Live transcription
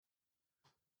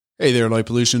Hey there, Light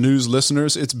Pollution News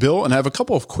listeners. It's Bill, and I have a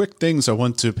couple of quick things I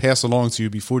want to pass along to you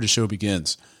before the show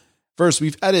begins. First,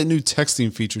 we've added a new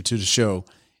texting feature to the show.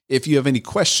 If you have any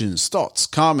questions, thoughts,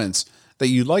 comments that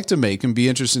you'd like to make and be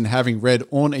interested in having read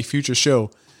on a future show,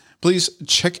 please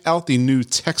check out the new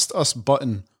Text Us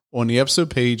button on the episode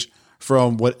page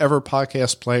from whatever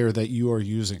podcast player that you are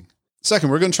using. Second,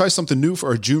 we're going to try something new for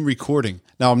our June recording.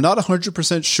 Now, I'm not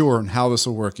 100% sure on how this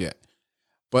will work yet,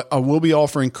 but I will be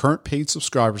offering current paid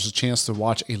subscribers a chance to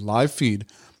watch a live feed,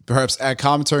 perhaps add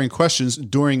commentary and questions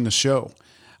during the show.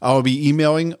 I will be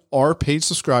emailing our paid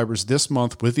subscribers this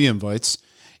month with the invites.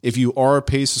 If you are a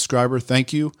paid subscriber,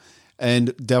 thank you,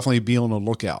 and definitely be on the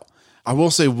lookout. I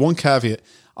will say one caveat.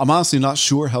 I'm honestly not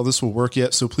sure how this will work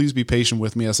yet, so please be patient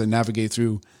with me as I navigate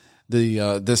through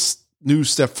this new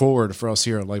step forward for us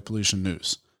here at Light Pollution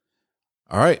News.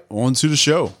 All right, on to the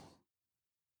show.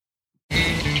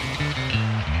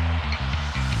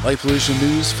 Light Pollution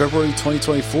News, February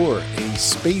 2024, a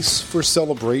space for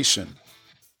celebration.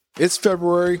 It's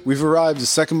February, we've arrived the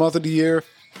second month of the year,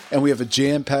 and we have a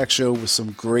jam-packed show with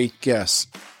some great guests.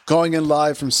 Calling in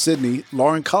live from Sydney,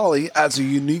 Lauren Colley adds a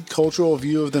unique cultural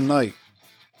view of the night,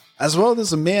 as well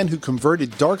as a man who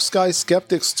converted dark sky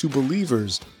skeptics to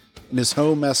believers in his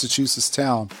home Massachusetts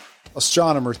town,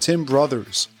 astronomer Tim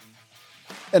Brothers,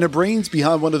 and the brains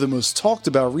behind one of the most talked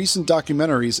about recent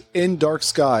documentaries in dark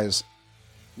skies,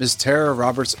 Ms. Tara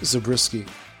Roberts-Zabriskie.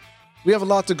 We have a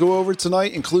lot to go over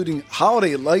tonight, including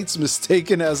holiday lights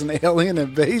mistaken as an alien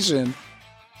invasion,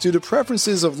 to the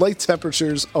preferences of light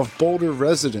temperatures of Boulder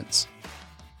residents.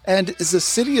 And is the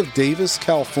city of Davis,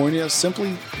 California,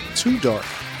 simply too dark?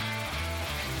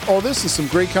 All this and some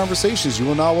great conversations. You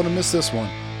will not want to miss this one.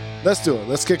 Let's do it.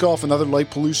 Let's kick off another Light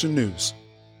Pollution News.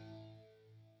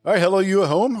 All right, hello, you at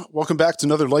home. Welcome back to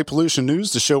another Light Pollution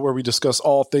News, the show where we discuss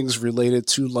all things related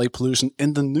to light pollution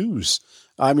in the news.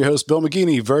 I'm your host, Bill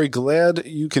McGeaney. Very glad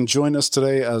you can join us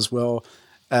today, as well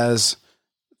as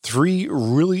three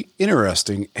really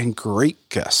interesting and great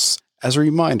guests. As a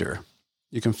reminder,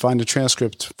 you can find a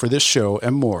transcript for this show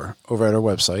and more over at our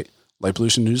website,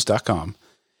 lightpollutionnews.com.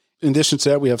 In addition to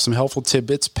that, we have some helpful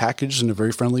tidbits packaged in a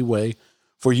very friendly way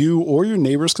for you or your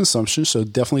neighbor's consumption, so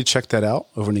definitely check that out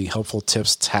over in the Helpful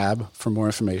Tips tab for more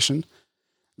information.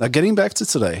 Now, getting back to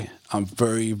today, I'm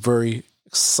very, very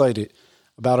excited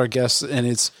about our guests, and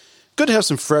it's good to have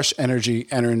some fresh energy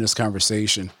entering this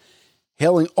conversation.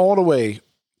 Hailing all the way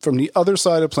from the other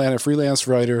side of the planet, freelance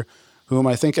writer, whom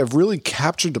I think have really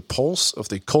captured the pulse of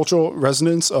the cultural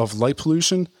resonance of light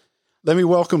pollution. Let me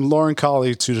welcome Lauren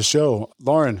Colley to the show.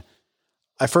 Lauren,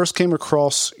 I first came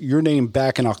across your name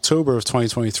back in October of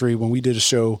 2023 when we did a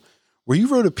show where you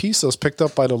wrote a piece that was picked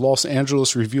up by the Los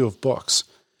Angeles Review of Books.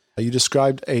 You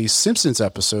described a Simpsons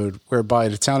episode whereby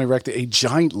the town erected a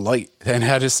giant light and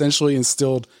had essentially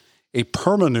instilled a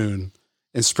permanoon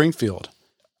in Springfield.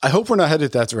 I hope we're not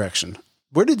headed that direction.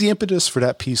 Where did the impetus for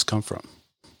that piece come from?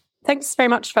 Thanks very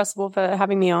much, first of all, for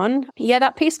having me on. Yeah,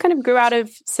 that piece kind of grew out of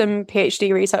some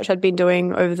PhD research I'd been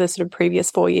doing over the sort of previous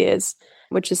 4 years,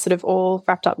 which is sort of all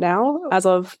wrapped up now. As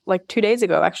of like 2 days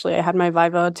ago, actually, I had my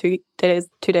Viva two days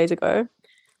ago.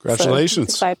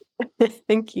 Congratulations. So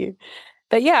thank you.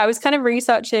 But yeah, I was kind of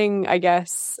researching, I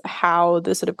guess, how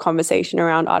the sort of conversation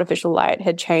around artificial light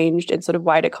had changed in sort of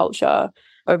wider culture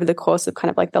over the course of kind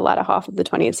of like the latter half of the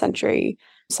 20th century.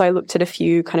 So I looked at a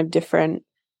few kind of different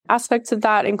aspects of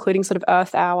that, including sort of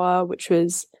Earth Hour, which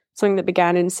was something that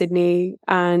began in Sydney,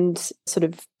 and sort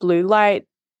of blue light,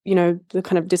 you know, the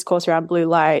kind of discourse around blue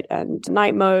light and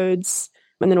night modes,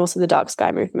 and then also the dark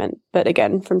sky movement. But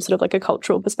again, from sort of like a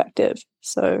cultural perspective.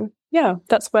 So yeah,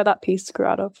 that's where that piece grew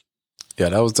out of. Yeah,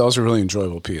 that was a really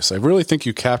enjoyable piece. I really think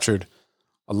you captured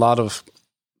a lot of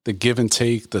the give and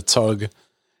take, the tug,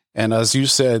 and as you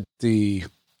said, the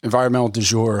environmental du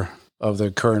jour of the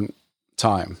current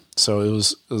time. So it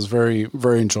was very,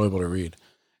 very enjoyable to read.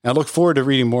 And I look forward to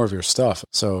reading more of your stuff.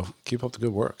 So keep up the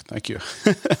good work. Thank you.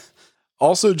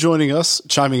 Also joining us,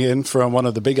 chiming in from one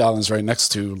of the big islands right next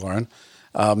to Lauren.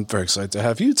 I'm very excited to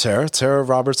have you, Tara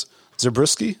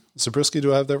Roberts-Zabriskie. Zabriskie,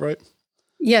 do I have that right?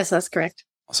 Yes, that's correct.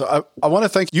 So I want to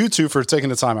thank you two for taking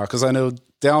the time out, because I know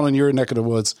down in your neck of the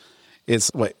woods,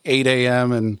 it's 8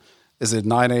 a.m. and is it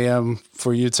 9 a.m.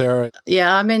 for you, Tara?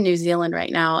 Yeah, I'm in New Zealand right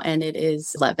now, and it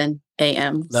is 11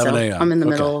 a.m. 11 a.m. So I'm in the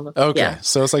middle of Okay, yeah.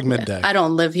 So it's like midday. Yeah. I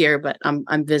don't live here, but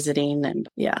I'm visiting, and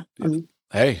yeah.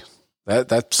 Hey,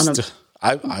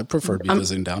 I prefer to be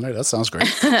visiting down there. That sounds great.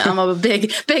 I'm a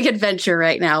big adventure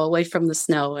right now, away from the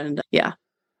snow, and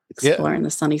exploring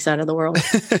the sunny side of the world.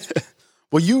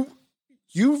 Well,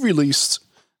 you released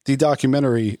the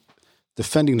documentary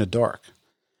Defending the Dark.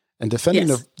 And Defending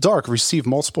the Dark received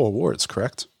multiple awards,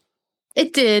 correct?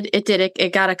 It did.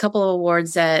 It got a couple of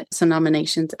awards some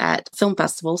nominations at film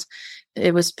festivals.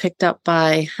 It was picked up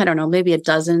by, I don't know, maybe a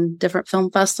dozen different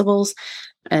film festivals,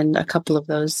 and a couple of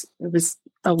those it was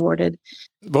awarded.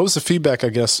 What was the feedback, I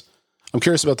guess? I'm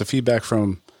curious about the feedback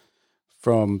from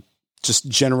just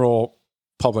general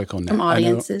public on that. From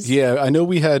audiences. I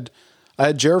know I had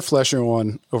Jared Flesher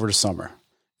on over the summer,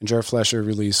 and Jared Flesher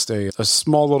released a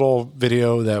small little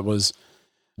video that was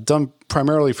done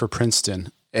primarily for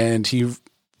Princeton, and he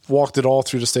walked it all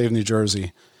through the state of New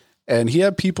Jersey, and he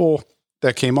had people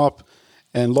that came up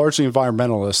and largely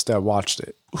environmentalists that watched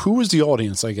it. Who was the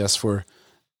audience, I guess, for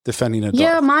Defending the Dark?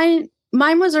 Yeah,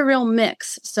 mine was a real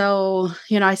mix. So,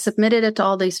 I submitted it to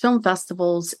all these film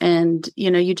festivals, and,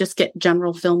 you just get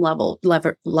general film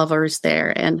lovers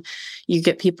there, and you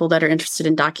get people that are interested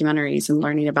in documentaries and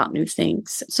learning about new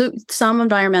things. So some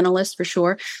environmentalists for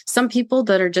sure, some people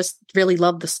that are just really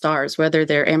love the stars, whether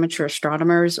they're amateur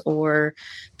astronomers or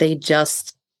they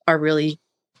just are really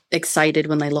excited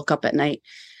when they look up at night.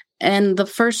 And the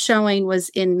first showing was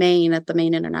in Maine at the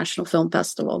Maine International Film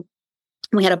Festival.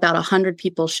 We had about 100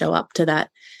 people show up to that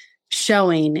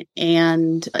showing,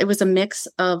 and it was a mix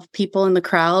of people in the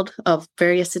crowd of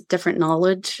various different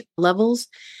knowledge levels,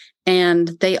 and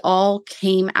they all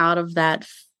came out of that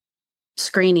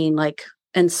screening like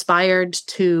inspired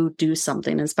to do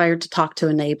something, inspired to talk to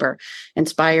a neighbor,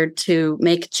 inspired to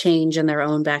make change in their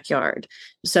own backyard.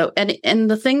 So, and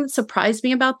the thing that surprised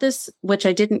me about this, which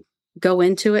I didn't go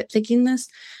into it thinking this,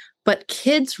 but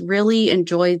kids really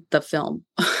enjoyed the film.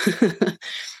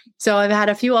 So I've had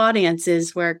a few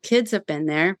audiences where kids have been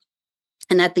there,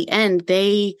 and at the end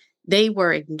they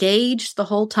were engaged the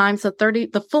whole time. So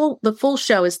the full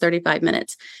show is 35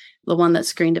 minutes, the one that's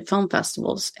screened at film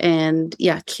festivals. And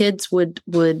yeah, kids would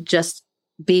just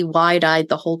be wide-eyed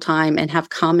the whole time and have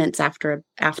comments after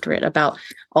it about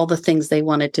all the things they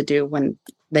wanted to do when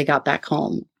they got back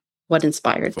home, what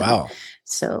inspired them. Wow.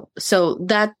 So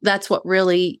that's what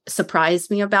really surprised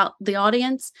me about the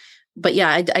audience. But yeah,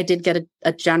 I did get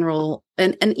a general,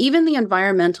 and even the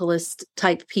environmentalist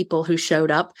type people who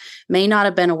showed up may not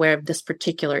have been aware of this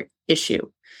particular issue.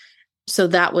 So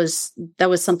that was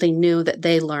something new that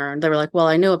they learned. They were like, well,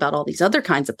 I knew about all these other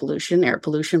kinds of pollution, air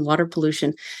pollution, water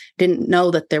pollution, didn't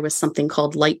know that there was something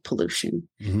called light pollution,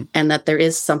 mm-hmm. and that there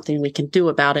is something we can do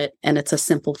about it. And it's a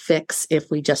simple fix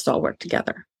if we just all work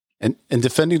together. And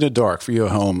Defending the Dark, for you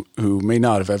at home who may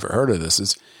not have ever heard of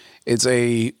this, it's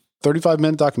a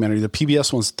 35-minute documentary. The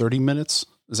PBS one's 30 minutes.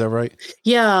 Is that right?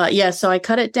 Yeah. So I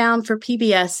cut it down for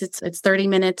PBS. It's 30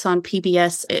 minutes on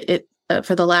PBS. It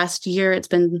for the last year, it's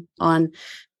been on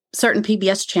certain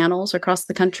PBS channels across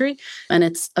the country, and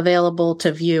it's available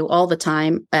to view all the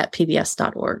time at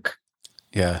pbs.org.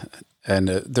 Yeah. And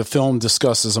the film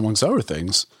discusses, amongst other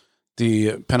things,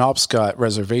 the Penobscot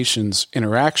Reservation's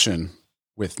interaction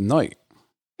with night.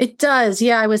 It does.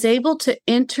 Yeah. I was able to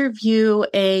interview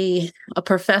a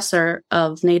professor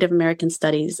of Native American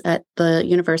Studies at the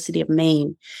University of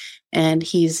Maine, and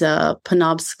he's a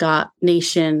Penobscot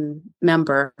Nation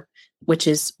member, which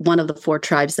is one of the 4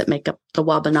 tribes that make up the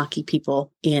Wabanaki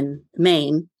people in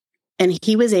Maine. And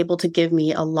he was able to give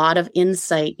me a lot of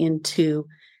insight into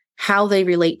how they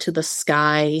relate to the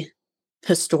sky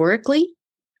historically,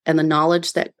 and the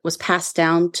knowledge that was passed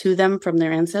down to them from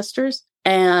their ancestors,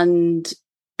 and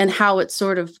how it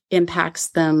sort of impacts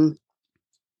them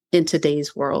in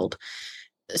today's world.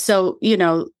 So,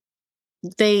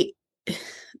 they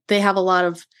have a lot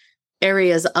of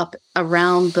areas up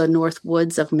around the North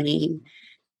Woods of Maine.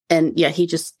 And yeah,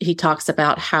 he talks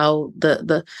about how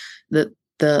the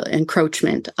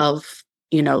encroachment of,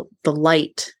 the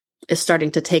light is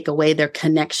starting to take away their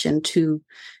connection to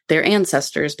their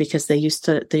ancestors, because they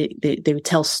would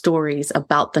tell stories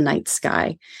about the night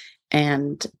sky.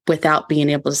 And without being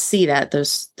able to see that,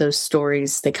 those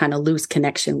stories, they kind of lose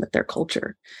connection with their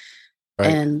culture. Right.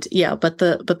 And yeah, but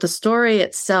the story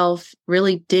itself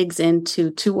really digs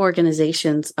into 2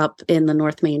 organizations up in the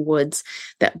North Maine woods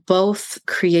that both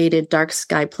created dark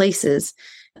sky places,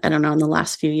 I don't know, in the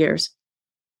last few years.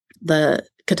 The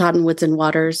Katahdin Woods and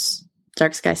Waters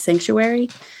Dark Sky Sanctuary,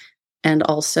 and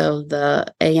also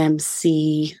the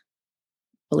AMC, I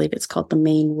believe it's called the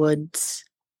Maine Woods.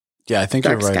 Yeah, I think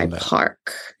Dark you're right Sky on that.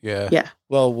 Park. Yeah.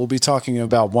 Well, we'll be talking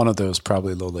about one of those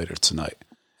probably a little later tonight.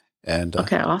 And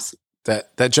okay, awesome.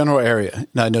 That general area.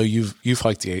 Now I know you've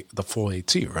hiked the full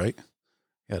AT, right?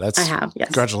 Yeah, I have. Yes.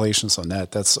 Congratulations on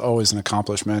that. That's always an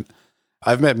accomplishment.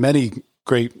 I've met many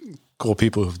great, cool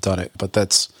people who've done it, but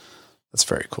that's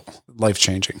very cool, life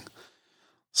changing.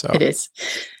 So it is.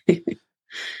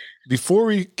 Before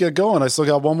we get going, I still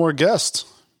got one more guest,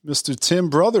 Mr. Tim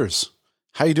Brothers.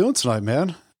 How you doing tonight,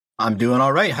 man? I'm doing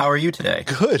all right. How are you today?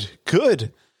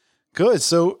 Good.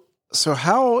 So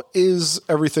how is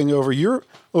everything over? You're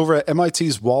over at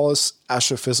MIT's Wallace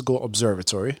Astrophysical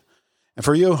Observatory. And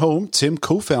for your home, Tim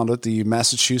co-founded the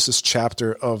Massachusetts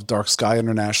chapter of Dark Sky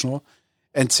International.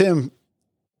 And Tim,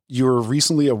 you were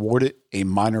recently awarded a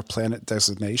minor planet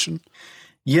designation.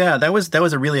 Yeah, that was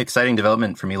a really exciting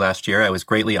development for me last year. I was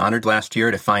greatly honored last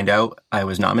year to find out I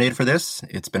was nominated for this.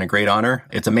 It's been a great honor.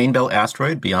 It's a main belt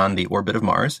asteroid beyond the orbit of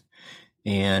Mars.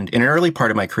 And in an early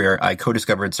part of my career, I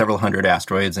co-discovered several hundred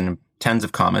asteroids and tens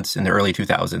of comets in the early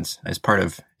 2000s as part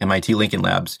of MIT Lincoln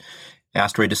Labs'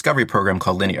 asteroid discovery program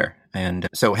called Linear. And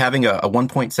so having a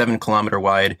 1.7 kilometer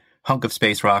wide hunk of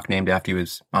space rock named after you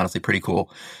is honestly pretty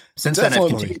cool. Since Definitely.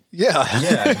 then, I've continued. Yeah.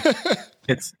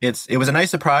 It was a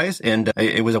nice surprise, and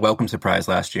it was a welcome surprise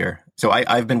last year. So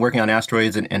I've been working on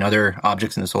asteroids and other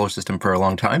objects in the solar system for a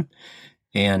long time.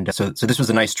 And so this was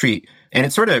a nice treat, and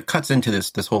it sort of cuts into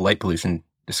this whole light pollution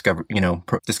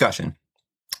discussion.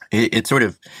 It sort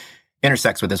of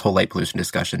intersects with this whole light pollution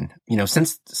discussion.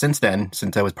 Since then,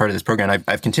 since I was part of this program,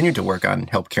 I've continued to work on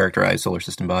help characterize solar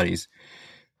system bodies.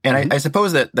 And I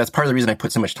suppose that's part of the reason I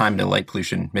put so much time into light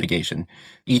pollution mitigation.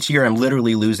 Each year, I'm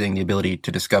literally losing the ability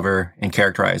to discover and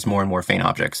characterize more and more faint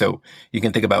objects. So you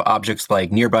can think about objects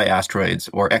like nearby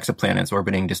asteroids or exoplanets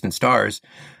orbiting distant stars.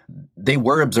 They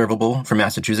were observable from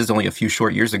Massachusetts only a few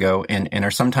short years ago and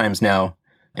are sometimes now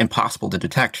impossible to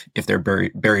detect if they're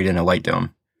buried in a light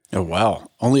dome. Oh, wow.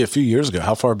 Only a few years ago.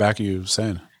 How far back are you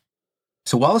saying?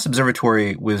 So Wallace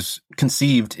Observatory was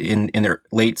conceived in the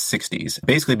late 60s,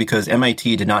 basically because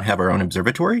MIT did not have our own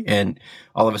observatory. And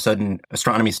all of a sudden,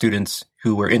 astronomy students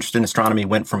who were interested in astronomy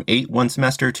went from 8 one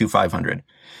semester to 500.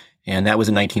 And that was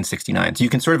in 1969. So you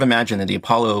can sort of imagine that the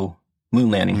Apollo moon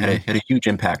landing had a huge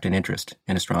impact and interest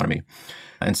in astronomy.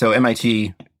 And so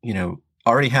MIT,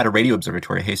 already had a radio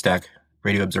observatory, Haystack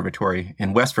Radio Observatory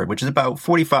in Westford, which is about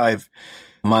 45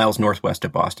 miles northwest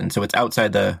of Boston. So it's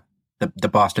outside the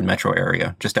Boston metro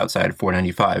area, just outside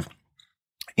 495.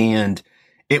 And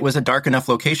it was a dark enough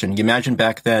location. You imagine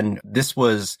back then, this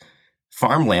was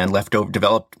farmland left over,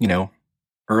 developed, in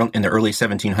the early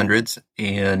 1700s.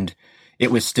 And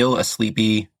it was still a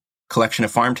sleepy collection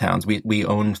of farm towns. We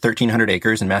own 1,300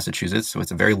 acres in Massachusetts. So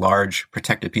it's a very large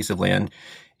protected piece of land.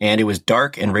 And it was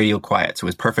dark and radio quiet. So it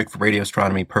was perfect for radio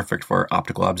astronomy, perfect for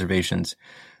optical observations.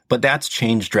 But that's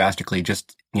changed drastically.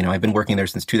 I've been working there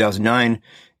since 2009.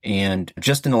 And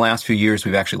just in the last few years,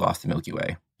 we've actually lost the Milky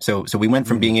Way. So we went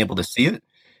from being able to see it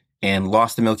and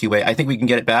lost the Milky Way. I think we can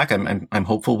get it back. I'm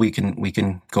hopeful we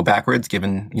can go backwards,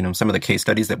 given some of the case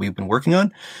studies that we've been working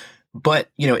on. But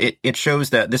it shows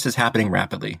that this is happening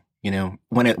rapidly.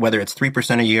 Whether it's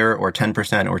 3% a year or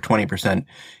 10% or 20%,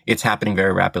 it's happening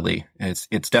very rapidly.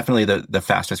 It's definitely the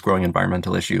fastest growing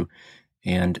environmental issue,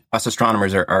 and us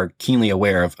astronomers are keenly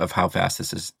aware of how fast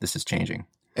this is changing.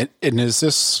 And is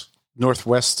this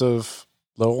northwest of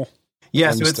Lowell?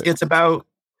 Yeah, so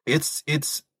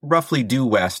it's roughly due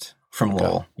west from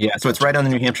Lowell. Yeah, so it's right on the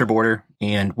New Hampshire border,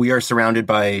 and we are surrounded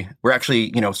by. We're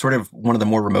actually sort of one of the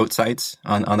more remote sites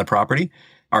on the property.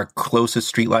 Our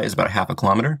closest streetlight is about half a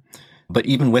kilometer, but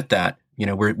even with that,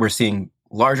 we're seeing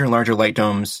larger and larger light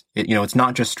domes. It's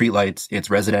not just streetlights; it's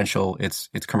residential, it's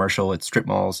commercial, it's strip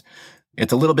malls.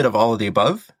 It's a little bit of all of the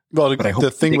above. Well,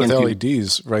 the thing with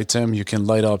LEDs, right, Tim, you can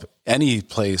light up any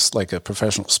place like a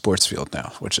professional sports field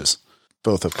now, which is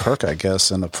both a perk, I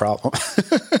guess, and a problem.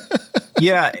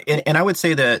 Yeah, and I would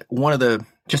say that one of the,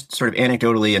 just sort of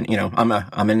anecdotally, and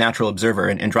I'm a natural observer,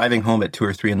 and driving home at 2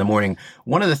 or 3 in the morning,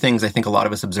 one of the things I think a lot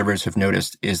of us observers have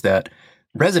noticed is that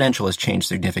residential has changed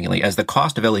significantly as the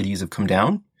cost of LEDs have come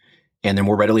down, and they're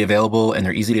more readily available, and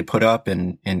they're easy to put up,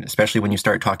 and especially when you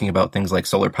start talking about things like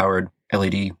solar-powered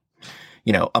LED,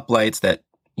 uplights that,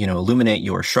 illuminate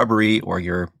your shrubbery or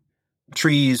your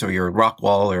trees or your rock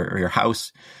wall or your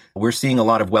house. We're seeing a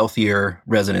lot of wealthier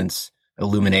residents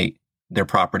illuminate their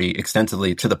property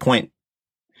extensively to the point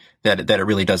that it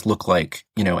really does look like,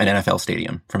 an NFL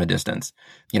stadium from a distance.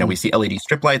 We see LED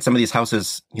strip lights. Some of these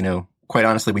houses, quite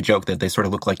honestly, we joke that they sort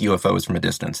of look like UFOs from a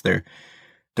distance. There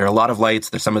are a lot of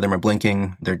lights. Some of them are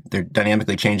blinking. They're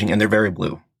dynamically changing, and they're very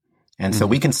blue. And so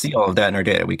we can see all of that in our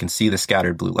data. We can see the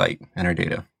scattered blue light in our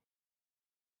data.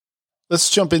 Let's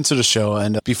jump into the show.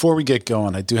 And before we get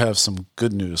going, I do have some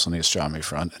good news on the astronomy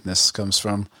front. And this comes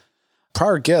from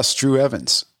prior guest, Drew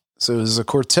Evans. So this is a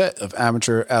quartet of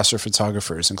amateur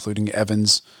astrophotographers, including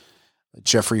Evans,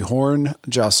 Jeffrey Horn,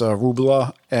 Jasa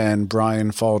Rubla, and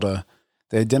Brian Falda.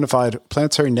 They identified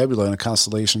planetary nebula in the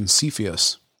constellation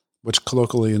Cepheus, which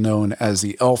colloquially known as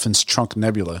the Elephant's Trunk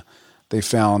Nebula. They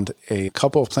found a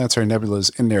couple of planetary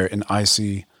nebulas in there in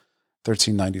IC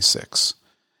 1396.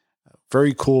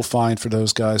 Very cool find for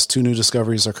those guys. 2 new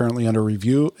discoveries are currently under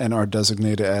review and are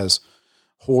designated as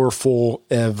Horful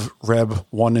Ev Reb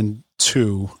 1 and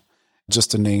 2,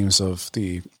 just the names of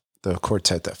the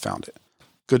quartet that found it.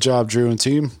 Good job, Drew and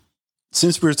team.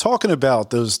 Since we were talking about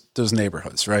those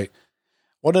neighborhoods, right?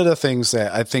 One of the things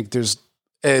that I think there's,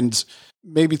 and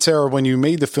maybe Tara, when you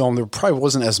made the film, there probably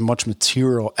wasn't as much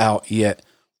material out yet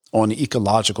on the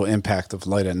ecological impact of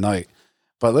light at night.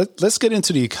 But let's get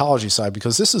into the ecology side,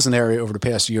 because this is an area over the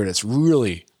past year that's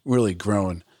really, really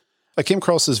grown. I came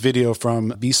across this video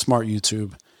from Be Smart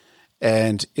YouTube,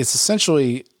 and it's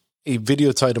essentially a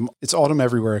video titled, "It's Autumn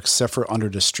Everywhere Except for Under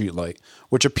the Streetlight,"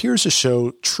 which appears to show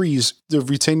trees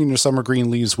retaining their summer green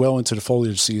leaves well into the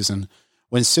foliage season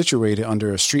when situated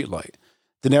under a streetlight.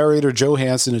 The narrator, Joe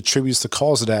Hansen, attributes the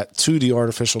cause of that to the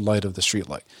artificial light of the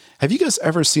streetlight. Have you guys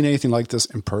ever seen anything like this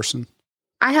in person?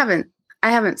 I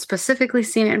haven't specifically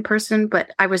seen it in person, but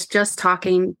I was just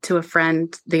talking to a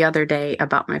friend the other day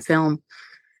about my film,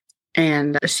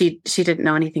 and she didn't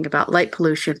know anything about light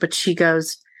pollution, but she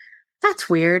goes, "That's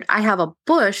weird. I have a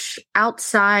bush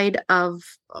outside of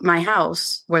my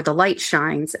house where the light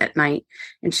shines at night."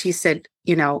 And she said,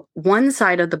 one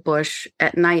side of the bush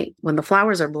at night when the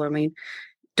flowers are blooming,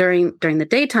 during the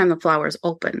daytime, the flowers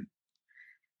open.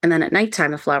 And then at nighttime,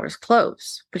 the flowers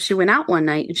close. But she went out one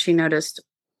night and she noticed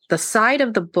the side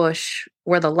of the bush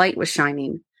where the light was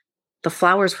shining, the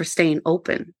flowers were staying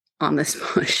open on this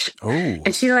bush. Oh.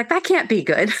 And she's like, that can't be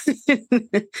good.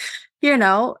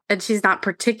 And she's not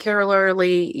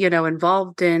particularly,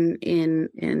 involved in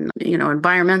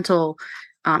environmental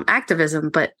activism,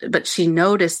 but she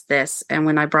noticed this. And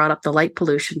when I brought up the light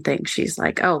pollution thing, she's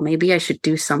like, oh, maybe I should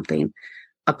do something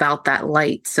about that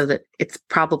light so that it's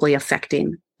probably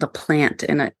affecting the plant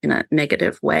in a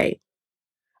negative way.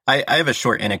 I have a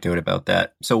short anecdote about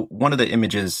that. So one of the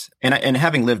images, and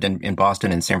having lived in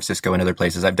Boston and San Francisco and other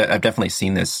places, I've definitely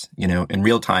seen this, in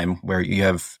real time, where you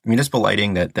have municipal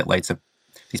lighting that lights up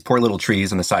these poor little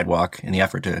trees on the sidewalk in the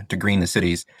effort to green the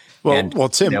cities. Well,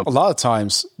 Tim, a lot of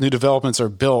times new developments are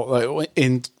built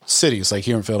in cities like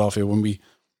here in Philadelphia. When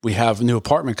we have new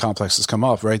apartment complexes come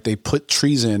up, right? They put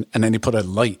trees in and then they put a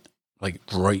light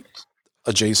right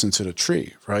adjacent to the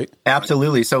tree, right?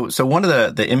 Absolutely. So one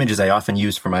of the images I often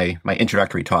use for my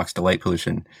introductory talks to light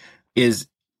pollution is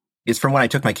from when I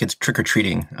took my kids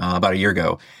trick-or-treating about a year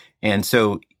ago. And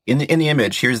so in the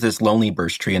image, here's this lonely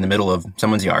birch tree in the middle of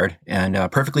someone's yard and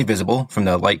perfectly visible from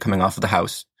the light coming off of the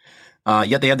house.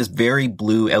 Yet they have this very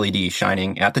blue LED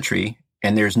shining at the tree,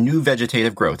 and there's new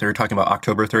vegetative growth. They're talking about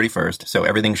October 31st. So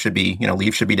everything should be,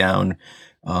 leaves should be down.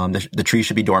 The tree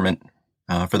should be dormant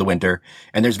for the winter.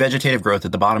 And there's vegetative growth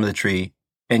at the bottom of the tree.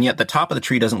 And yet the top of the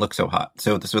tree doesn't look so hot.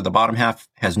 So the bottom half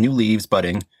has new leaves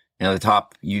budding. And at the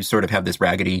top, you sort of have this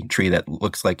raggedy tree that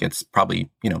looks like it's probably,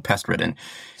 pest ridden.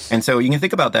 And so you can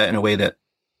think about that in a way that,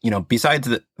 besides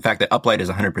the fact that uplight is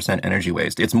 100% energy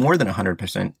waste, it's more than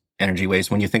 100% energy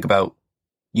waste when you think about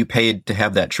you paid to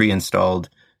have that tree installed.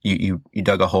 You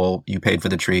dug a hole, you paid for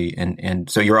the tree. And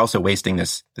so you're also wasting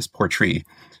this poor tree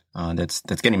that's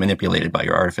getting manipulated by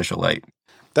your artificial light.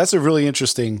 That's a really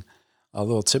interesting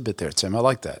little tidbit there, Tim. I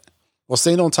like that. Well,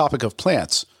 staying on topic of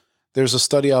plants, there's a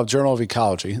study out of Journal of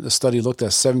Ecology. The study looked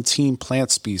at 17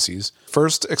 plant species,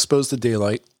 first exposed to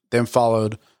daylight, then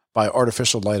followed by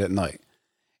artificial light at night.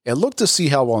 It looked to see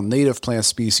how well native plant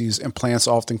species and plants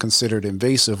often considered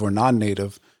invasive or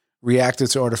non-native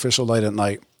reacted to artificial light at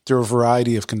night through a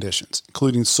variety of conditions,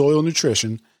 including soil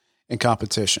nutrition and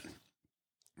competition.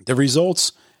 The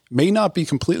results may not be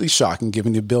completely shocking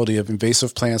given the ability of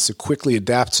invasive plants to quickly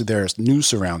adapt to their new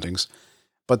surroundings,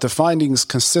 but the findings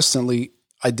consistently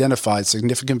identified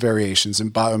significant variations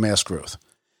in biomass growth,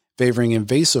 favoring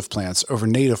invasive plants over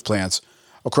native plants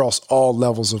across all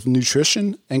levels of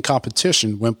nutrition and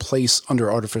competition when placed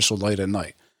under artificial light at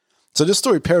night. So this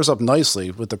story pairs up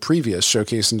nicely with the previous,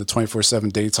 showcasing the 24/7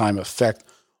 daytime effect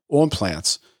on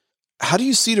plants. How do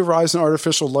you see the rise in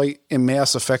artificial light in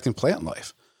mass affecting plant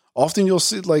life? Often you'll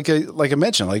see, like I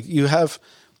mentioned, you have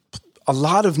a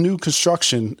lot of new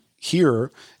construction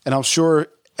here, and I'm sure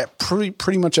at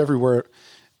pretty much everywhere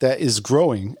that is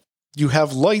growing, you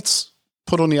have lights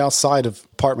put on the outside of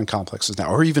apartment complexes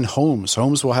now, or even homes.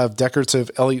 Homes will have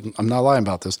decorative LED, I'm not lying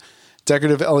about this,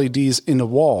 decorative LEDs in the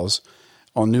walls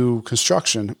on new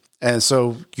construction. And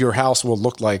so your house will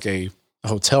look like a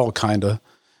hotel kind of,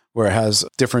 where it has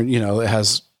different, it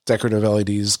has decorative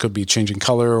LEDs, could be changing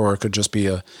color, or it could just be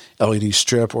a LED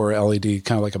strip or LED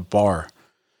kind of like a bar.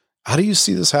 How do you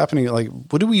see this happening?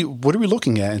 What are we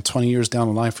looking at in 20 years down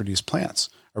the line for these plants?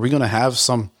 Are we going to have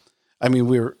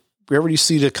we already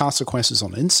see the consequences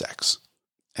on insects.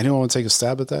 Anyone want to take a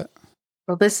stab at that?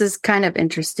 Well, this is kind of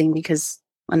interesting because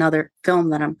another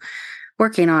film that I'm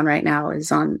working on right now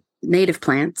is on native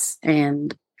plants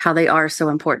and how they are so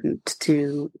important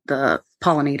to the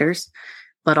pollinators,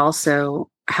 but also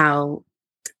how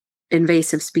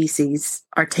invasive species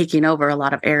are taking over a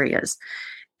lot of areas,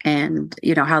 and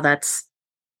how that's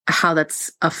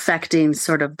affecting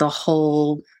sort of the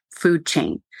whole food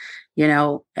chain,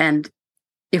 and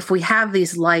if we have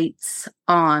these lights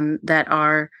on that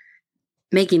are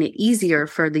making it easier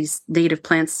for these native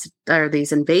plants or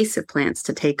these invasive plants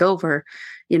to take over,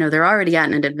 they're already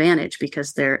at an advantage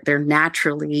because they're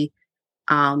naturally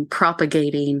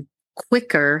propagating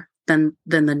quicker than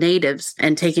the natives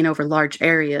and taking over large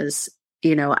areas,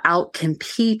 out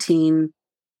competing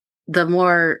the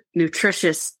more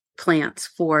nutritious plants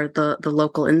for the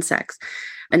local insects.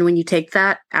 And when you take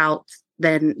that out,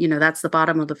 then, that's the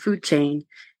bottom of the food chain.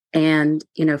 And,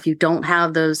 if you don't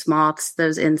have those moths,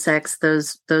 those insects,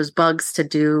 those bugs to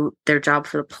do their job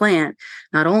for the plant,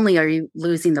 not only are you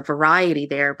losing the variety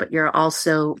there, but you're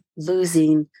also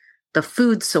losing the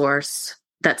food source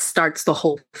that starts the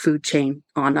whole food chain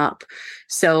on up.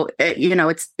 So,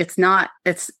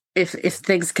 if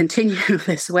things continue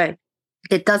this way,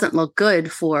 it doesn't look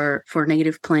good for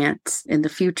native plants in the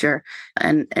future.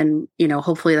 And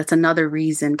hopefully that's another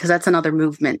reason, because that's another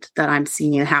movement that I'm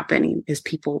seeing happening, is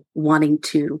people wanting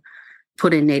to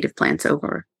put in native plants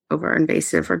over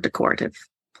invasive or decorative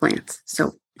plants.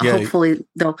 So hopefully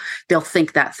they'll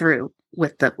think that through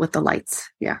with the lights.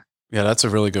 Yeah. Yeah, that's a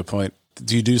really good point.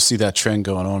 You do see that trend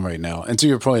going on right now. And to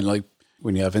your point, like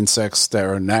when you have insects that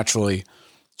are naturally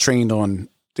trained on,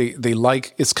 they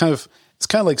like, it's kind of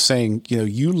like saying,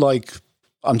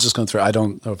 I'm just going through, I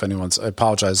don't know if I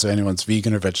apologize if anyone's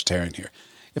vegan or vegetarian here.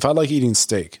 If I like eating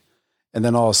steak and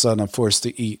then all of a sudden I'm forced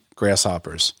to eat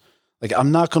grasshoppers, like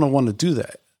I'm not going to want to do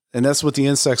that. And that's what the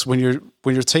insects, when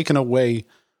you're taking away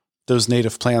those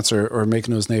native plants or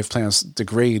making those native plants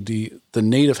degrade, the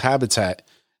native habitat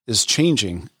is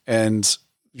changing, and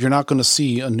you're not going to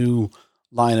see a new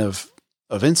line of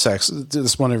insects.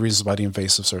 That's one of the reasons why the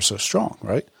invasives are so strong,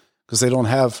 right? Because they don't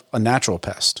have a natural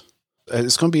pest.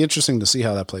 It's going to be interesting to see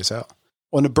how that plays out.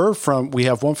 On the bird front, we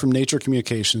have one from Nature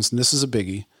Communications, and this is a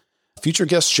biggie. Featured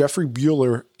guest Jeffrey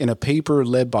Buehler, in a paper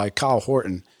led by Kyle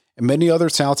Horton and many other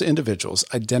talented individuals,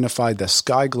 identified that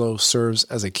Skyglow serves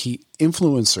as a key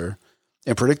influencer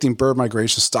in predicting bird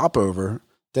migration stopover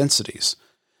densities.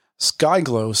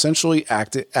 Skyglow essentially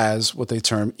acted as what they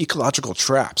term ecological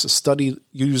traps. A study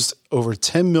used over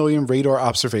 10 million radar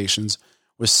observations,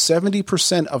 with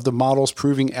 70% of the models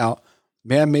proving out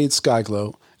man-made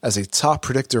skyglow as a top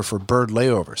predictor for bird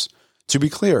layovers. To be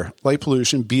clear, light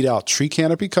pollution beat out tree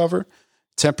canopy cover,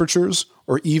 temperatures,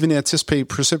 or even anticipate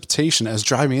precipitation as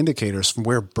driving indicators from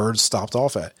where birds stopped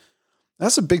off at.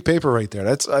 That's a big paper right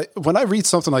there. When I read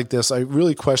something like this, I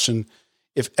really question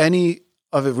if any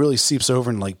of it really seeps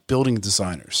over in like building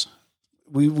designers.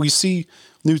 We see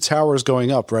new towers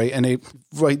going up, right? And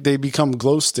they become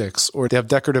glow sticks, or they have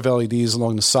decorative LEDs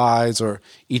along the sides, or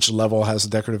each level has a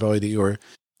decorative LED, or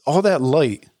all that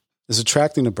light is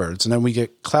attracting the birds. And then we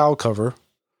get cloud cover,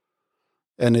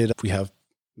 and we have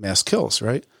mass kills,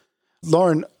 right?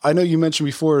 Lauren, I know you mentioned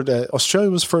before that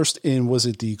Australia was first in, was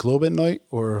it the Globe at Night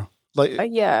or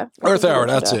yeah. Earth Hour,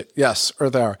 that's it. Yes,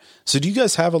 Earth Hour. So do you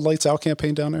guys have a Lights Out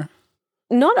campaign down there?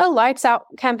 Not a lights out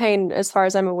campaign as far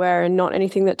as I'm aware, and not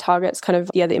anything that targets kind of,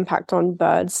 the impact on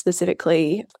birds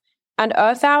specifically. And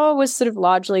Earth Hour was sort of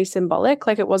largely symbolic.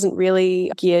 Like, it wasn't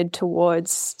really geared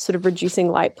towards sort of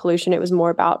reducing light pollution. It was more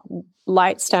about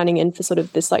light standing in for sort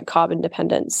of this like carbon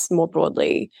dependence more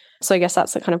broadly. So I guess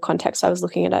that's the kind of context I was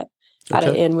looking at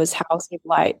it in, was how sort of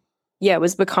light,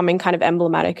 was becoming kind of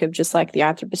emblematic of just like the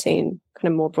Anthropocene kind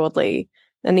of more broadly.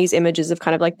 And these images of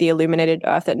kind of like the illuminated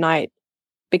Earth at night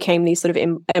became these sort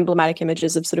of emblematic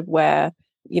images of sort of where,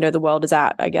 the world is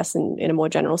at, I guess, in a more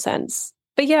general sense.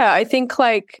 But yeah, I think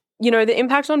like, the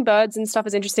impact on birds and stuff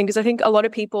is interesting, because I think a lot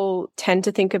of people tend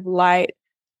to think of light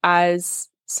as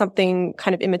something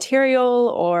kind of immaterial,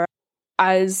 or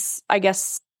as, I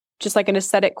guess, just like an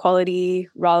aesthetic quality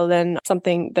rather than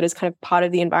something that is kind of part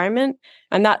of the environment.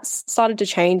 And that's started to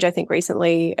change, I think,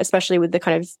 recently, especially with the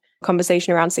kind of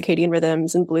conversation around circadian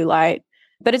rhythms and blue light.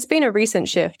 But it's been a recent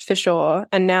shift for sure.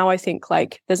 And now I think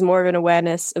like there's more of an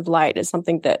awareness of light as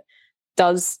something that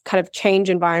does kind of change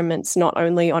environments, not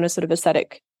only on a sort of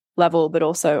aesthetic level, but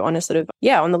also on a sort of,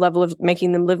 on the level of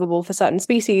making them livable for certain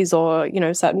species, or,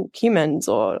 certain humans,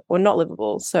 or not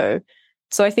livable. So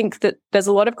I think that there's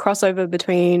a lot of crossover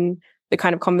between the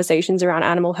kind of conversations around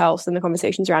animal health and the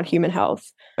conversations around human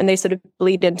health. And they sort of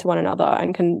bleed into one another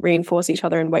and can reinforce each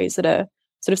other in ways that are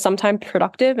sort of sometimes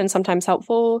productive and sometimes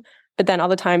helpful, But then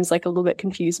other times, like a little bit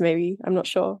confused, maybe. I'm not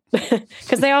sure.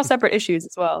 Because they are separate issues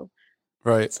as well.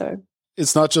 Right. So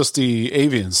it's not just the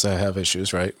avians that have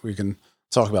issues, right? We can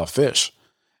talk about fish.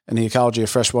 In the ecology of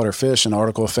freshwater fish, an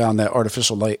article found that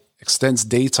artificial light extends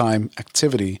daytime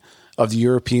activity of the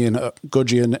European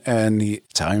gudgeon and the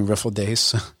Italian riffle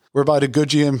dace, whereby the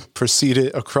gudgeon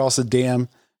proceeded across the dam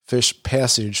fish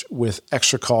passage with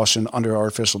extra caution under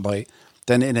artificial light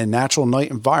than in a natural night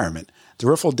environment. The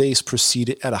riffle dace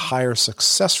proceeded at a higher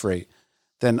success rate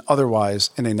than otherwise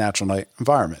in a natural night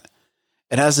environment.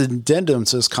 It has an addendum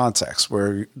to this context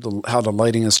where how the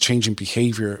lighting is changing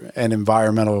behavior and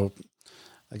environmental,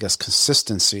 I guess,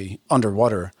 consistency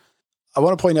underwater. I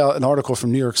want to point out an article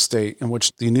from New York State in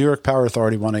which the New York Power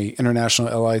Authority won an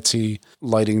International LIT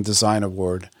Lighting Design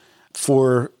Award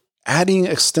for adding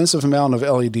extensive amount of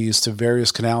LEDs to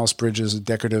various canals, bridges, and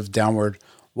decorative downward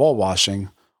wall washing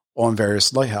on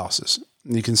various lighthouses.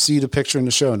 And you can see the picture in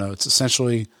the show notes.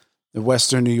 Essentially, the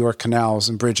Western New York canals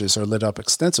and bridges are lit up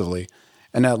extensively,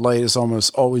 and that light is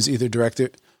almost always either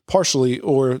directed partially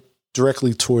or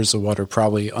directly towards the water,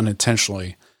 probably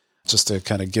unintentionally, just to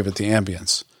kind of give it the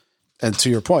ambience. And to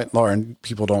your point, Lauren,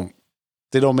 people don't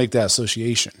make that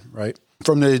association, right?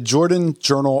 From the Jordan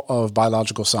Journal of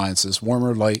Biological Sciences,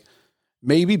 warmer light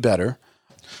may be better.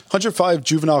 105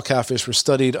 juvenile catfish were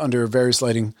studied under various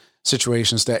lighting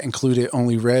situations that included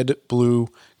only red, blue,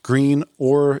 green,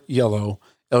 or yellow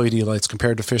LED lights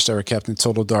compared to fish that were kept in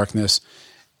total darkness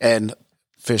and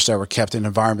fish that were kept in an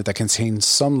environment that contained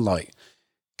some light.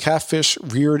 Catfish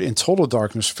reared in total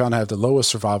darkness were found to have the lowest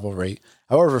survival rate.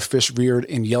 However, fish reared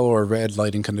in yellow or red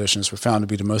lighting conditions were found to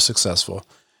be the most successful,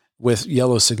 with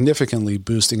yellow significantly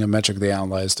boosting a metric they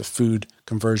analyzed, the food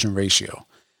conversion ratio.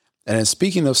 And then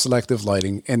speaking of selective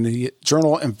lighting, in the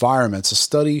journal Environments, a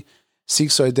study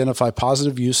seeks to identify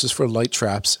positive uses for light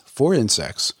traps for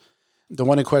insects. The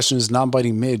one in question is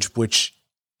non-biting midge, which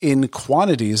in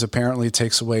quantities apparently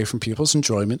takes away from people's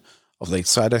enjoyment of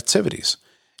lakeside activities.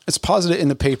 It's posited in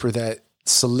the paper that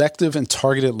selective and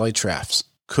targeted light traps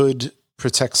could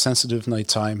protect sensitive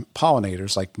nighttime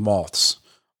pollinators like moths,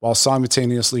 while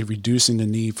simultaneously reducing the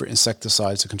need for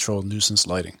insecticides to control nuisance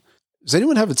lighting. Does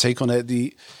anyone have a take on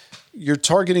that? You're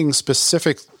targeting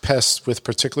specific pests with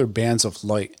particular bands of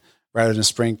light rather than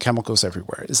spraying chemicals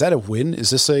everywhere. Is that a win? Is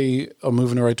this a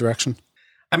move in the right direction?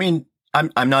 I mean,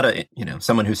 I'm not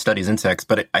someone who studies insects,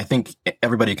 but I think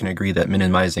everybody can agree that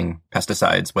minimizing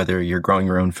pesticides, whether you're growing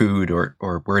your own food or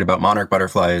worried about monarch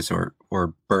butterflies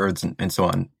or birds and so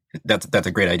on, that's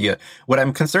a great idea. What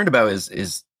I'm concerned about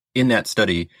is in that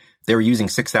study, they were using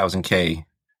 6,000 K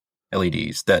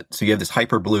LEDs. So you have this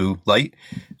hyper blue light,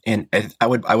 and I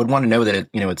would want to know that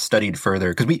it's studied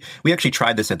further, because we actually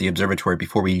tried this at the observatory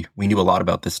before we knew a lot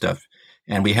about this stuff.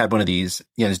 And we had one of these,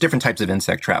 there's different types of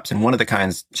insect traps, and one of the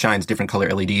kinds shines different color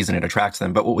LEDs and it attracts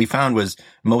them. But what we found was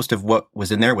most of what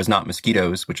was in there was not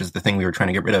mosquitoes, which is the thing we were trying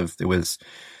to get rid of. It was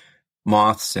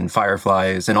moths and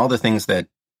fireflies and all the things that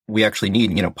we actually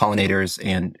need, pollinators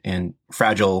and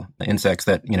fragile insects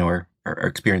that, are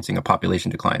experiencing a population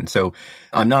decline. So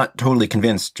I'm not totally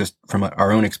convinced, just from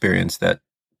our own experience, that,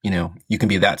 you can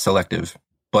be that selective.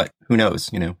 But who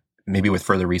knows, maybe with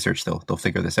further research, they'll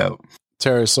figure this out.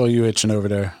 Tara, I saw you itching over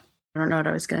there. I don't know what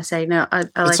I was going to say. No, I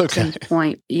like Tim's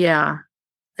point. Yeah.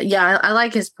 I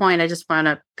like his point. I just want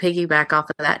to piggyback off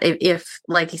of that. If,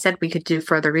 like he said, we could do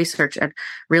further research and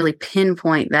really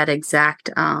pinpoint that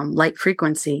exact light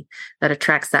frequency that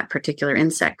attracts that particular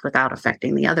insect without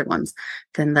affecting the other ones,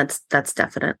 then that's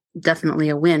definitely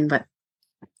a win. But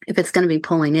if it's going to be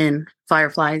pulling in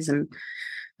fireflies and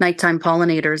nighttime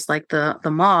pollinators like the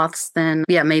moths, then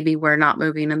maybe we're not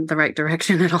moving in the right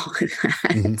direction at all.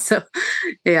 Mm-hmm. So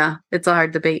it's a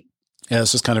hard debate. Yeah,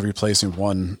 it's just kind of replacing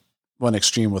one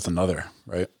extreme with another,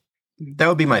 right? That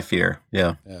would be my fear.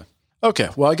 Yeah. Okay.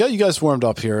 Well, I got you guys warmed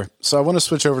up here. So I want to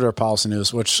switch over to our policy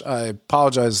news, which I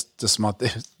apologize this month.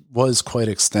 It was quite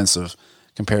extensive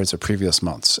compared to previous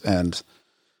months. And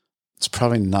it's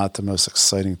probably not the most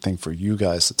exciting thing for you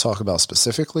guys to talk about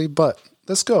specifically, but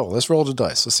let's go. Let's roll the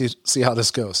dice. Let's see how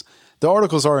this goes. The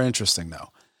articles are interesting, though.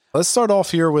 Let's start off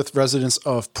here with residents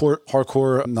of Port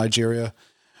Harcourt, Nigeria,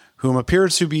 whom appear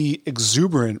to be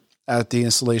exuberant at the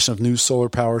installation of new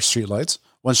solar-powered streetlights.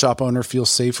 One shop owner feels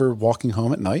safer walking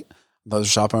home at night. Another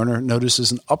shop owner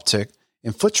notices an uptick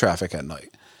in foot traffic at night.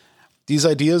 These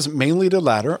ideas, mainly the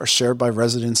latter, are shared by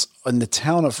residents in the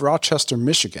town of Rochester,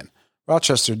 Michigan.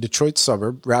 Rochester, Detroit's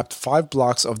suburb, wrapped 5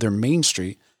 blocks of their main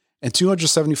street and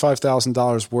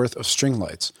 $275,000 worth of string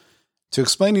lights. To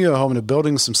explain to you at home, the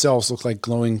buildings themselves look like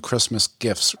glowing Christmas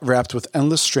gifts wrapped with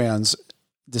endless strands,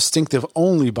 distinctive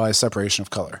only by separation of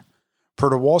color. Per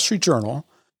the Wall Street Journal,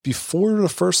 before the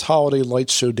first holiday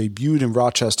lights show debuted in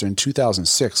Rochester in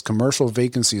 2006, commercial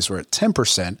vacancies were at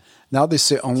 10%. Now they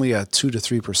sit only at 2 to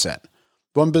 3%.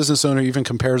 One business owner even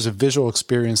compares a visual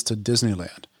experience to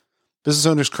Disneyland. Business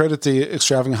owners credit the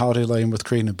extravagant holiday lighting with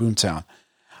creating a boomtown.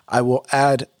 I will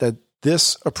add that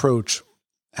this approach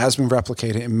has been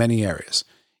replicated in many areas.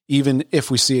 Even if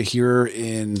we see it here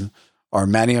in our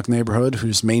Manioc neighborhood,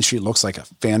 whose Main Street looks like a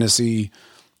fantasy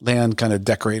land kind of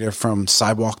decorated from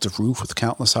sidewalk to roof with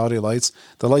countless holiday lights,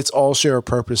 the lights all share a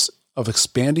purpose of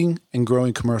expanding and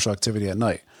growing commercial activity at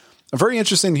night. I'm very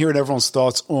interested in hearing everyone's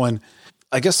thoughts on,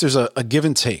 I guess there's a give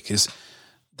and take.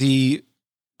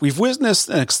 We've witnessed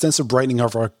an extensive brightening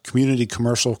of our community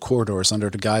commercial corridors under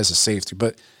the guise of safety,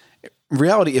 but in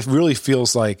reality, it really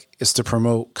feels like it's to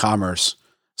promote commerce,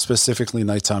 specifically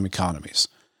nighttime economies.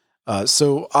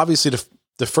 So obviously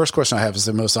the first question I have is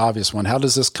the most obvious one. How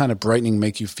does this kind of brightening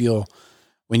make you feel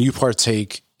when you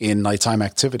partake in nighttime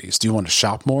activities? Do you want to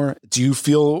shop more? Do you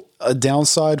feel a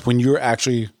downside when you're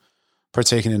actually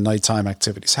partaking in nighttime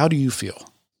activities? How do you feel?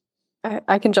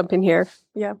 I can jump in here.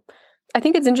 Yeah. I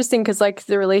think it's interesting because like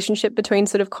the relationship between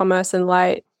sort of commerce and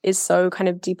light is so kind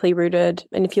of deeply rooted.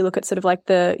 And if you look at sort of like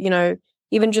the,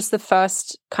 even just the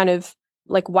first kind of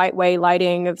like white way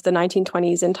lighting of the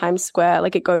 1920s in Times Square,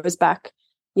 like it goes back,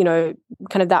 kind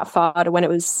of that far to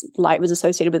when light was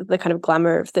associated with the kind of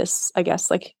glamour of this, I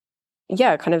guess, like,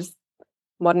 yeah, kind of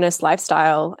modernist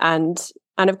lifestyle. And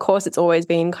of course, it's always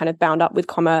been kind of bound up with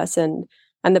commerce and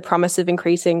the promise of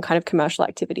increasing kind of commercial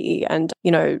activity and,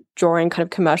 drawing kind of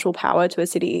commercial power to a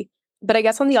city. But I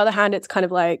guess on the other hand, it's kind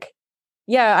of like,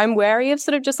 yeah, I'm wary of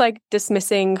sort of just like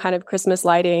dismissing kind of Christmas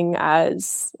lighting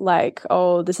as like,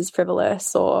 oh, this is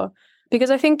frivolous, or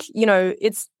because I think,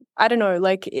 it's, I don't know,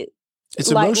 like it's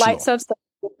emotional. Light serves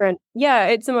so different. Yeah,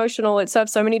 it's emotional. It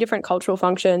serves so many different cultural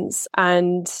functions.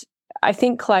 And I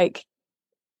think like,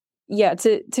 yeah,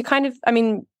 to kind of, I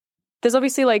mean, there's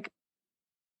obviously like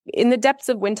in the depths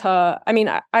of winter, I mean,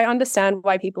 I understand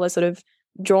why people are sort of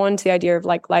drawn to the idea of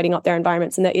like lighting up their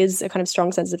environments. And there is a kind of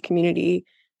strong sense of community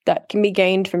that can be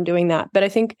gained from doing that. But I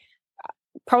think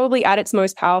probably at its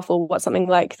most powerful, what something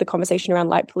like the conversation around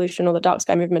light pollution or the dark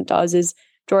sky movement does is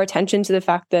draw attention to the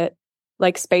fact that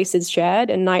like space is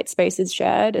shared and night space is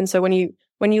shared. And so when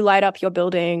you light up your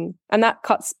building, and that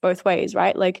cuts both ways,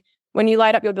 right? Like when you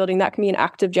light up your building, that can be an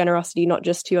act of generosity, not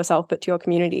just to yourself, but to your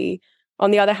community.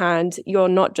 On the other hand, you're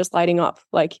not just lighting up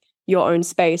like your own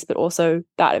space, but also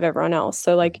that of everyone else.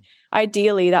 So like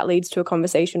ideally that leads to a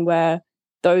conversation where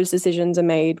those decisions are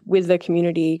made with the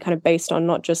community kind of based on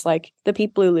not just like the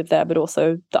people who live there, but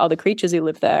also the other creatures who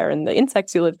live there and the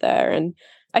insects who live there. And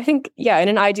I think, yeah, in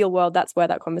an ideal world, that's where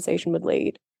that conversation would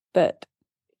lead. But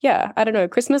yeah, I don't know.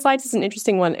 Christmas lights is an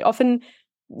interesting one. Often,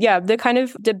 yeah, the kind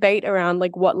of debate around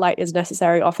like what light is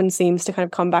necessary often seems to kind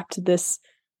of come back to this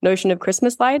notion of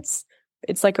Christmas lights.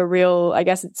 It's like a real, I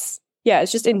guess it's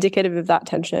just indicative of that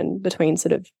tension between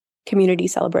sort of community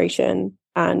celebration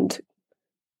and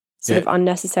sort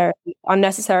of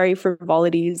unnecessary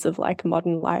frivolities of like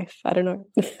modern life. I don't know.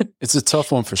 It's a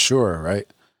tough one for sure, right?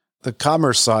 The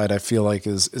commerce side, I feel like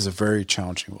is a very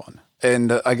challenging one.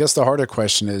 And I guess the harder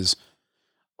question is,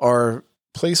 are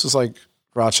places like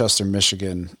Rochester,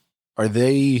 Michigan, are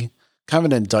they kind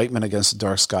of an indictment against the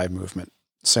dark sky movement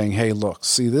saying, hey, look,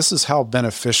 see, this is how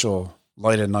beneficial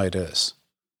light at night is.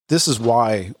 This is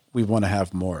why we want to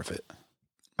have more of it.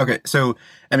 Okay. So,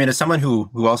 I mean, as someone who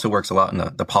also works a lot in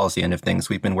the policy end of things,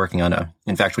 we've been working on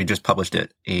in fact, we just published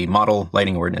a model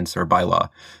lighting ordinance or bylaw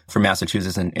for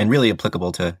Massachusetts and really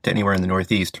applicable to anywhere in the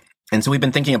Northeast. And so we've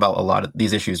been thinking about a lot of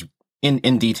these issues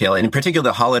in detail. And in particular,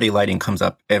 the holiday lighting comes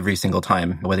up every single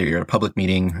time, whether you're at a public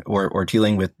meeting or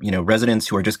dealing with, residents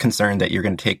who are just concerned that you're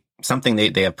going to take something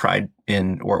they have pride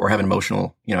in or have an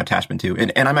emotional, attachment to.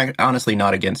 And I'm honestly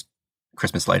not against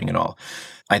Christmas lighting at all.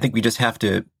 I think we just have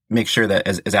to make sure that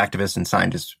as activists and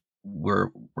scientists,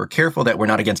 we're careful that we're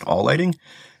not against all lighting.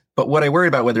 But what I worry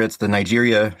about, whether it's the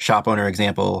Nigeria shop owner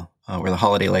example or the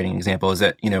holiday lighting example, is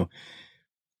that,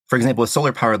 for example, a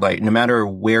solar powered light, no matter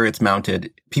where it's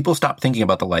mounted, people stop thinking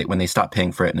about the light when they stop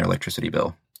paying for it in their electricity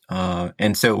bill.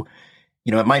 And so,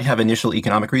 it might have initial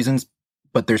economic reasons,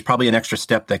 but there's probably an extra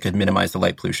step that could minimize the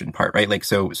light pollution part, right? Like,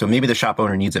 so maybe the shop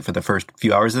owner needs it for the first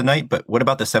few hours of the night, but what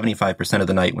about the 75% of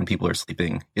the night when people are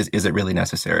sleeping? Is it really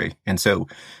necessary? And so,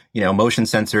 motion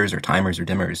sensors or timers or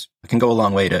dimmers can go a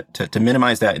long way to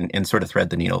minimize that and sort of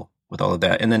thread the needle with all of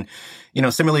that. And then,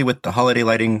 similarly with the holiday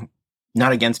lighting,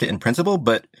 not against it in principle,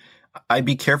 but I'd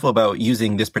be careful about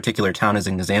using this particular town as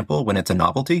an example when it's a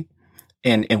novelty.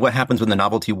 And what happens when the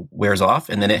novelty wears off,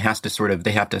 and then they have to sort of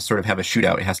have a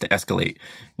shootout. It has to escalate.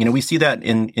 We see that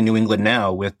in New England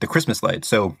now with the Christmas lights.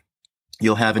 So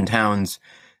you'll have in towns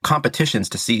competitions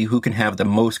to see who can have the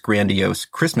most grandiose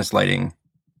Christmas lighting.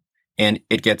 And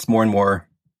it gets more and more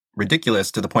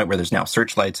ridiculous to the point where there's now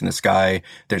searchlights in the sky.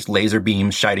 There's laser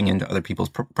beams shining into other people's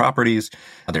properties.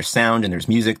 There's sound and there's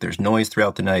music. There's noise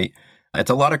throughout the night. It's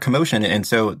a lot of commotion. And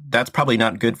so that's probably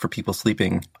not good for people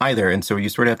sleeping either. And so you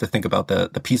sort of have to think about the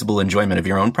peaceable enjoyment of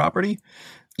your own property,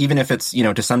 even if it's,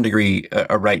 to some degree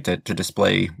a right to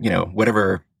display,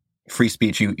 whatever free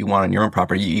speech you want on your own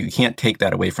property. You can't take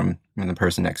that away from the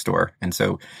person next door. And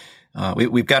so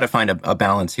we've got to find a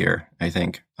balance here, I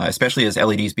think, especially as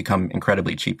LEDs become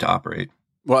incredibly cheap to operate.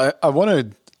 Well, I want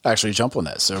to actually jump on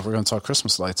that. So if we're going to talk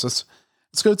Christmas lights, let's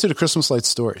go to the Christmas light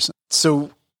stories.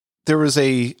 So there was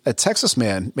a Texas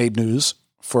man made news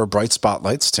for bright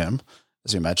spotlights, Tim,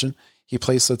 as you mentioned. He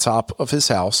placed the top of his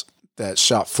house that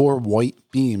shot 4 white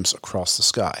beams across the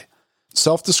sky.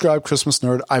 Self-described Christmas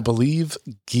nerd, I believe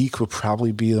geek would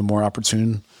probably be the more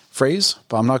opportune phrase,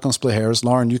 but I'm not going to split hairs.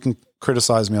 Lauren, you can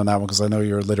criticize me on that one because I know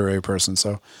you're a literary person,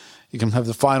 so you can have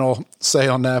the final say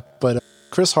on that. But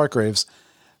Chris Hartgraves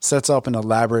sets up an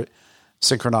elaborate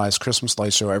synchronized Christmas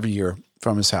light show every year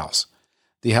from his house.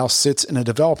 The house sits in a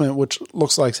development which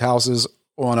looks like houses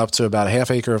on up to about a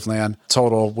half acre of land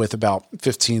total, with about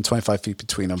 15, 25 feet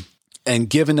between them. And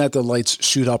given that the lights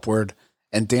shoot upward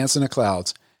and dance in the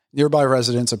clouds, nearby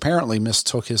residents apparently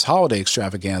mistook his holiday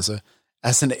extravaganza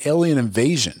as an alien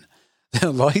invasion.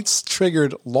 The lights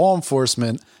triggered law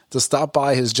enforcement to stop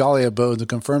by his jolly abode to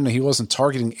confirm that he wasn't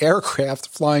targeting aircraft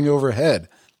flying overhead.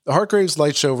 The Hartgraves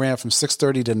light show ran from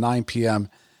 6:30 to 9 p.m.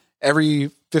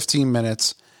 every 15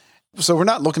 minutes. So we're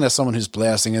not looking at someone who's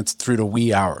blasting it through the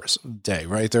wee hours of the day,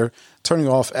 right? They're turning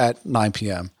off at 9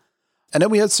 p.m. And then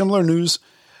we had similar news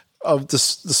of the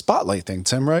spotlight thing,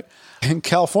 Tim, right? In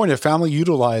California, a family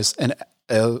utilized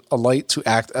a light to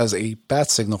act as a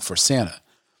bat signal for Santa.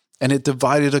 And it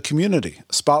divided a community.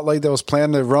 A spotlight that was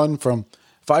planned to run from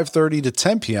 5:30 to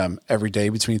 10 p.m. every day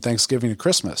between Thanksgiving and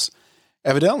Christmas.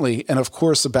 Evidently, and of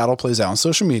course the battle plays out on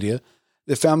social media,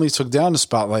 the family took down the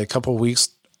spotlight a couple weeks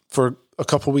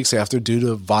after due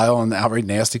to vile and outright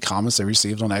nasty comments they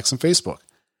received on X and Facebook.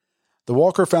 The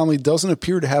Walker family doesn't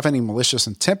appear to have any malicious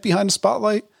intent behind the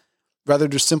spotlight. Rather,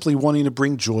 they're simply wanting to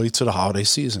bring joy to the holiday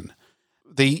season.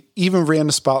 They even ran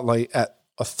the spotlight at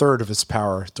a third of its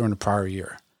power during the prior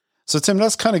year. So, Tim,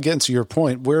 that's kind of getting to your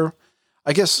point where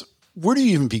do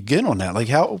you even begin on that? Like,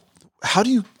 how do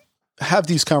you have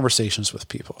these conversations with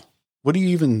people? What would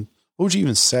you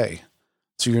even say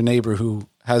to your neighbor who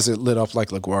has it lit up like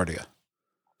LaGuardia?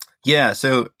 Yeah.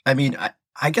 So, I mean,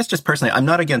 I guess just personally, I'm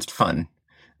not against fun,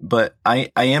 but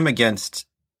I am against,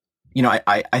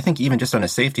 I think even just on a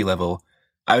safety level,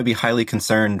 I would be highly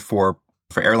concerned for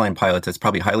airline pilots. It's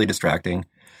probably highly distracting.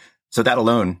 So that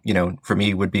alone, for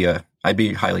me I'd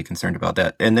be highly concerned about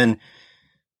that. And then,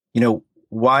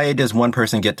 why does one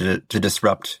person get to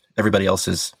disrupt everybody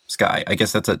else's sky? I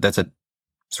guess that's a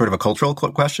sort of a cultural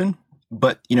question.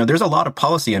 But, there's a lot of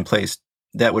policy in place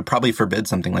that would probably forbid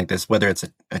something like this, whether it's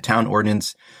a town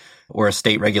ordinance or a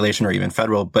state regulation or even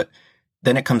federal. But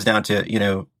then it comes down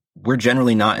to, we're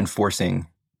generally not enforcing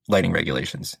lighting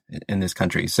regulations in this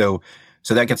country. So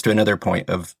that gets to another point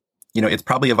of, it's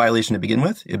probably a violation to begin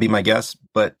with. It'd be my guess.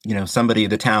 But,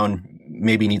 the town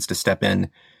maybe needs to step in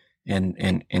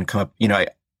and come up.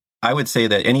 I would say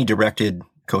that any directed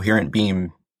coherent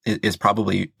beam is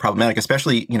probably problematic,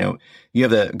 especially, you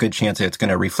have a good chance that it's going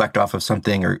to reflect off of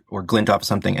something or glint off of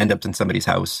something, end up in somebody's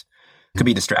house. It could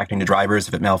be distracting to drivers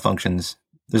if it malfunctions.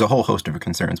 There's a whole host of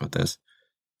concerns with this.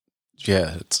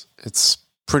 Yeah, it's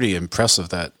pretty impressive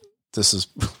that this is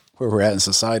where we're at in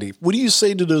society. What do you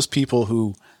say to those people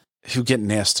who get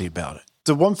nasty about it?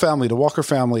 The Walker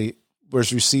family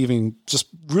was receiving just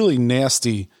really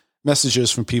nasty messages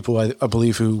from people, I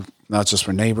believe, who not just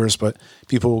were neighbors, but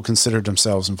people who considered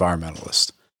themselves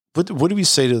environmentalists. What do we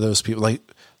say to those people? Like,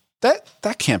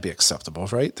 that can't be acceptable,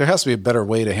 right? There has to be a better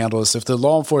way to handle this. If the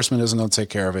law enforcement isn't going to take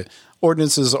care of it,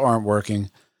 ordinances aren't working,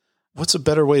 what's a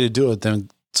better way to do it than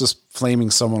just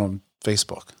flaming someone on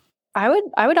Facebook? I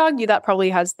would argue that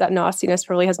nastiness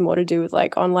probably has more to do with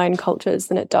like online cultures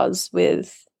than it does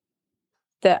with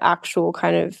the actual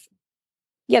kind of,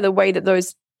 the way that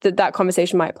that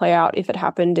conversation might play out if it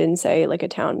happened in, say, like a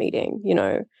town meeting,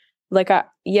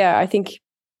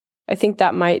 I think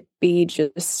that might be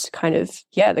just kind of,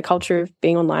 the culture of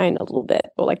being online a little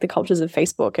bit, or like the cultures of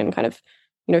Facebook and kind of,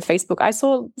 Facebook. I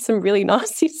saw some really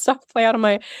nasty stuff play out on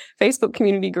my Facebook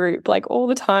community group, like all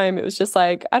the time. It was just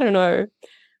like, I don't know,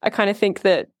 I kind of think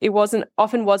that it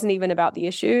often wasn't even about the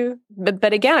issue.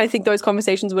 But again, I think those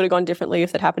conversations would have gone differently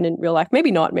if that happened in real life.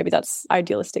 Maybe not. Maybe that's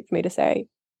idealistic for me to say.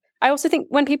 I also think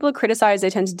when people are criticized,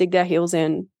 they tend to dig their heels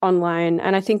in online.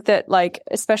 And I think that, like,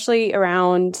 especially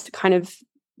around kind of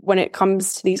when it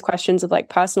comes to these questions of like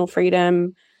personal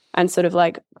freedom and sort of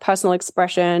like personal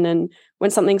expression, and when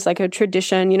something's like a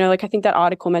tradition, you know, like I think that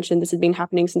article mentioned this had been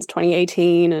happening since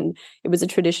 2018 and it was a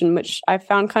tradition, which I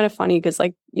found kind of funny because,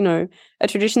 like, you know, a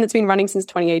tradition that's been running since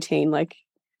 2018, like,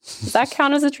 does that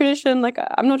count as a tradition? Like,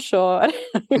 I'm not sure.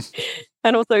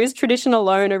 And also, is tradition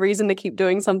alone a reason to keep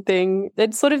doing something?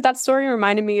 It's sort of, that story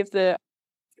reminded me of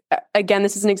again,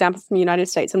 this is an example from the United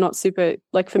States. I'm not super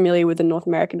like familiar with the North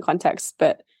American context,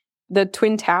 but the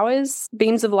Twin Towers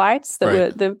beams of lights that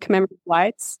were the commemorative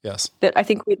lights. Yes. That I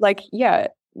think we'd like,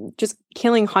 just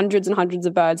killing hundreds and hundreds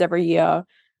of birds every year.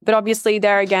 But obviously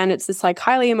there again, it's this like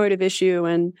highly emotive issue.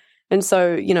 And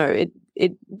so, you know,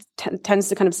 it tends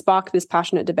to kind of spark this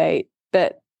passionate debate.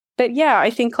 But yeah, I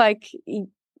think like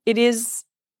it is,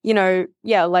 you know,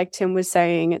 yeah, like Tim was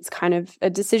saying, it's kind of a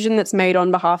decision that's made on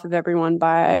behalf of everyone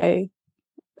by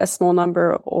a small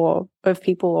number of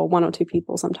people, or one or two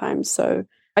people sometimes. So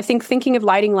I think thinking of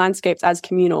lighting landscapes as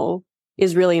communal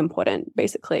is really important,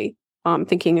 basically.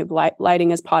 Thinking of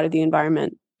lighting as part of the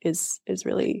environment is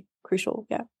really crucial,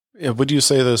 yeah. Yeah, what do you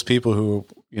say to those people who,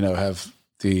 you know,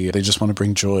 they just want to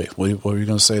bring joy? What are you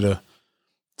going to say to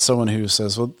someone who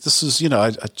says, well, this is, you know,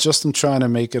 I just am trying to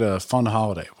make it a fun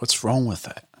holiday. What's wrong with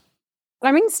that?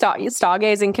 I mean,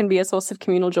 stargazing can be a source of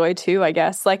communal joy too, I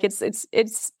guess. Like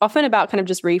it's often about kind of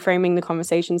just reframing the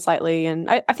conversation slightly. And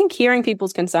I think hearing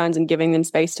people's concerns and giving them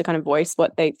space to kind of voice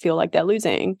what they feel like they're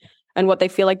losing and what they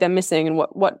feel like they're missing, and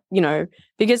what you know,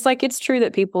 because like it's true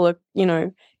that people are, you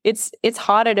know, it's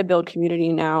harder to build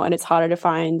community now, and it's harder to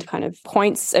find kind of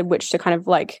points at which to kind of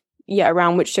like,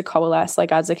 around which to coalesce,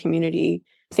 like as a community.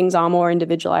 Things are more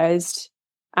individualized.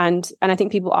 And I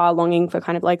think people are longing for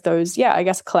kind of like those, I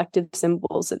guess, collective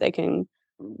symbols that they can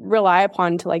rely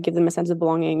upon to like give them a sense of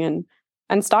belonging. And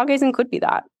stargazing could be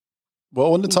that.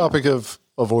 Well, on the topic of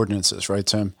ordinances, right,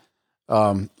 Tim?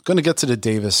 Going to get to the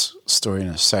Davis story in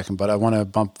a second, but I want to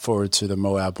bump forward to the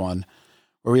Moab one,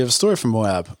 where we have a story from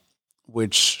Moab,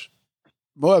 which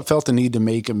Moab felt the need to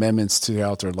make amendments to the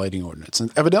outdoor lighting ordinance.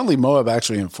 And evidently Moab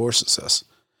actually enforces this.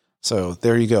 So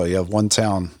there you go. You have one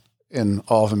town in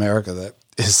all of America that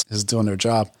is doing their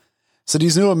job. So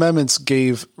these new amendments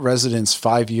gave residents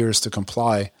 5 years to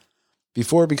comply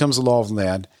before it becomes a law of the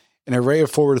land. An array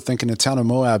of forward thinking, the town of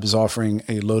Moab is offering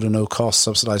a low to no cost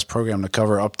subsidized program to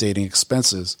cover updating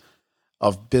expenses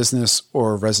of business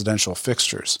or residential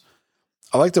fixtures.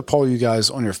 I'd like to poll you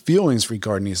guys on your feelings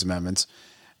regarding these amendments.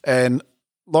 And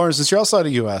Lauren, since you're outside of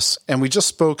the U.S., and we just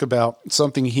spoke about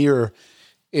something here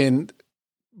in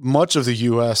much of the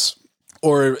U.S.,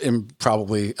 or in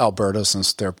probably Alberta,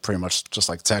 since they're pretty much just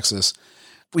like Texas,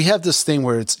 we have this thing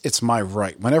where it's my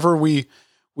right. Whenever we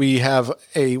need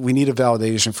a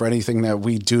validation for anything that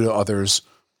we do to others,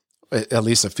 at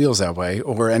least it feels that way,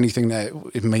 or anything that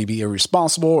it may be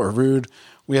irresponsible or rude,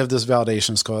 we have this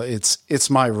validation. It's called it's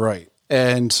my right.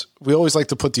 And we always like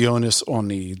to put the onus on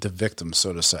the victim,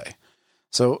 so to say.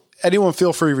 So anyone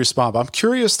feel free to respond. But I'm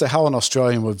curious to how an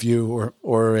Australian would view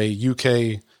or a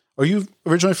UK. Are you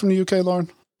originally from the UK,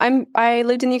 Lauren? I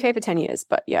lived in the UK for 10 years,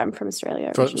 but yeah, I'm from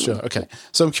Australia. Sure. Okay.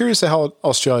 So I'm curious to how an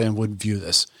Australian would view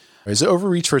this. Is it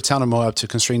overreach for a town of Moab to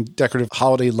constrain decorative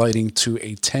holiday lighting to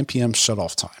a 10 p.m.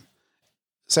 shutoff time?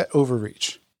 Is that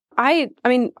overreach? I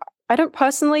mean, I don't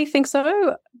personally think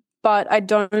so, but I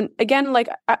don't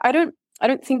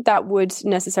think that would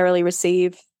necessarily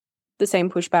receive the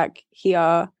same pushback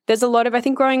here. There's a lot of, I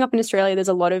think growing up in Australia, there's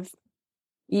a lot of,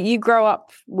 you grow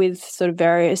up with sort of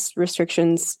various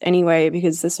restrictions anyway,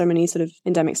 because there's so many sort of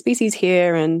endemic species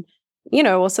here. And, you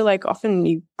know, also like often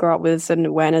you grow up with a certain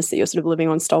awareness that you're sort of living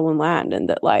on stolen land, and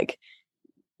that like,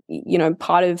 you know,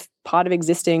 part of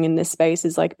existing in this space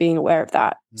is like being aware of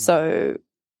that. So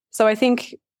I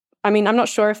think, I mean, I'm not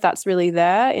sure if that's really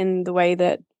there in the way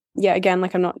that, again,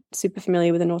 like I'm not super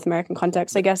familiar with the North American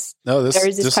context. I guess there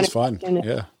is this kind of fun.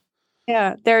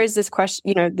 Yeah, there is this question,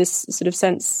 you know, this sort of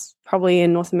sense probably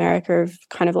in North America of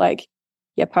kind of like,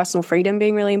 personal freedom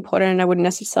being really important. And I wouldn't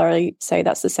necessarily say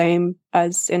that's the same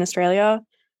as in Australia.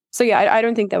 So I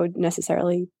don't think that would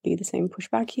necessarily be the same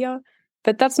pushback here.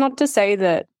 But that's not to say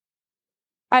that,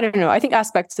 I don't know, I think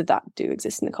aspects of that do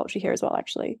exist in the culture here as well,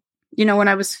 actually. You know, when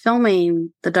I was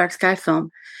filming the Dark Sky film,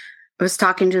 I was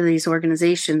talking to these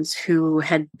organizations who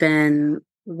had been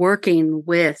working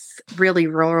with really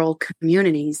rural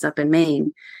communities up in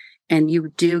Maine. And you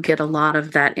do get a lot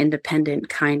of that independent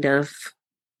kind of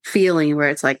feeling where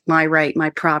it's like my right, my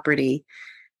property,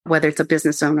 whether it's a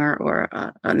business owner or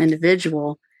an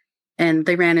individual. And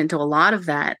they ran into a lot of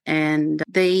that, and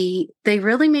they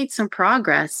really made some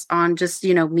progress on just,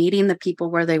 meeting the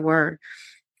people where they were,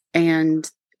 and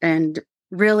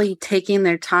really taking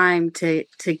their time to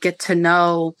get to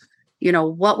know,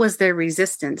 what was their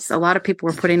resistance. A lot of people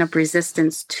were putting up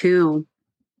resistance to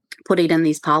putting in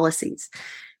these policies.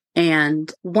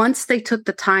 And once they took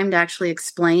the time to actually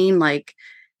explain, like,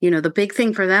 the big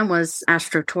thing for them was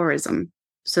astrotourism.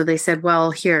 So they said, well,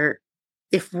 here,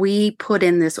 if we put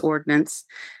in this ordinance,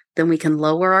 then we can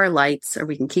lower our lights, or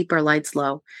we can keep our lights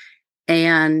low,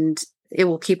 and it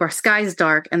will keep our skies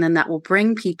dark. And then that will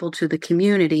bring people to the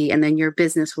community, and then your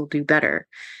business will do better.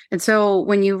 And so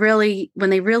when they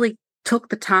really took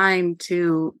the time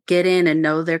to get in and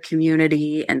know their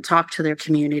community and talk to their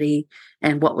community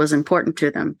and what was important to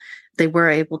them, they were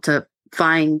able to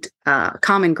find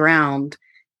common ground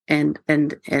and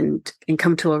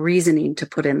come to a reasoning to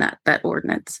put in that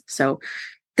ordinance. So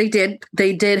they did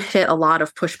hit a lot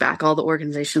of pushback, all the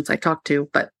organizations I talked to,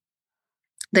 but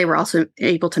they were also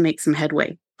able to make some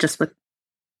headway just with,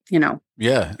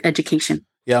 education.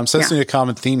 Yeah, I'm sensing a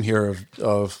common theme here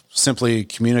of simply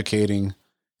communicating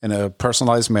in a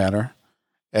personalized manner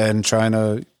and trying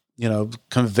to,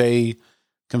 convey.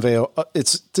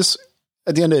 It's this,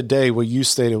 at the end of the day, what you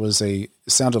stated it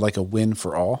sounded like a win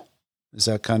for all. Is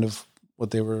that kind of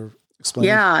what they were explaining?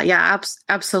 Yeah,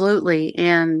 absolutely.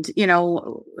 And,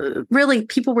 really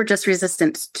people were just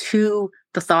resistant to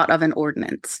the thought of an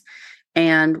ordinance.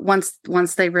 And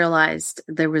once they realized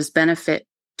there was benefit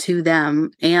to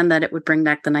them and that it would bring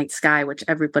back the night sky, which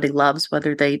everybody loves,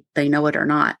 whether they know it or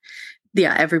not.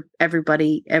 Yeah,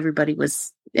 everybody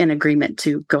was in agreement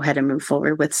to go ahead and move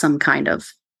forward with some kind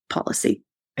of policy.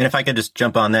 And if I could just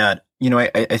jump on that,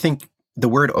 I think the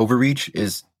word overreach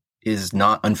is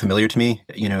not unfamiliar to me.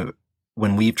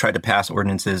 When we've tried to pass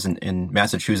ordinances in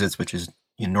Massachusetts, which is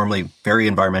normally very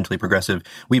environmentally progressive,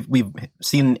 we've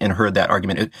seen and heard that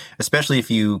argument, especially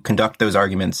if you conduct those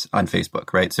arguments on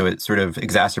Facebook, right? So it sort of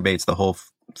exacerbates the whole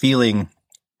feeling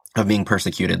of being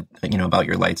persecuted, about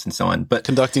your lights and so on. But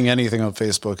conducting anything on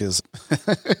Facebook is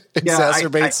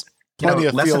exacerbates plenty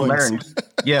of lesson feelings. Learned.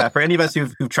 Yeah, for any of us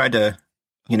who've tried to,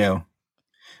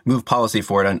 move policy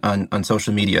forward on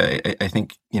social media, I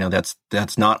think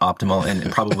that's not optimal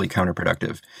and probably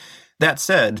counterproductive. That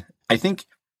said, I think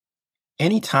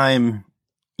anytime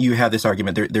you have this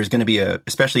argument, there's going to be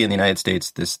especially in the United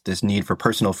States, this need for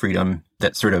personal freedom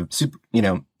that sort of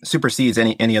supersedes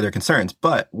any other concerns.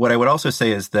 But what I would also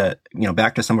say is that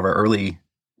back to some of our early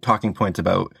talking points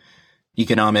about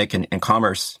economic and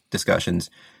commerce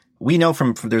discussions, we know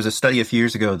from there's a study a few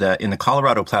years ago that in the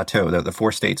Colorado Plateau, the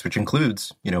 4 states, which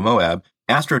includes Moab,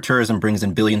 astrotourism brings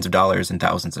in billions of dollars and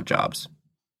thousands of jobs.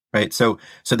 Right. So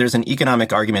there's an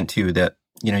economic argument too that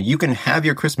you can have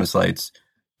your Christmas lights,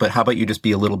 but how about you just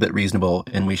be a little bit reasonable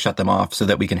and we shut them off so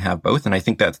that we can have both? And I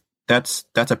think that's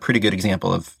a pretty good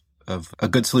example of a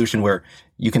good solution where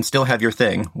you can still have your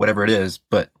thing, whatever it is,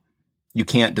 but you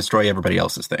can't destroy everybody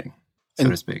else's thing, so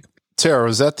to speak. Tara,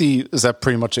 is that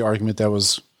pretty much the argument that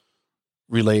was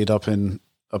relayed up in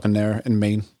there in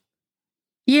Maine?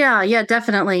 Yeah,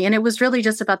 definitely. And it was really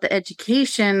just about the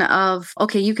education of,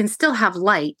 okay, you can still have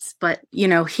lights, but,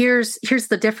 here's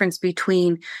the difference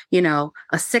between, a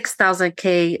 6,000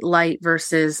 K light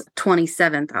versus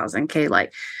 27,000 K light,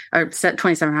 or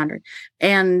 2,700.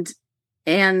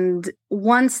 And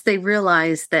once they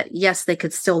realized that, yes, they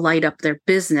could still light up their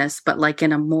business, but like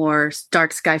in a more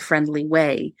dark sky friendly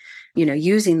way,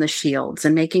 using the shields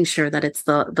and making sure that it's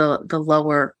the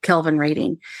lower Kelvin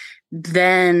rating,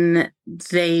 then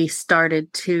they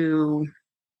started to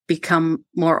become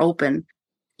more open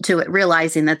to it,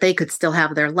 realizing that they could still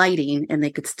have their lighting and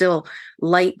they could still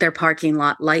light their parking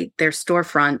lot, light their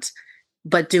storefront,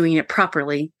 but doing it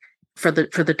properly for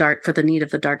the need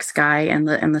of the dark sky and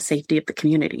the safety of the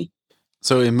community.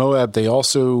 So in Moab, they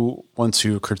also want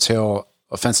to curtail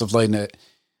offensive lighting that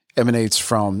emanates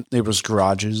from neighbors'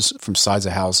 garages, from sides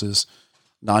of houses.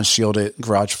 Non-shielded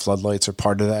garage floodlights are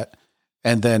part of that.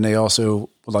 And then they also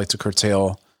would like to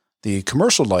curtail the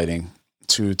commercial lighting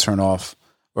to turn off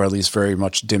or at least very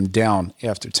much dim down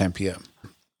after 10 p.m.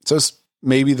 So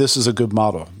maybe this is a good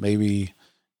model. Maybe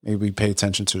pay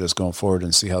attention to this going forward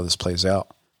and see how this plays out.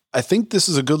 I think this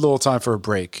is a good little time for a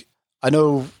break. I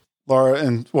know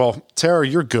Laura Tara,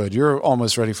 you're good. You're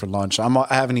almost ready for lunch. I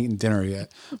haven't eaten dinner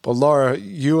yet. But Laura,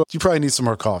 you probably need some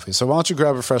more coffee. So why don't you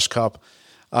grab a fresh cup?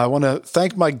 I want to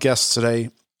thank my guests today,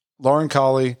 Lauren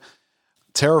Colley,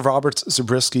 Tara Roberts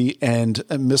Zabriskie, and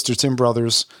Mr. Tim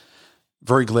Brothers.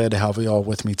 Very glad to have you all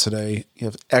with me today. You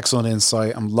have excellent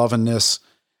insight. I'm loving this.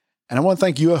 And I want to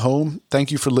thank you at home.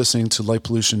 Thank you for listening to Light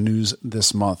Pollution News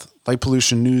this month. Light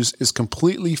Pollution News is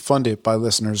completely funded by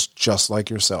listeners just like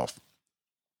yourself.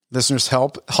 Listeners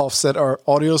help offset our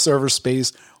audio server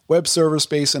space, web server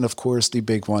space, and of course, the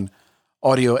big one,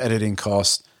 audio editing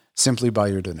costs, simply by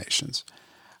your donations.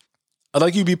 I'd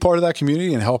like you to be part of that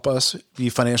community and help us be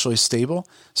financially stable.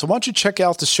 So why don't you check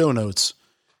out the show notes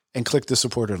and click the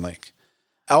supporter link.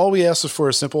 All we ask is for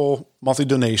a simple monthly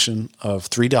donation of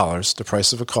 $3, the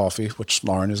price of a coffee, which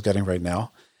Lauren is getting right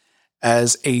now,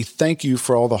 as a thank you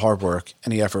for all the hard work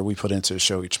and the effort we put into the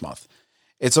show each month.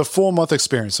 It's a full month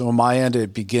experience. So on my end,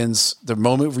 it begins the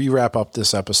moment we wrap up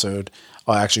this episode.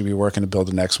 I'll actually be working to build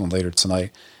the next one later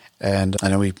tonight. And I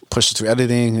know we push it through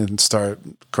editing and start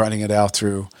grinding it out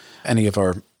through any of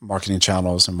our marketing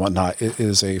channels and whatnot. It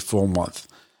is a full month.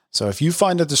 So if you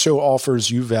find that the show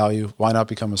offers you value, why not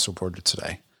become a supporter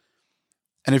today?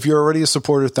 And if you're already a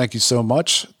supporter, thank you so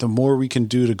much. The more we can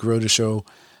do to grow the show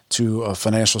to a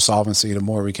financial solvency, the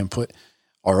more we can put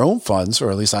our own funds, or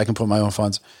at least I can put my own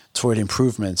funds toward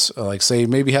improvements, like say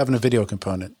maybe having a video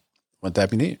component. Wouldn't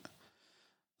that be neat?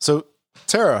 So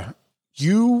Tara,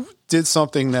 you did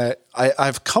something that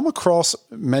I've come across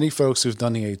many folks who've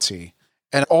done the AT,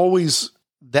 and always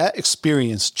that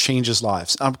experience changes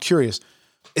lives. I'm curious,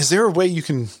 is there a way you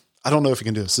can, I don't know if you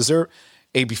can do this. Is there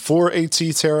a before AT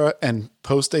Tara and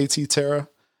post AT Tara?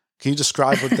 Can you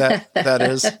describe what that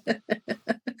is?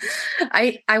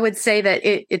 I would say that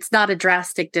it's not a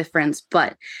drastic difference,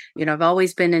 but, I've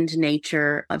always been into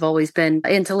nature. I've always been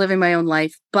into living my own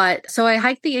life. But so I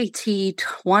hiked the AT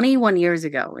 21 years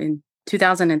ago in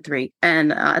 2003.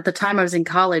 And at the time I was in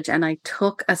college and I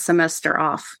took a semester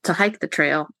off to hike the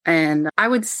trail. And I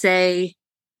would say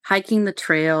hiking the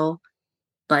trail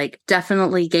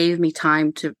definitely gave me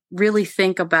time to really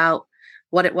think about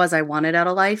what it was I wanted out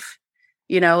of life.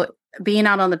 Being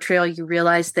out on the trail, you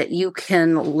realize that you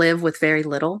can live with very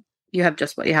little. You have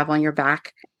just what you have on your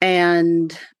back.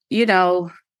 And,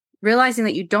 realizing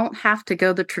that you don't have to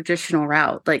go the traditional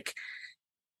route.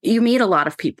 You meet a lot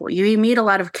of people. You meet a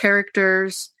lot of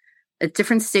characters at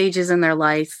different stages in their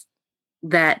life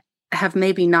that have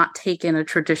maybe not taken a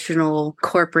traditional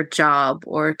corporate job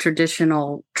or a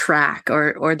traditional track,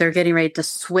 or they're getting ready to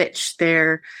switch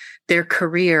their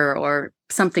career or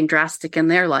something drastic in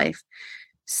their life.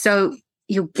 So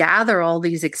you gather all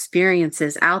these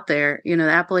experiences out there. The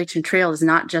Appalachian Trail is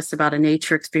not just about a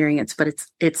nature experience, but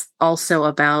it's also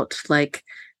about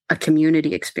a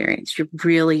community experience. You're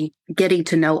really getting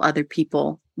to know other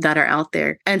people that are out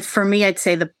there. And for me, I'd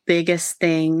say the biggest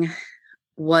thing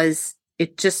was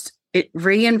it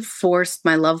reinforced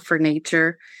my love for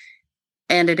nature,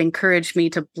 and it encouraged me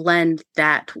to blend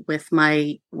that with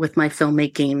my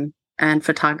filmmaking and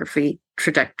photography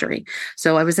trajectory.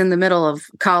 So I was in the middle of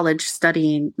college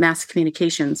studying mass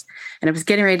communications, and I was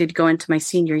getting ready to go into my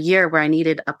senior year where I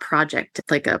needed a project,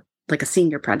 like a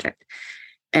senior project.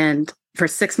 And for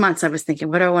 6 months, I was thinking,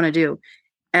 what do I want to do?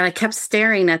 And I kept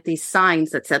staring at these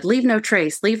signs that said, leave no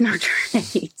trace, leave no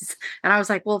trace. And I was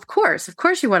like, well, of course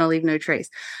you want to leave no trace.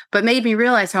 But made me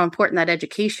realize how important that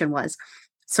education was.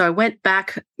 So I went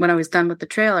back, when I was done with the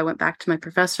trail, I went back to my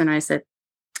professor and I said,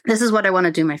 this is what I want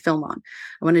to do my film on.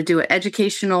 I want to do an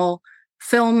educational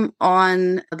film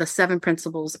on the 7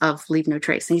 principles of leave no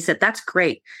trace. And he said, that's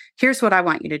great. Here's what I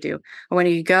want you to do. I want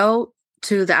you to go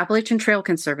to the Appalachian Trail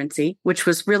Conservancy, which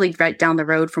was really right down the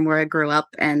road from where I grew up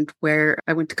and where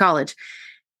I went to college,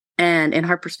 and in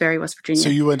Harpers Ferry, West Virginia. So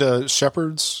you went to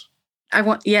Shepherd's? I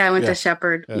went to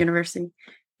Shepherd University.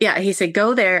 Yeah. He said,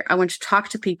 go there. I want you to talk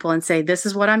to people and say, this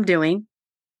is what I'm doing.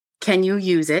 Can you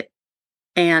use it?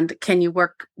 And can you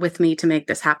work with me to make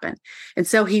this happen? And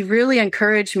so he really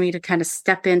encouraged me to kind of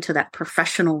step into that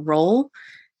professional role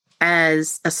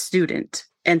as a student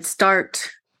and start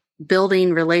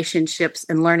building relationships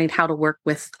and learning how to work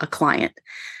with a client.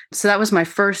 So that was my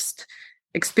first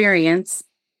experience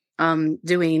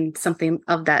doing something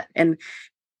of that. And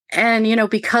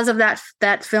because of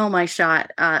that film I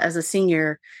shot as a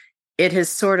senior, it has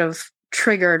sort of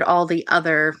triggered all the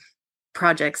other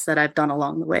projects that I've done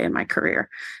along the way in my career.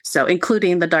 So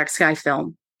including the Dark Sky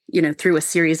film, through a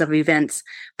series of events,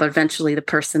 but eventually the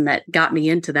person that got me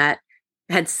into that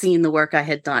had seen the work I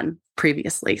had done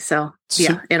previously. So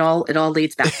yeah, it all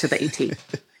leads back to the AT.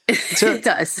 It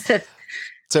does.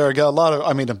 Tara, I got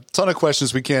a ton of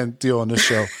questions we can't deal on this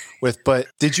show with, but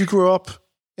did you grow up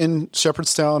in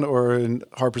Shepherdstown or in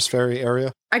Harpers Ferry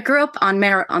area? I grew up on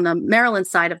the Maryland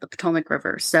side of the Potomac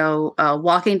River. So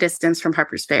walking distance from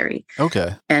Harpers Ferry.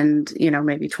 Okay. And,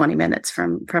 maybe 20 minutes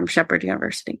from Shepherd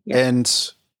University. Yeah.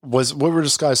 And What were the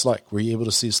skies like? Were you able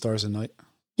to see stars at night?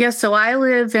 Yeah, so I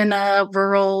live in a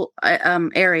rural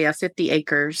area, 50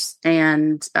 acres,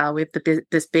 and we have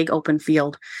this big open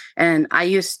field. And I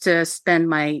used to spend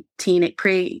my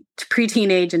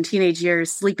pre-teenage and teenage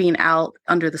years sleeping out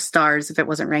under the stars if it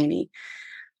wasn't rainy,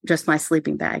 just my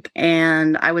sleeping bag.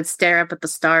 And I would stare up at the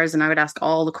stars and I would ask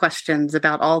all the questions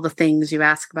about all the things you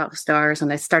ask about the stars.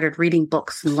 And I started reading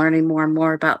books and learning more and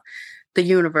more about the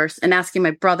universe and asking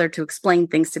my brother to explain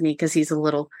things to me because he's a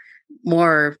little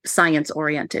more science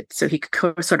oriented, so he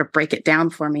could sort of break it down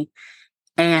for me.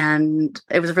 And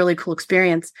it was a really cool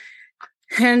experience.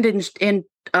 And in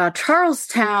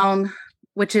Charlestown,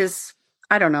 which is,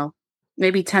 I don't know,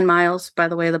 maybe 10 miles by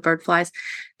the way the bird flies,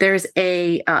 there's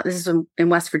a this is in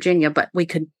West Virginia, but we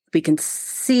can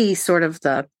see sort of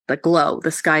the glow,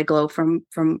 the sky glow from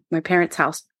my parents'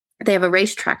 house. They have a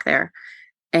racetrack there,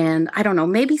 and I don't know,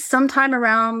 maybe sometime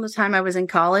around the time I was in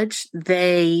college,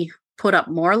 they put up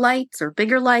more lights or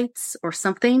bigger lights or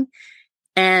something.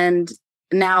 And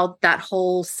now that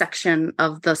whole section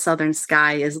of the southern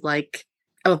sky is like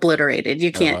obliterated.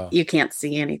 You can't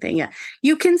see anything. Yeah.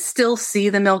 You can still see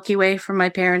the Milky Way from my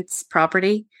parents'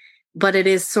 property, but it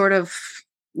is sort of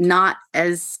not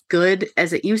as good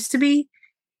as it used to be.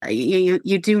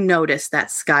 You do notice that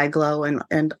sky glow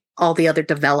and all the other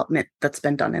development that's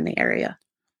been done in the area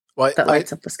that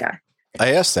lights up the sky.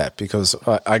 I asked that because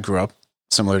I grew up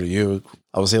similar to you.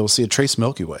 I was able to see a trace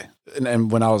Milky Way. And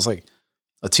when I was like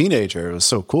a teenager, it was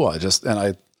so cool.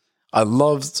 I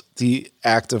loved the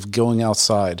act of going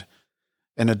outside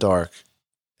in the dark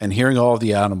and hearing all of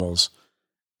the animals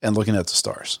and looking at the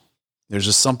stars. There's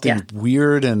just something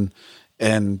weird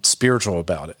and spiritual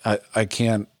about it. I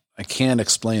can't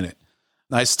explain it.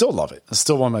 And I still love it. It's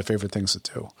still one of my favorite things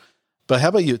to do. But how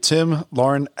about you, Tim,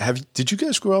 Lauren? Did you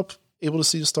guys grow up able to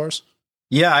see the stars?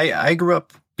 Yeah, I grew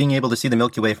up being able to see the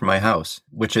Milky Way from my house,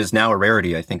 which is now a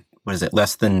rarity. I think, what is it?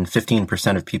 Less than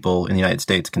 15% of people in the United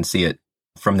States can see it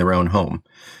from their own home.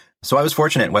 So I was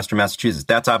fortunate in Western Massachusetts.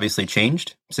 That's obviously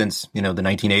changed since, the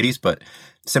 1980s. But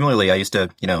similarly, I used to,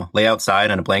 lay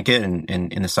outside on a blanket and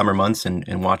in the summer months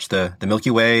and watch the Milky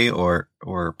Way or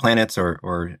planets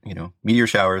or meteor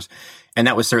showers. And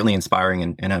that was certainly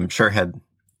inspiring and I'm sure had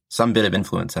some bit of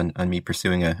influence on me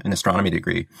pursuing an astronomy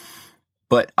degree.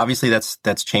 But obviously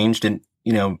that's changed. And,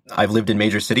 I've lived in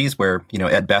major cities where,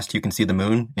 at best you can see the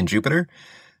moon and Jupiter.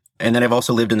 And then I've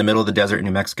also lived in the middle of the desert in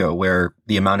New Mexico, where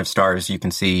the amount of stars you can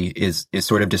see is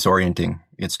sort of disorienting.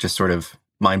 It's just sort of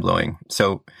mind blowing.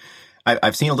 So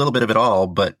I've seen a little bit of it all,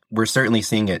 but we're certainly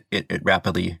seeing it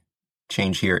rapidly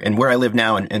change here. And where I live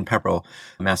now in Pepperell,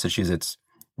 Massachusetts,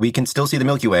 we can still see the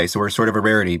Milky Way. So we're sort of a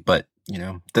rarity, but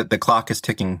the clock is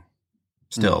ticking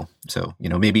still. So,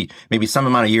 maybe some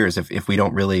amount of years, if we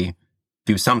don't really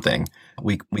do something,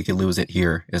 we could lose it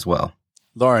here as well.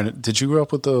 Lauren, did you grow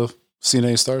up with the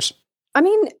seeing stars? I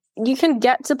mean, you can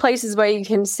get to places where you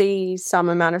can see some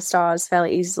amount of stars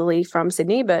fairly easily from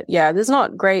Sydney, but yeah, there's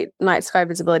not great night sky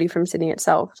visibility from Sydney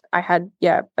itself. I had,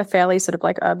 a fairly sort of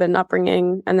like urban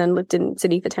upbringing and then lived in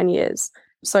Sydney for 10 years.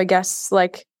 So I guess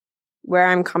like where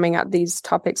I'm coming at these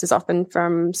topics is often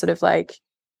from sort of like,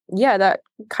 that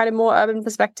kind of more urban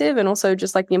perspective, and also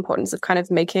just like the importance of kind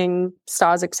of making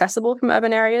stars accessible from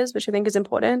urban areas, which I think is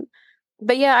important.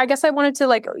 But yeah, I guess I wanted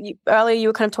to earlier you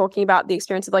were kind of talking about the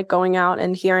experience of like going out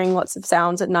and hearing lots of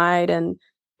sounds at night. And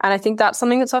I think that's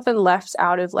something that's often left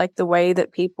out of like the way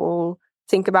that people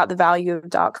think about the value of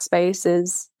dark space.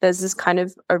 Is there's this kind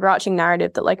of overarching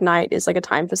narrative that like night is like a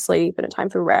time for sleep and a time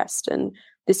for rest and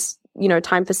this,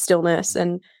 time for stillness.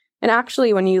 And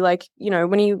actually when you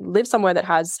when you live somewhere that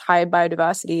has high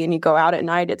biodiversity and you go out at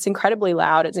night, it's incredibly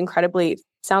loud.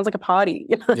 Sounds like a party.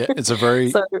 Yeah, it's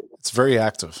very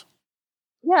active.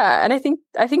 Yeah, and I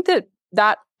think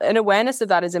that an awareness of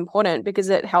that is important because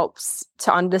it helps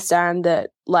to understand that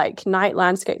like night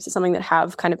landscapes are something that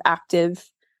have kind of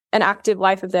an active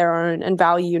life of their own and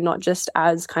value not just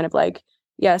as kind of like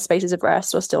spaces of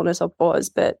rest or stillness or pause,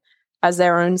 but as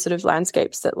their own sort of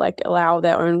landscapes that like allow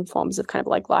their own forms of kind of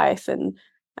like life and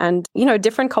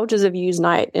different cultures have used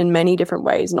night in many different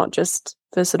ways, not just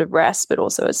for sort of rest, but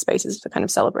also as spaces for kind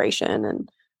of celebration. And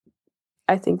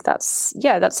I think that's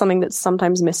something that's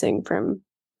sometimes missing from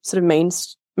sort of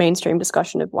mainstream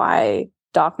discussion of why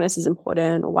darkness is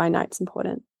important or why night's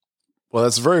important. Well,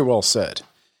 that's very well said.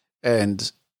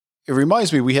 And it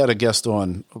reminds me, we had a guest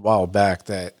on a while back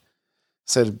that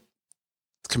said,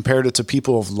 compared it to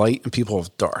people of light and people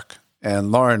of dark.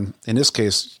 And Lauren, in this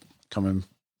case, coming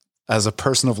as a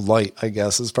person of light, I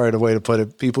guess is probably the way to put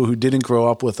it. People who didn't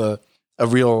grow up with a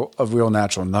real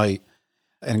natural night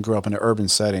and grew up in an urban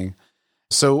setting.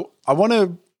 So I want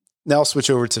to Now I'll switch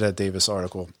over to that Davis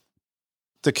article.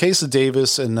 The case of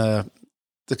Davis and the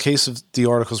case of the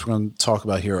articles we're going to talk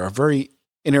about here are very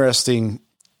interesting,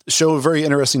 show a very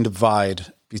interesting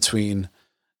divide between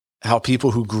how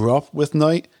people who grew up with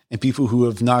night and people who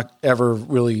have not ever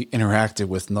really interacted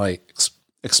with night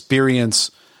experience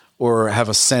or have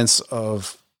a sense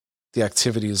of the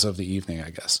activities of the evening, I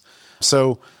guess.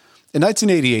 So in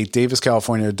 1988, Davis,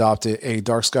 California adopted a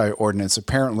dark sky ordinance,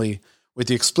 apparently with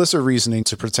the explicit reasoning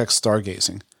to protect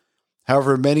stargazing.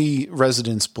 However, many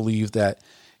residents believe that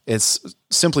it's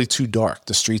simply too dark.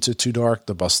 The streets are too dark,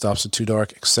 the bus stops are too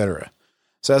dark, etc.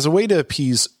 So as a way to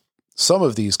appease some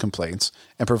of these complaints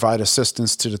and provide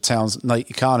assistance to the town's night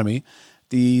economy,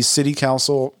 the city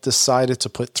council decided to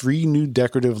put 3 new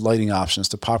decorative lighting options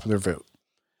to popular vote.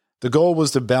 The goal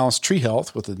was to balance tree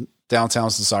health with the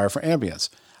downtown's desire for ambience.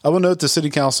 I will note the city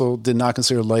council did not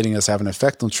consider lighting as having an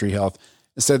effect on tree health.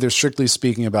 Instead, they're strictly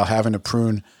speaking about having to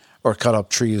prune or cut up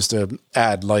trees to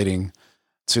add lighting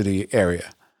to the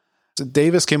area. So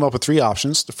Davis came up with 3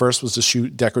 options. The first was to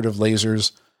shoot decorative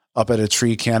lasers up at a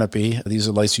tree canopy. These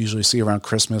are lights you usually see around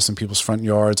Christmas in people's front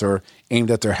yards or aimed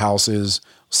at their houses,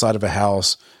 side of a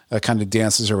house, that kind of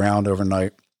dances around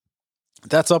overnight.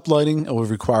 That's uplighting and will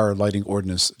require a lighting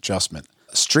ordinance adjustment.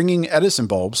 Stringing Edison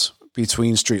bulbs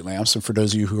between street lamps, and for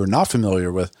those of you who are not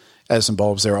familiar with Edison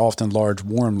bulbs, they're often large,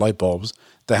 warm light bulbs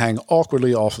that hang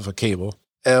awkwardly off of a cable,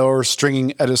 or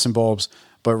stringing Edison bulbs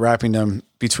but wrapping them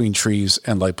between trees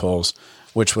and light poles,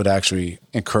 which would actually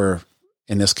incur,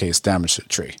 in this case, damage to the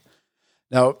tree.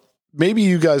 Now, maybe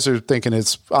you guys are thinking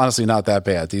it's honestly not that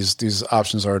bad. These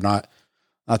options are not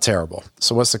terrible.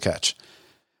 So what's the catch?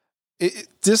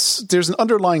 There's an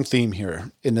underlying theme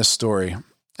here in this story,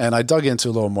 and I dug into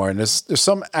a little more. And there's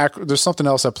something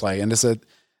else at play, and it's that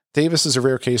Davis is a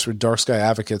rare case where dark sky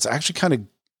advocates actually kind of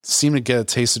seem to get a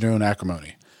taste of their own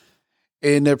acrimony.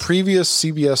 In a previous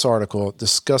CBS article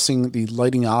discussing the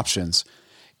lighting options,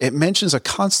 it mentions a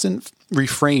constant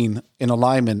refrain in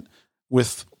alignment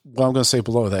with what I'm going to say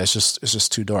below that. It's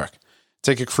just too dark.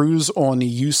 Take a cruise on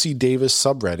the UC Davis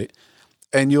subreddit,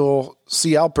 and you'll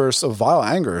see outbursts of vile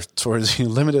anger towards the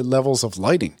limited levels of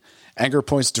lighting. Anger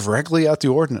points directly at the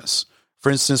ordinance.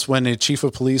 For instance, when the chief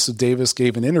of police of Davis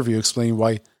gave an interview explaining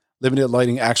why limited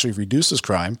lighting actually reduces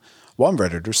crime, one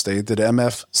Redditor stated that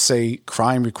MF say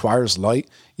crime requires light.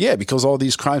 Yeah, because all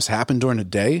these crimes happen during the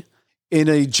day. In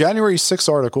a January 6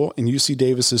 article in UC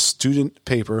Davis's student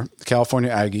paper, California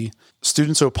Aggie,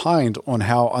 students opined on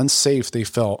how unsafe they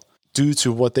felt due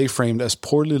to what they framed as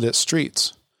poorly lit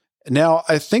streets. Now,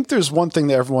 I think there's one thing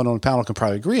that everyone on the panel can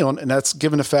probably agree on, and that's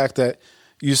given the fact that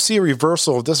you see a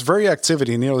reversal of this very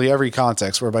activity in nearly every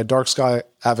context, whereby dark sky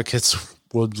advocates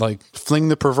would like fling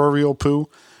the proverbial poo,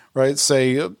 right?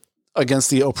 Say against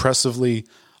the oppressively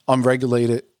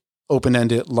unregulated,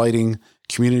 open-ended lighting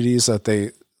communities that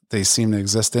they seem to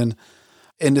exist in.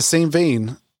 In the same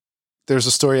vein, there's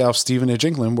a story out of Stevenage,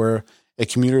 England, where a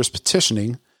commuter is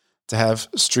petitioning to have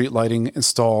street lighting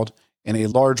installed in a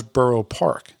large borough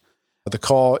park. The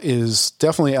call is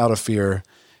definitely out of fear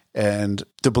and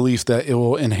the belief that it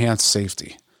will enhance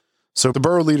safety. So the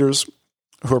borough leaders,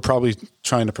 who are probably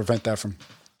trying to prevent that from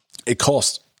a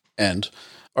cost end,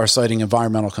 are citing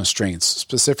environmental constraints,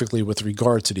 specifically with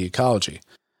regard to the ecology.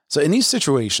 So in these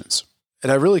situations,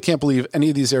 and I really can't believe any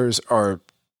of these areas are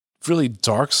really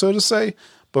dark, so to say,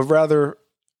 but rather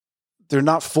they're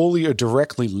not fully or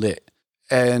directly lit.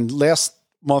 And last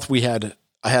month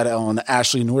I had on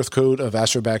Ashley Northcote of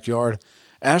Astro Backyard.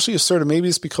 Ashley asserted maybe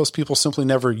it's because people simply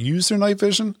never use their night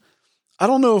vision. I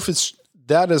don't know if it's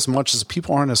that as much as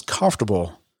people aren't as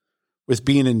comfortable with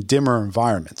being in dimmer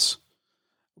environments.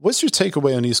 What's your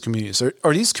takeaway on these communities?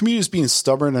 Are these communities being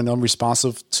stubborn and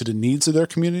unresponsive to the needs of their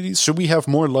communities? Should we have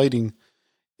more lighting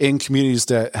in communities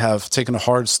that have taken a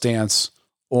hard stance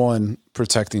on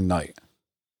protecting night?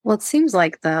 Well, it seems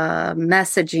like the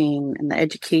messaging and the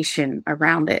education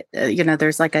around it,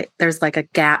 there's like a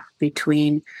gap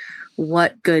between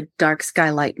what good dark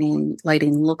sky lighting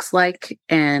looks like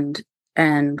and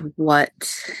what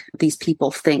these people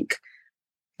think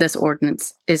this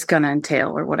ordinance is going to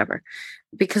entail or whatever.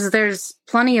 Because there's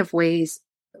plenty of ways.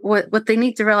 What they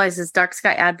need to realize is dark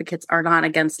sky advocates are not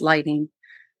against lighting.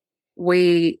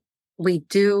 We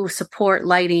do support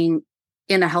lighting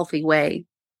in a healthy way.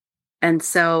 And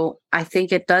so I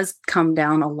think it does come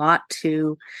down a lot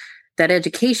to that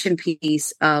education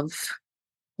piece of,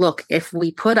 look, if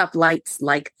we put up lights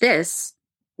like this,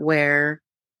 where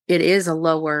it is a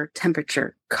lower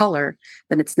temperature color,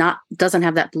 then doesn't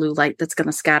have that blue light that's going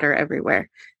to scatter everywhere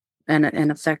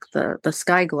and affect the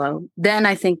sky glow. Then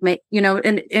I think, and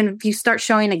if you start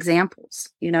showing examples,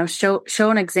 show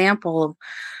an example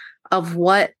of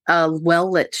what a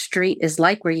well-lit street is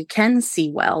like, where you can see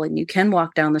well and you can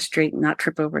walk down the street and not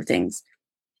trip over things.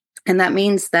 And that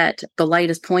means that the light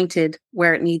is pointed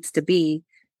where it needs to be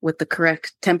with the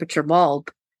correct temperature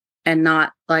bulb, and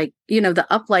not like, the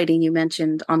uplighting you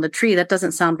mentioned on the tree. That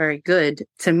doesn't sound very good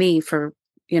to me from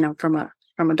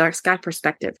a dark sky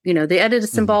perspective. The edited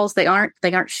symbols, they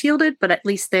aren't shielded, but at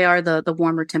least they are the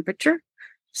warmer temperature.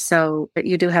 So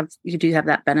you do have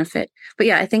that benefit. But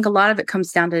yeah, I think a lot of it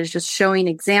comes down to just showing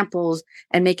examples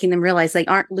and making them realize they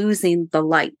aren't losing the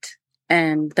light,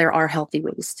 and there are healthy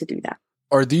ways to do that.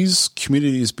 Are these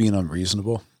communities being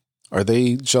unreasonable? Are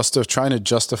they trying to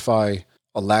justify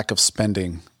a lack of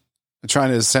spending,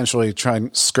 trying to essentially try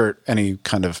and skirt any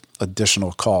kind of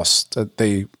additional costs that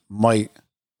they might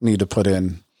need to put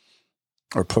in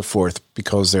or put forth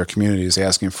because their community is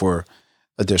asking for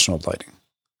additional lighting?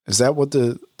 Is that what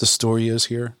the story is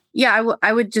here? Yeah,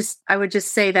 I would just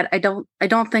say that I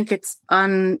don't think it's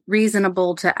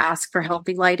unreasonable to ask for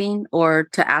healthy lighting or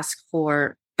to ask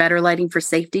for better lighting for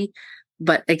safety.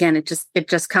 But again, it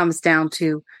just comes down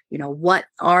to, what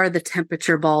are the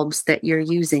temperature bulbs that you're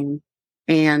using,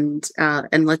 and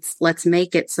let's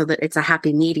make it so that it's a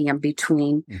happy medium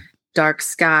between dark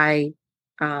sky,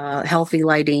 healthy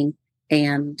lighting,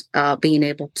 and being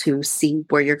able to see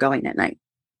where you're going at night.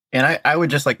 And I would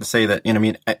just like to say that,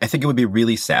 I think it would be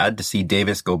really sad to see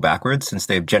Davis go backwards, since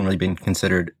they've generally been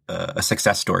considered a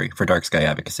success story for dark sky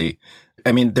advocacy.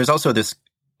 There's also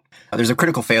there's a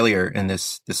critical failure in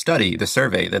this study, the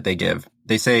survey that they give.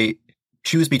 They say,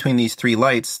 choose between these three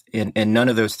lights, and none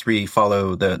of those three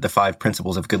follow the 5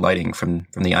 principles of good lighting from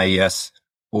the IES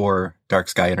or Dark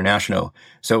Sky International.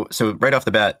 So right off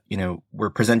the bat, we're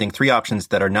presenting 3 options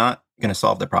that are not going to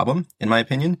solve the problem, in my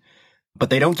opinion. But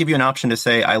they don't give you an option to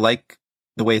say, I like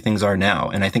the way things are now.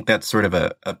 And I think that's sort of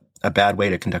a bad way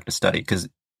to conduct a study, because,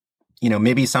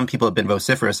 maybe some people have been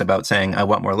vociferous about saying, I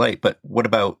want more light, but what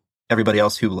about everybody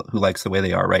else who likes the way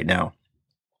they are right now?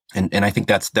 And I think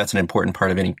that's an important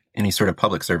part of any sort of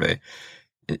public survey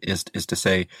is to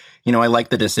say, I like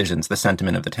the decisions, the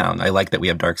sentiment of the town. I like that we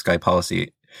have dark sky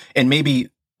policy. And maybe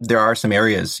there are some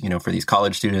areas, for these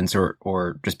college students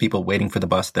or just people waiting for the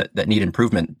bus that need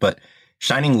improvement, but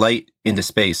shining light into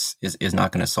space is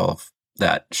not going to solve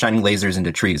that. Shining lasers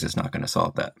into trees is not going to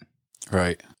solve that.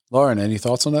 Right. Lauren, any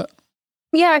thoughts on that?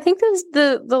 Yeah, I think there's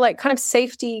the like kind of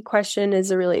safety question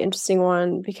is a really interesting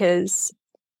one, because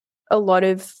a lot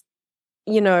of,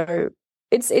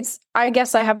 it's I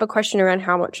guess I have a question around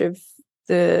how much of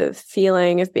the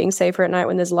feeling of being safer at night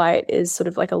when there's light is sort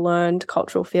of like a learned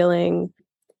cultural feeling.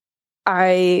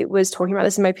 I was talking about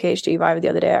this in my PhD Viva the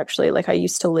other day, actually. Like, I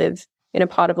used to live in a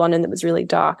part of London that was really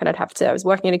dark, and I was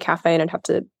working in a cafe, and I'd have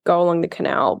to go along the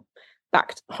canal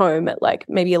back home at like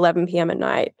maybe 11 p.m. at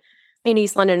night in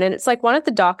East London. And it's like one of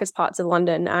the darkest parts of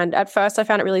London. And at first I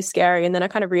found it really scary. And then I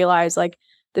kind of realized like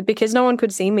that because no one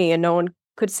could see me and no one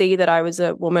could see that I was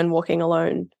a woman walking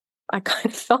alone, I kind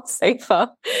of felt safer.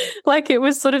 Like, it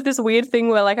was sort of this weird thing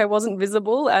where like I wasn't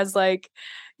visible as like,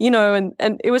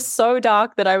 and it was so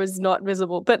dark that I was not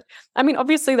visible. But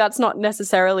obviously that's not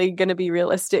necessarily going to be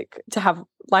realistic to have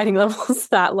lighting levels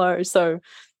that low. So,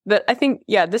 but I think,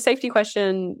 the safety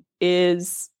question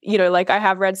is, like I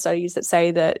have read studies that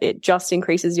say that it just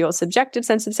increases your subjective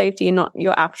sense of safety and not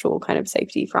your actual kind of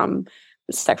safety from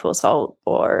sexual assault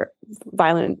or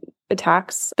violent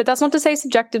attacks. But that's not to say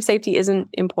subjective safety isn't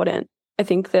important. I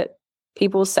think that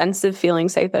people's sense of feeling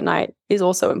safe at night is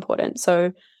also important.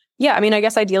 So, I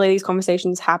guess ideally these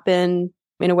conversations happen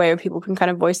in a way where people can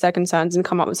kind of voice their concerns and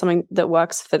come up with something that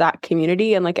works for that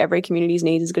community. And like every community's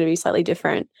needs is going to be slightly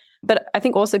different. But I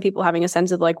think also people having a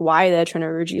sense of like why they're trying to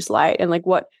reduce light and like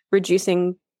what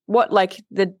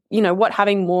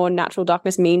having more natural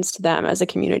darkness means to them as a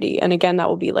community. And again, that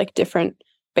will be like different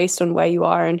based on where you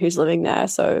are and who's living there.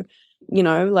 So,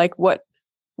 like what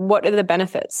are the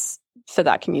benefits for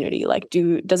that community? Like,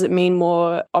 does it mean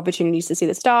more opportunities to see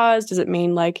the stars? Does it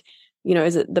mean like,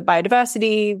 is it the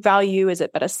biodiversity value? Is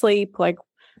it better sleep? Like,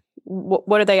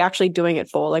 what are they actually doing it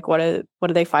for? Like, what are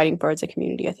they fighting for as a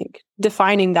community? I think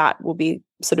defining that will be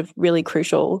sort of really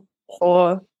crucial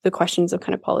for the questions of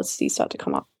kind of policy start to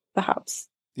come up, perhaps.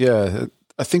 Yeah,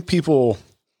 I think people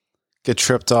get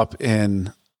tripped up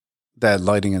in that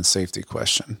lighting and safety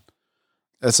question.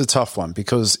 That's a tough one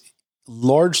because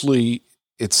largely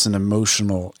it's an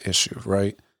emotional issue,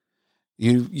 right?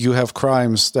 You have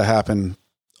crimes that happen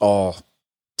all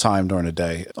time during the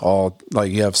day.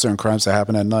 You have certain crimes that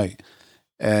happen at night,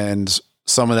 and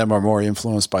some of them are more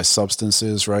influenced by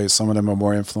substances, right? Some of them are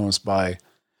more influenced by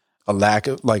a lack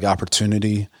of like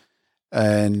opportunity,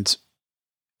 and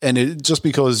it just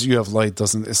because you have light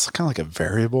it's kind of like a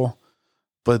variable.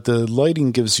 but the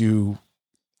lighting gives you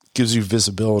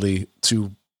visibility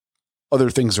to other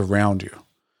things around you.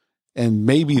 And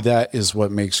maybe that is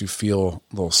what makes you feel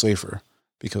a little safer,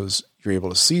 because you're able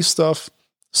to see stuff.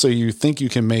 So you think you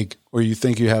can make, or you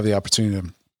think you have the opportunity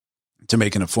to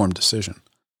make an informed decision.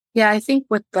 Yeah, I think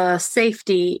with the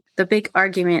safety, the big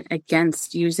argument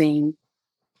against using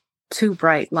too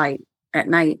bright light at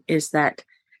night is that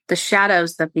the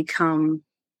shadows that become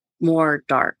more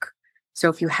dark. So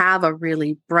if you have a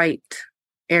really bright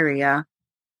area,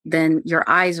 then your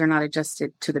eyes are not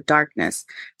adjusted to the darkness.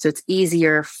 So it's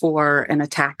easier for an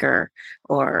attacker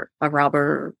or a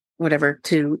robber, whatever,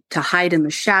 to hide in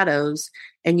the shadows,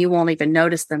 and you won't even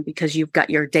notice them because you've got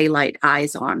your daylight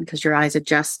eyes on, because your eyes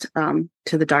adjust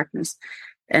to the darkness.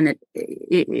 And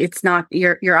it's not,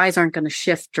 your eyes aren't going to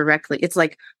shift directly. It's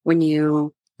like when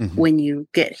you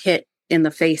get hit in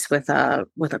the face with a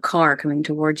car coming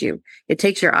towards you, it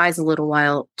takes your eyes a little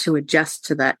while to adjust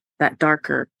to that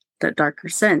darker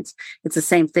sense. It's the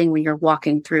same thing when you're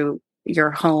walking through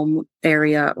your home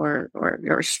area or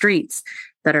your streets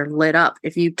that are lit up.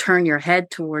 If you turn your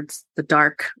head towards the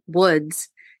dark woods,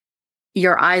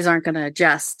 your eyes aren't going to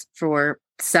adjust for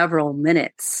several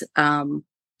minutes. And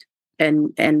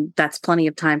that's plenty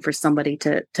of time for somebody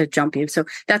to jump you. So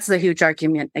that's the huge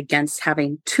argument against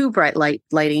having too bright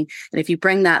lighting. And if you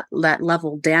bring that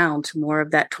level down to more of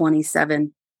that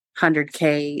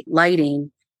 2700K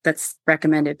lighting that's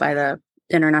recommended by the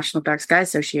International Dark Sky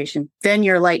Association, then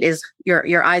your light is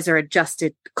your eyes are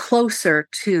adjusted closer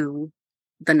to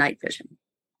the night vision.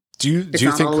 It's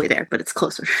not all the way there, but it's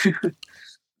closer.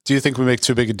 Do you think we make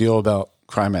too big a deal about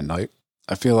crime at night?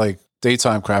 I feel like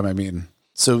daytime crime,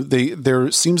 so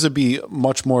there seems to be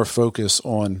much more focus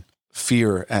on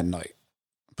fear at night,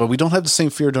 but we don't have the same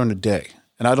fear during the day.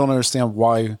 And I don't understand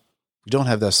why we don't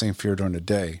have that same fear during the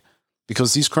day,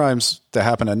 because these crimes that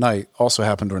happen at night also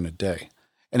happen during the day.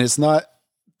 And it's not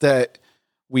that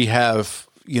we have,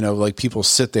 like people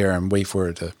sit there and wait for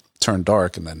it to turn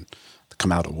dark and then to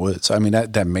come out of the woods.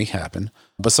 That may happen,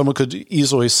 but someone could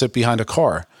easily sit behind a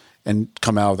car and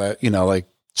come out of that, like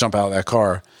jump out of that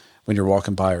car when you're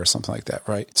walking by or something like that,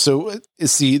 right? So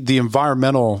it's the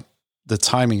environmental, the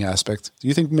timing aspect. Do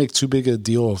you think we make too big a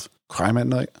deal of crime at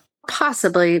night?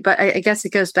 Possibly, but I guess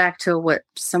it goes back to what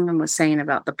someone was saying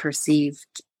about the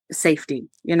perceived safety.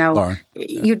 Lauren,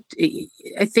 yeah.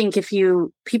 I think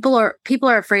people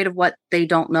are afraid of what they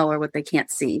don't know or what they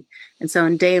can't see. And so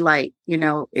in daylight,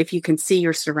 if you can see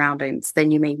your surroundings,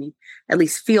 then you maybe at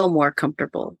least feel more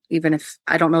comfortable, even if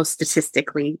I don't know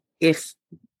statistically if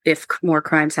more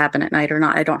crimes happen at night or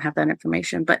not. I don't have that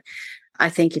information, but I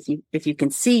think if you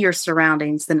can see your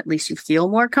surroundings, then at least you feel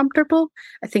more comfortable.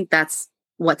 I think that's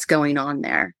what's going on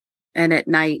there. And at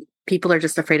night, people are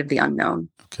just afraid of the unknown.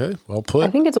 Okay, well put. I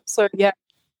think it's also,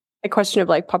 a question of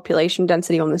like population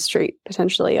density on the street,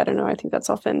 potentially. I don't know. I think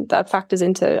that factors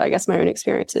into, I guess, my own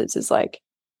experiences is like,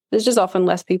 there's just often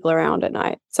less people around at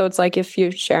night. So it's like if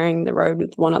you're sharing the road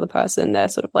with one other person, they're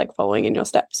sort of like following in your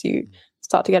steps, you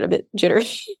start to get a bit jittery.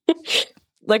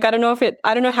 Like, I don't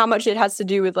know how much it has to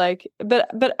do with like, but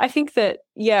I think that,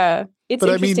 it's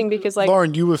interesting because like,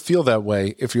 Lauren, you would feel that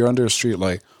way if you're under a street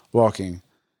light walking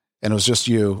and it was just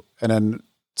you and then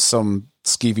some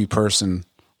skeevy person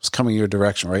was coming your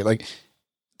direction, right? Like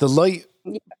the light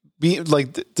be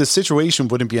like the situation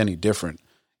wouldn't be any different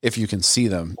if you can see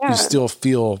them. You still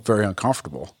feel very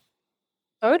uncomfortable.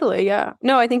 Totally. Yeah.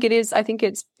 No, I think it is. I think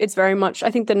it's very much,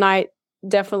 I think the night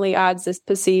definitely adds this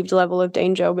perceived level of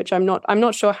danger, which I'm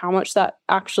not sure how much that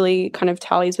actually kind of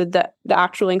tallies with the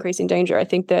actual increase in danger. I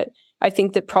think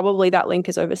that probably that link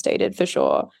is overstated for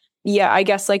sure. Yeah, I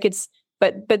guess like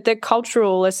but the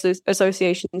cultural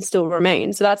association still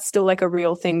remains. So that's still like a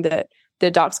real thing that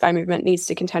the dark sky movement needs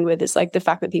to contend with, is like the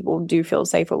fact that people do feel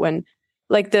safer when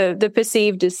like the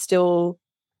perceived is still,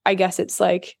 I guess it's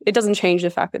like, it doesn't change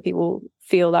the fact that people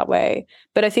feel that way.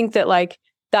 But I think that like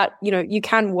that, you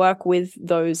can work with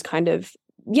those kind of,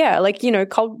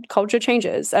 culture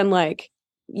changes and like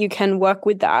you can work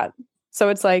with that. So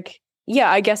it's like,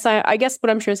 I guess what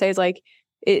I'm trying to say is like,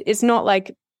 it's not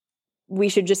like we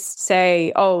should just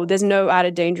say, oh, there's no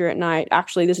added danger at night.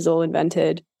 Actually, this is all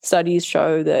invented. Studies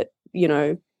show that,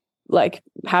 like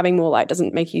having more light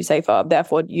doesn't make you safer.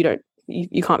 Therefore,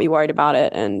 you can't be worried about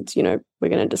it. And, we're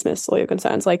going to dismiss all your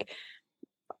concerns. Like,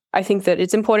 I think that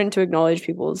it's important to acknowledge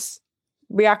people's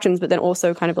reactions, but then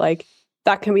also kind of like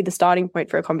that can be the starting point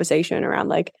for a conversation around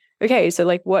like, okay, so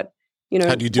like what,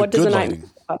 how do you do what does good the night lighting?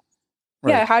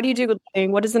 Right. Yeah, how do you do good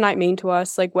lighting? What does the night mean to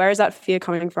us? Like, where is that fear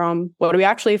coming from? What are we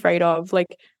actually afraid of?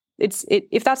 Like,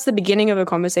 if that's the beginning of a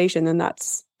conversation, then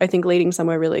that's, I think, leading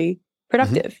somewhere really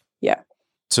productive. Mm-hmm. Yeah.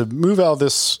 To move out of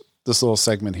this little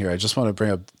segment here, I just want to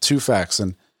bring up two facts,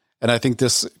 and I think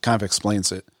this kind of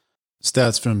explains it.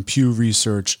 Stats from Pew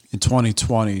Research in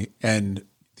 2020 and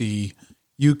the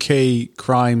UK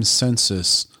crime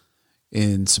census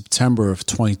in September of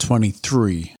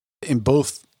 2023. In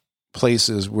both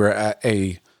places, we're at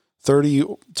a 30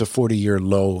 to 40 year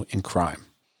low in crime.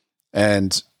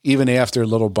 And even after a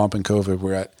little bump in COVID,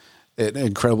 we're at an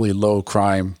incredibly low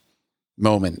crime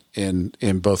moment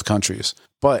in both countries.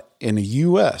 But in the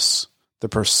US, the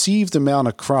perceived amount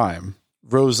of crime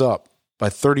rose up by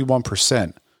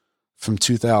 31% from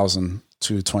 2000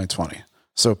 to 2020.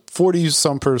 So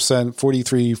 40-some percent,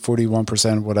 43,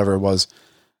 41%, whatever it was,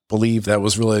 believe that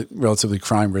was really relatively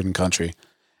crime-ridden country,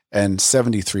 and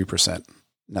 73%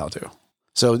 now do.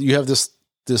 So you have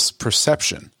this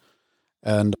perception,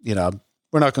 and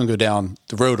we're not going to go down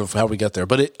the road of how we get there,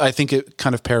 but I think it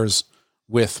kind of pairs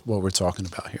with what we're talking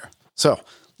about here. So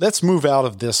let's move out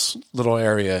of this little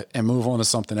area and move on to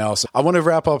something else. I want to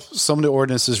wrap up some of the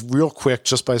ordinances real quick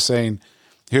just by saying,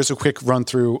 here's a quick run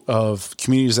through of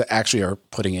communities that actually are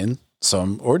putting in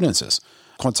some ordinances.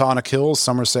 Quantonoc Hills,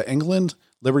 Somerset, England,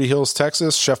 Liberty Hills,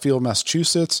 Texas, Sheffield,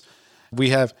 Massachusetts.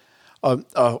 We have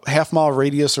a half-mile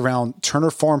radius around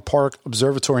Turner Farm Park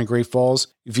Observatory in Great Falls.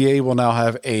 VA will now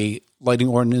have a lighting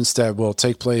ordinance that will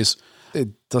take place. It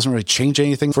doesn't really change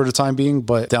anything for the time being,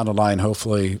 but down the line,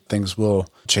 hopefully things will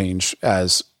change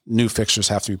as new fixtures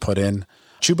have to be put in.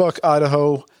 Chubut,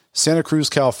 Idaho, Santa Cruz,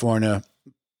 California,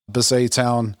 Bisei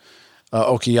Town,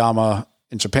 Okayama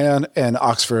in Japan, and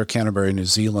Oxford, Canterbury, New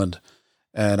Zealand.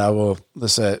 And I will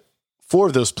list that 4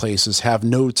 of those places have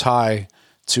no tie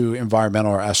to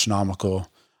environmental or astronomical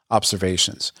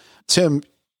observations. Tim,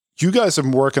 you guys have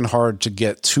been working hard to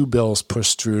get 2 bills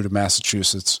pushed through the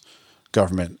Massachusetts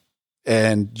government.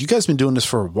 And you guys have been doing this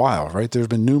for a while, right? There have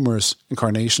been numerous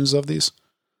incarnations of these.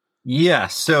 Yeah.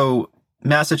 So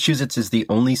Massachusetts is the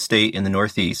only state in the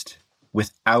Northeast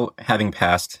without having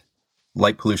passed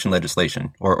light pollution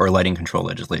legislation or lighting control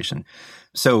legislation.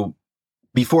 So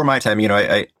before my time,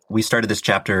 we started this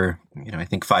chapter, I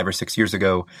think 5 or 6 years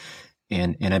ago,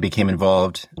 and I became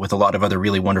involved with a lot of other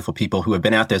really wonderful people who have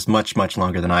been at this much, much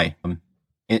longer than I,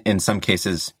 in some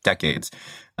cases, decades.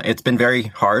 It's been very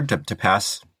hard to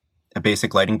pass a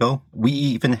basic lighting bill. We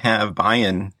even have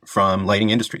buy-in from lighting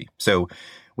industry. So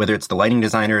whether it's the Lighting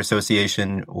Designer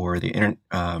Association or the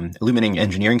Illuminating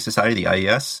Engineering Society, the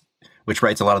IES, which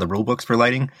writes a lot of the rule books for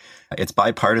lighting, it's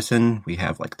bipartisan. We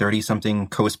have like 30-something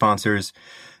co-sponsors,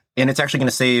 and it's actually going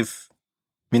to save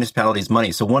municipalities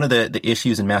money. So one of the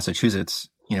issues in Massachusetts,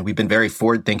 we've been very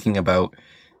forward-thinking about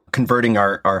converting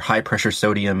our high-pressure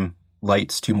sodium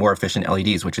lights to more efficient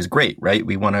LEDs, which is great, right?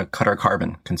 We want to cut our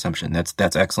carbon consumption.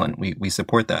 That's excellent. We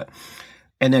support that.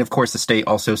 And then, of course, the state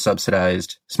also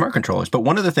subsidized smart controllers. But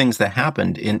one of the things that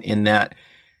happened in that,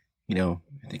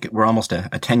 I think we're almost a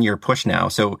 10-year push now.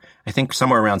 So I think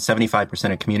somewhere around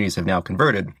 75% of communities have now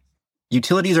converted.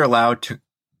 Utilities are allowed to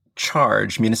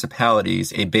charge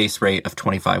municipalities a base rate of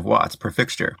 25 watts per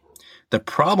fixture. The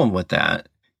problem with that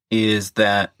is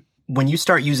that when you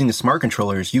start using the smart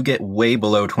controllers, you get way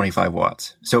below 25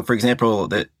 watts. So, for example,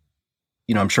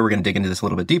 I'm sure we're going to dig into this a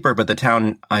little bit deeper, but the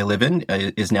town I live in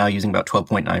is now using about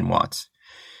 12.9 watts.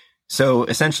 So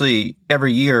essentially,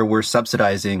 every year we're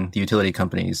subsidizing the utility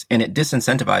companies, and it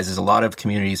disincentivizes a lot of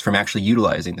communities from actually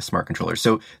utilizing the smart controllers.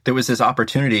 So there was this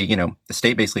opportunity, the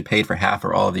state basically paid for half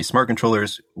or all of these smart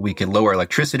controllers. We could lower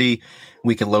electricity,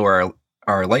 we could lower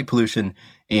our light pollution,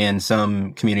 and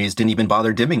some communities didn't even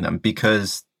bother dimming them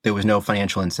because there was no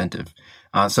financial incentive.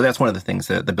 So that's one of the things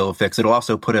that the bill will fix. It'll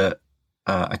also put a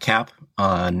cap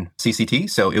on CCT.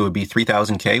 So it would be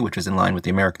 3,000 K, which is in line with the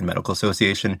American Medical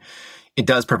Association. It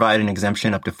does provide an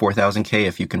exemption up to 4,000 K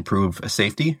if you can prove a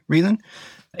safety reason.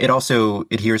 It also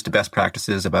adheres to best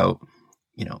practices about,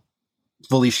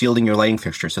 fully shielding your lighting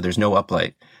fixture so there's no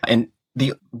uplight. And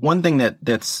the one thing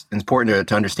that's important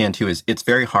to understand too is it's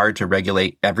very hard to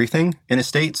regulate everything in a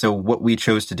state. So what we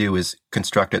chose to do is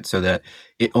construct it so that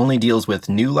it only deals with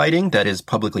new lighting that is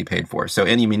publicly paid for. So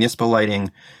any municipal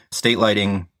lighting, state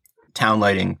lighting, town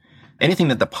lighting, anything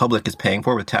that the public is paying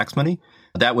for with tax money,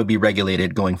 that would be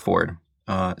regulated going forward.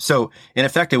 So in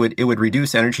effect, it would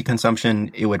reduce energy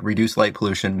consumption. It would reduce light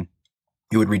pollution.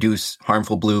 It would reduce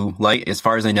harmful blue light. As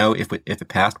far as I know, if it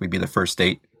passed, we'd be the first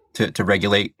state to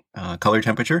regulate color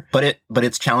temperature. But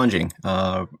it's challenging.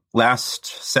 Last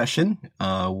session,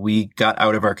 we got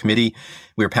out of our committee.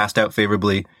 We were passed out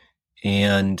favorably,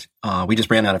 and we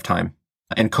just ran out of time.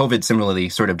 And COVID similarly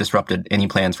sort of disrupted any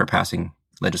plans for passing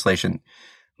legislation.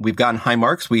 We've gotten high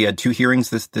marks. We had 2 hearings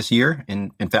this year.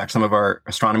 In fact, some of our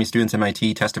astronomy students at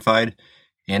MIT testified,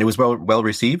 and it was well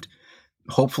received.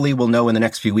 hopefully we'll know in the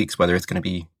next few weeks whether it's going to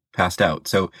be passed out.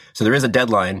 So there is a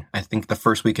deadline, I think the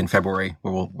first week in February,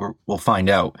 where we'll find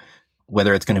out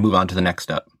whether it's going to move on to the next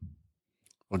step.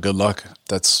 Well, good luck.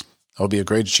 That'll be a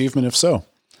great achievement if so.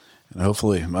 And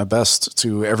hopefully my best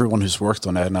to everyone who's worked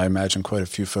on that. And I imagine quite a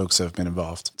few folks have been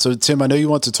involved. So Tim, I know you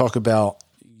want to talk about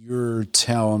your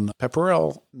town,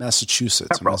 Pepperell,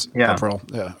 Massachusetts. Pepperell, yeah.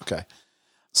 Pepperell, yeah, okay.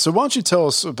 So why don't you tell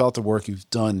us about the work you've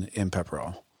done in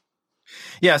Pepperell?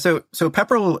 Yeah, so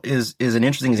Pepperell is an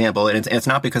interesting example, and it's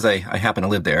not because I happen to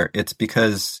live there. It's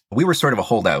because we were sort of a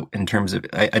holdout in terms of,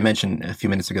 I mentioned a few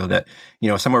minutes ago that,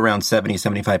 somewhere around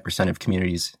 70-75% of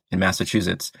communities in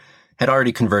Massachusetts had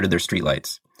already converted their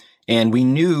streetlights. And we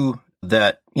knew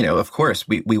that, of course,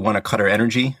 we want to cut our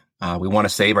energy. We want to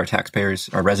save our taxpayers,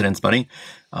 our residents' money.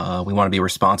 We want to be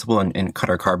responsible and cut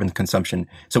our carbon consumption.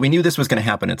 So we knew this was going to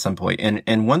happen at some point.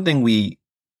 And one thing we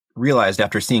realized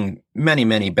after seeing many,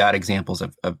 many bad examples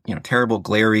of terrible,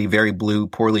 glary, very blue,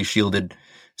 poorly shielded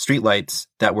streetlights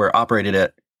that were operated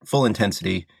at full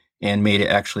intensity and made it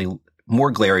actually more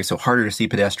glary, so harder to see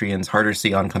pedestrians, harder to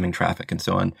see oncoming traffic, and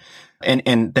so on.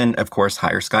 And then, of course,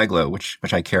 higher sky glow, which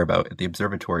I care about at the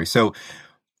observatory. So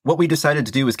what we decided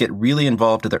to do was get really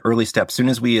involved at the early steps. As soon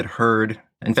as we had heard,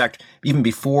 in fact, even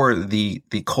before the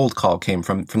cold call came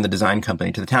from the design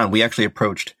company to the town, we actually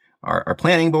approached our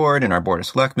planning board and our board of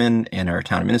selectmen and our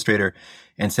town administrator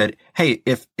and said, hey,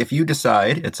 if you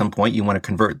decide at some point you want to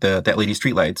convert the LED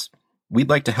streetlights, we'd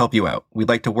like to help you out. We'd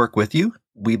like to work with you.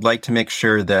 We'd like to make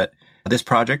sure that this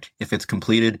project, if it's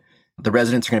completed, the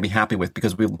residents are going to be happy with,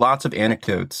 because we have lots of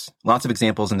anecdotes, lots of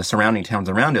examples in the surrounding towns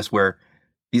around us where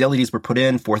these LEDs were put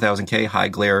in, 4,000K high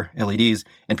glare LEDs,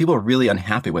 and people are really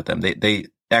unhappy with them. They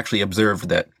actually observed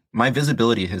that my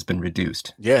visibility has been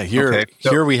reduced. Yeah,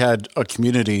 here we had a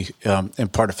community in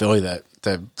part of Philly that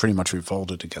pretty much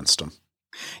revolted against them.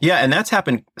 Yeah, and that's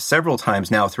happened several times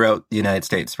now throughout the United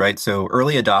States, right? So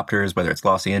early adopters, whether it's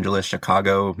Los Angeles,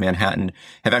 Chicago, Manhattan,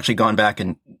 have actually gone back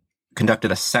and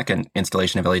conducted a second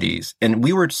installation of LEDs. And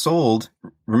we were sold,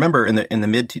 remember, in the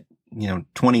mid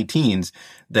 20 teens,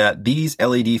 that these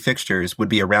LED fixtures would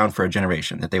be around for a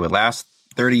generation, that they would last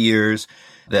 30 years,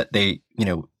 that they,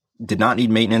 did not need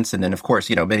maintenance. And then, of course,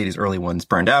 many of these early ones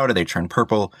burned out or they turned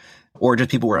purple, or just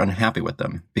people were unhappy with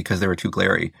them because they were too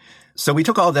glary. So we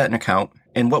took all of that in account.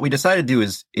 And what we decided to do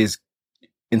is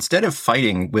instead of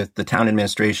fighting with the town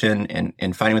administration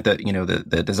and fighting with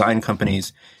the design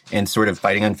companies and sort of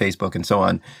fighting on Facebook and so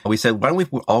on, we said, why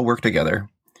don't we all work together?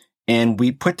 And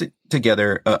we put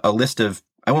together a list of,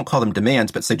 I won't call them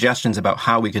demands, but suggestions about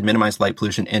how we could minimize light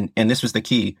pollution. And this was the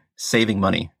key, saving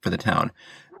money for the town.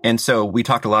 And so we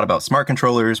talked a lot about smart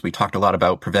controllers. We talked a lot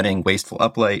about preventing wasteful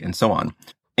uplight and so on.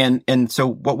 And so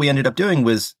what we ended up doing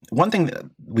was, one thing that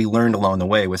we learned along the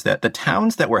way was that the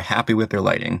towns that were happy with their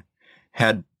lighting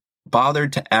had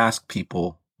bothered to ask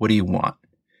people, what do you want?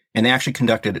 And they actually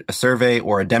conducted a survey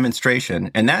or a demonstration.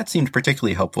 And that seemed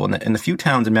particularly helpful in the few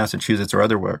towns in Massachusetts or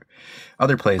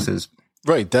other places.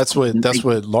 Right. That's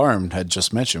what Lauren had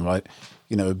just mentioned, right?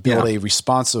 Build a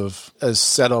responsive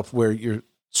setup where your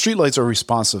streetlights are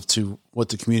responsive to what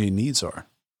the community needs are.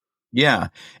 Yeah.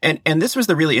 And this was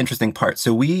the really interesting part.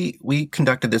 So we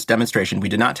conducted this demonstration. We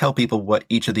did not tell people what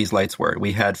each of these lights were.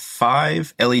 We had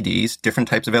 5 LEDs, different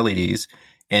types of LEDs,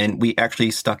 and we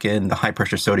actually stuck in the high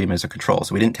pressure sodium as a control.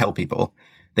 So we didn't tell people.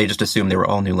 They just assumed they were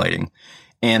all new lighting.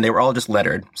 And they were all just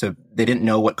lettered. So they didn't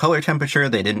know what color temperature.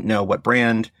 They didn't know what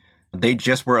brand. They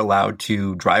just were allowed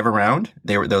to drive around.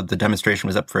 The demonstration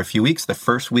was up for a few weeks. The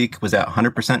first week was at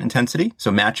 100% intensity,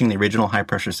 so matching the original high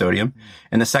pressure sodium.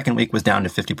 And the second week was down to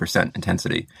 50%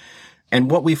 intensity. And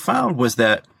what we found was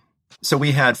that, so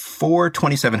we had 4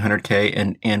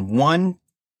 2700K and 1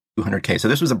 200K. So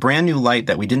this was a brand new light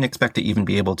that we didn't expect to even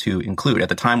be able to include. At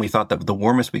the time, we thought that the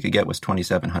warmest we could get was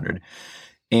 2700.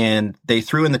 And they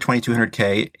threw in the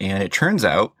 2200K, and it turns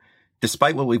out,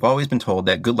 despite what we've always been told,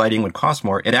 that good lighting would cost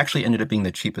more, it actually ended up being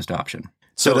the cheapest option.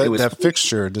 So that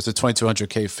fixture, the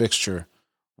 2200K fixture,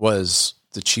 was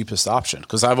the cheapest option?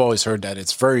 Because I've always heard that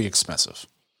it's very expensive.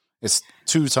 It's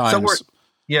 2 times.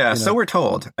 So we're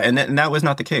told. And that was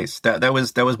not the case. That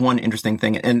was one interesting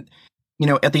thing. And,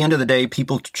 at the end of the day,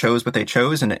 people chose what they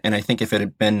chose. And I think if it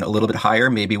had been a little bit higher,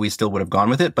 maybe we still would have gone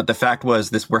with it. But the fact was,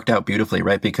 this worked out beautifully,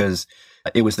 right? Because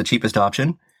it was the cheapest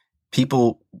option.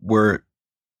 People were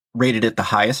rated it the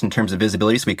highest in terms of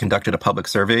visibility. So we conducted a public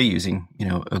survey using,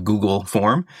 a Google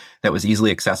form that was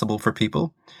easily accessible for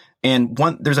people. And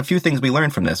there's a few things we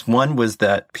learned from this. One was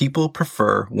that people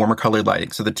prefer warmer colored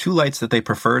lighting. So the 2 lights that they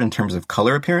preferred in terms of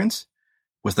color appearance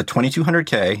was the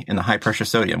 2200K and the high pressure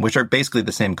sodium, which are basically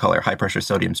the same color. High pressure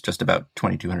sodium is just about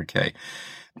 2200K.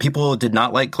 People did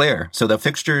not like glare. So the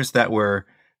fixtures that were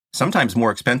sometimes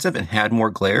more expensive and had more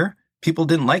glare, people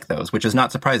didn't like those, which is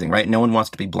not surprising, right? No one wants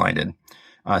to be blinded,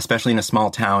 especially in a small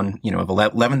town, of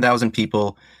 11,000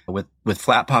 people with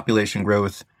flat population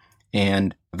growth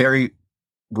and very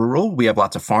rural. We have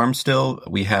lots of farms still.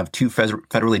 We have 2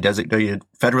 federally designated,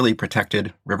 federally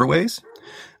protected riverways.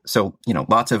 So,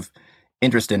 lots of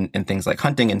interest in things like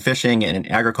hunting and fishing and in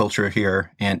agriculture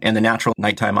here and the natural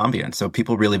nighttime ambience. So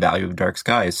people really value dark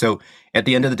skies. So at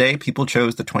the end of the day, people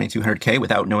chose the 2200K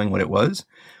without knowing what it was.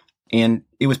 And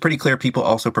it was pretty clear people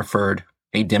also preferred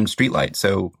a dimmed streetlight.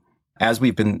 So as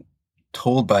we've been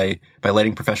told by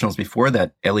lighting professionals before,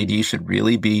 that LED should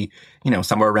really be,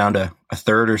 somewhere around a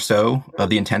third or so of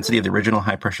the intensity of the original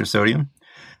high pressure sodium.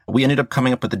 We ended up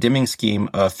coming up with a dimming scheme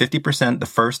of 50% the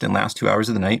first and last 2 hours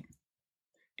of the night,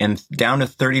 and down to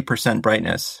 30%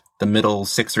 brightness the middle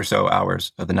 6 or so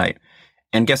hours of the night.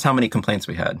 And guess how many complaints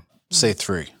we had? Say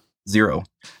 3. 0.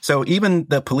 So even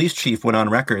the police chief went on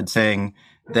record saying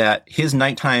that his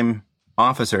nighttime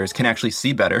officers can actually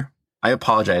see better. I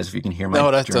apologize if you can hear my... No,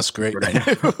 that's great. Right.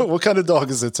 What kind of dog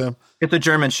is it, Tim? It's a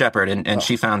German Shepherd, and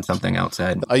she found something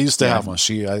outside. I used to have one.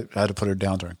 I had to put her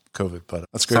down during COVID, but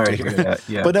that's great to hear. That.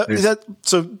 Yeah, but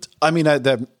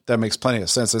that makes plenty of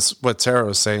sense. That's what Tara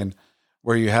was saying,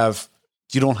 where you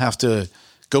don't have to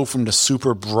go from the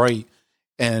super bright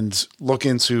and look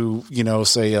into,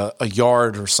 say a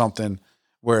yard or something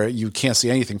where you can't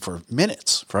see anything for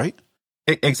minutes, right?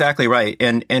 Exactly right.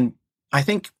 And I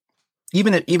think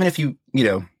even if you,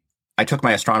 I took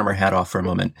my astronomer hat off for a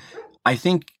moment, I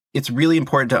think it's really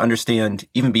important to understand,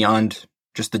 even beyond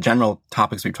just the general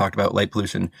topics we've talked about, light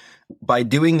pollution. By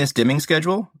doing this dimming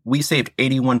schedule, we saved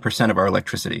 81% of our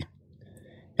electricity.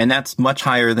 And that's much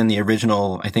higher than the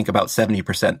original, I think about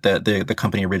 70% that the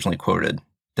company originally quoted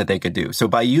that they could do. So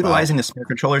by utilizing the smart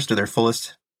controllers to their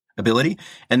fullest ability,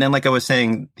 and then like I was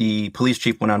saying, the police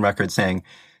chief went on record saying,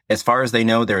 as far as they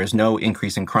know, there is no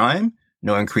increase in crime,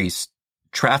 no increased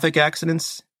traffic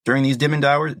accidents during these dimmed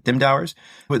hours.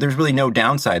 But there's really no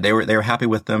downside. They were happy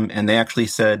with them, and they actually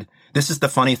said, this is the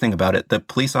funny thing about it. The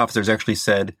police officers actually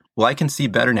said, well, I can see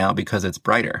better now because it's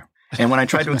brighter. And when I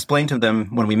tried to explain to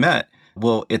them when we met,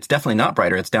 well, it's definitely not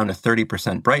brighter. It's down to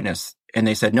 30% brightness. And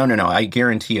they said, no, I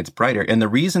guarantee it's brighter. And the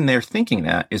reason they're thinking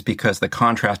that is because the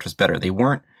contrast was better. They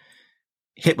weren't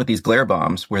hit with these glare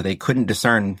bombs where they couldn't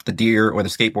discern the deer or the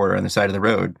skateboarder on the side of the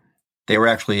road. They were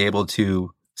actually able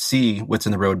to see what's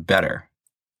in the road better.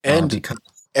 And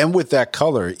with that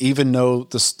color, even though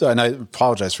and I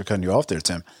apologize for cutting you off there,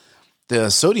 Tim, the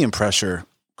sodium pressure,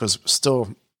 because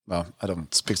I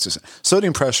don't speak to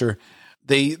sodium pressure,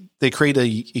 they create a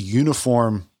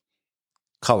uniform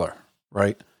color,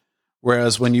 right?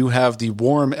 Whereas when you have the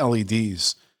warm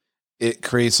LEDs, it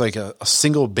creates like a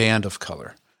single band of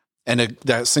color. And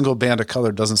that single band of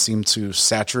color doesn't seem to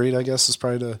saturate, I guess, is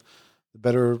probably the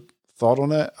better thought on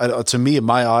that. To me, in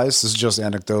my eyes, this is just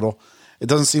anecdotal, it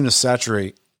doesn't seem to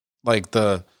saturate like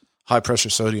the high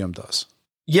pressure sodium does.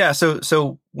 Yeah.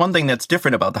 So one thing that's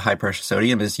different about the high pressure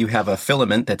sodium is you have a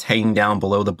filament that's hanging down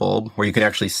below the bulb where you can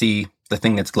actually see the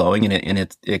thing that's glowing,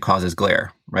 and it causes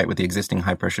glare, right? With the existing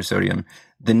high pressure sodium,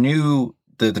 the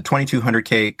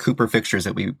 2200K Cooper fixtures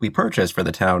that we purchased for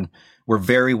the town were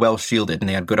very well shielded, and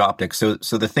they had good optics. So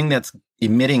the thing that's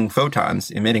emitting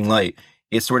light,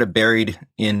 is sort of buried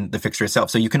in the fixture itself.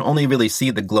 So you can only really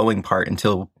see the glowing part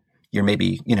until you're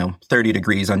maybe 30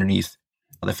 degrees underneath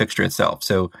the fixture itself.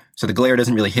 So the glare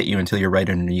doesn't really hit you until you're right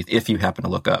underneath, if you happen to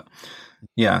look up.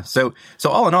 Yeah. So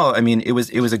all in all, I mean, it was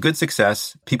a good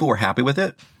success. People were happy with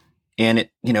it. And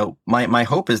it, my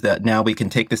hope is that now we can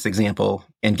take this example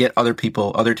and get other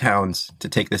towns to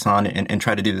take this on and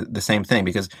try to do the same thing.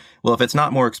 Because, well, if it's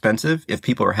not more expensive, if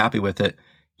people are happy with it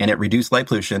and it reduced light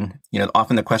pollution,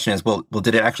 often the question is, well,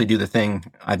 did it actually do the thing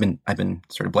I've been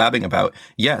sort of blabbing about?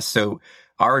 Yes. So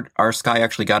our sky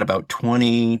actually got about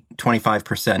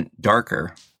 25%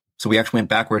 darker. So we actually went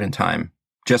backward in time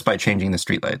just by changing the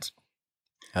streetlights.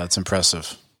 That's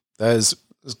impressive. That is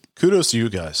kudos to you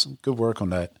guys. Good work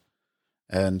on that.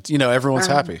 And, everyone's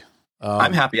happy.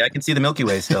 I'm happy. I can see the Milky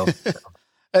Way still.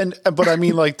 But I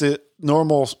mean, like the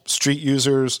normal street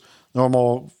users,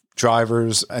 normal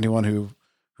drivers, anyone who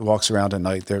walks around at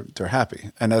night, they're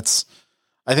happy. And I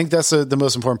think that's the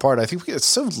most important part. I think we get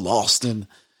so lost in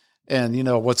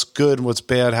what's good and what's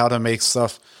bad, how to make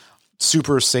stuff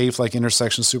super safe, like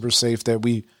intersections super safe, that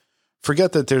we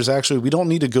forget that we don't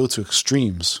need to go to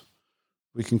extremes.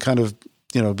 We can kind of,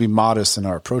 be modest in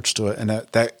our approach to it. And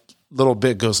that little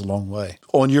bit goes a long way.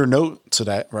 On your note to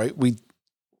that, right?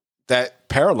 That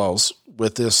parallels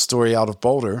with this story out of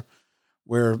Boulder,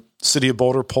 where City of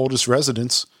Boulder polled its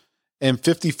residents And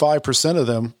 55% of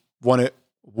them wanted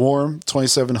warm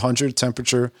 2700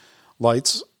 temperature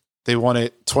lights. They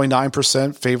wanted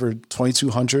 29% favored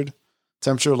 2200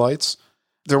 temperature lights.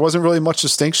 There wasn't really much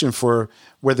distinction for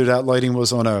whether that lighting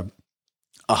was on a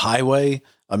highway,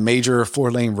 a major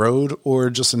 4-lane road, or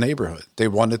just a neighborhood. They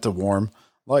wanted the warm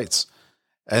lights.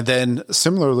 And then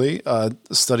similarly, a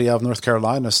study out of North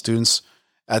Carolina, students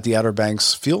at the Outer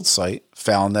Banks field site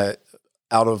found that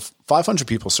out of 500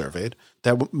 people surveyed,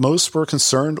 that most were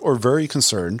concerned or very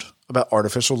concerned about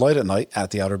artificial light at night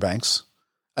at the Outer Banks.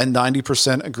 And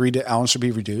 90% agreed that Allen should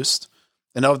be reduced.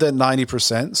 And of that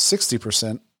 90%,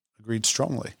 60% agreed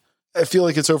strongly. I feel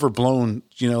like it's overblown,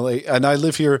 and I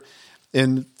live here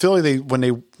in Philly. When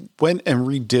they went and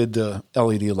redid the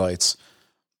LED lights,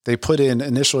 they put in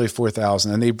initially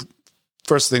 4,000, and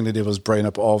first thing they did was brighten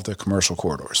up all of the commercial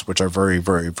corridors, which are very,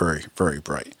 very, very, very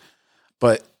bright.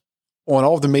 But on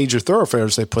all of the major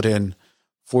thoroughfares, they put in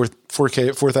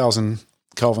 4,000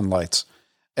 Kelvin lights.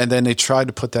 And then they tried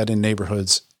to put that in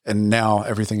neighborhoods, and now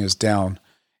everything is down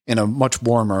in a much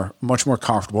warmer, much more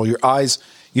comfortable. Your eyes,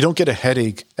 you don't get a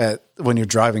headache when you're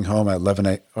driving home at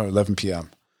 11 p.m.,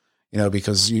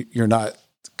 because you're not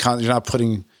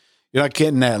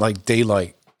getting that like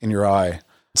daylight in your eye.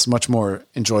 It's much more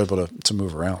enjoyable to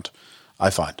move around, I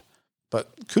find.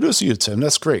 But kudos to you, Tim.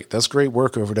 That's great. That's great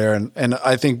work over there. And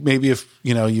I think maybe if,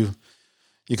 you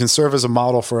can serve as a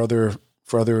model for other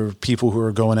people who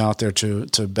are going out there to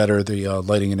better the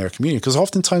lighting in their community. Because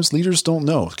oftentimes leaders don't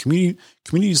know.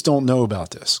 Communities don't know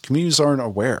about this. Communities aren't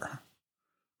aware,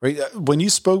 right? When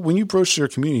you broached your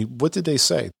community, what did they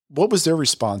say? What was their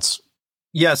response?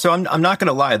 Yeah, so I'm not going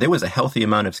to lie. There was a healthy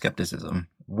amount of skepticism.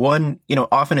 One,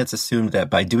 often it's assumed that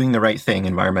by doing the right thing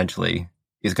environmentally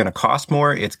is going to cost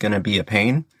more. It's going to be a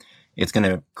pain. It's going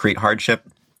to create hardship.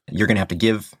 You're going to have to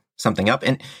give something up.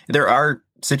 And there are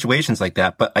situations like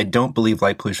that, but I don't believe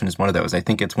light pollution is one of those. I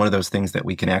think it's one of those things that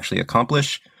we can actually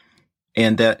accomplish,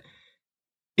 and that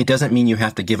it doesn't mean you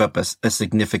have to give up a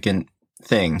significant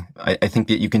thing. I think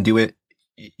that you can do it.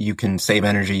 You can save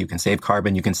energy, you can save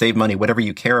carbon, you can save money, whatever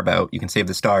you care about, you can save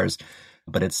the stars,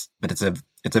 but it's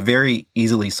a very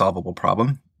easily solvable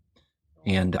problem.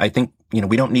 And I think,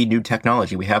 we don't need new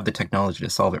technology. We have the technology to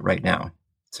solve it right now.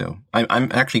 So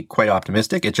I'm actually quite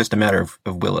optimistic. It's just a matter of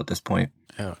will at this point.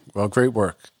 Yeah. Well, great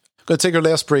work. Going to take our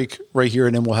last break right here,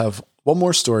 and then we'll have one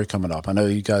more story coming up. I know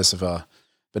you guys have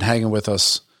been hanging with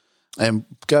us, and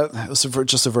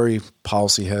just a very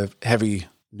policy heavy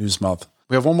news month.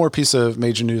 We have one more piece of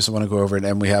major news I want to go over,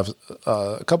 and we have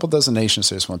a couple dozen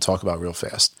nations I just want to talk about real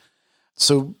fast.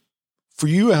 So for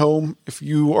you at home, if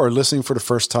you are listening for the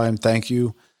first time, thank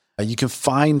you. You can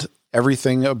find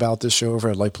everything about this show over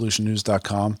at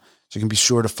lightpollutionnews.com. So you can be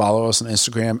sure to follow us on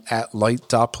Instagram at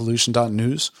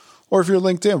light.pollution.news. Or if you're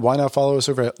LinkedIn, why not follow us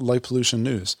over at Light Pollution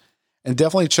News? And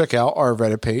definitely check out our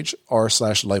Reddit page,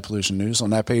 r/Light Pollution News. On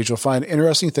that page, you'll find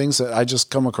interesting things that I just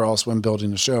come across when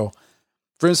building the show.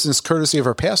 For instance, courtesy of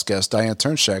our past guest, Diane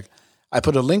Turnshek, I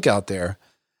put a link out there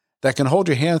that can hold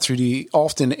your hand through the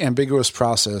often ambiguous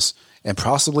process and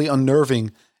possibly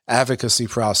unnerving advocacy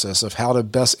process of how to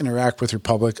best interact with your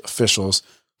public officials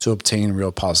to obtain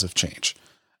real positive change.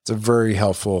 It's a very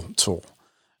helpful tool.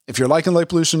 If you're liking Light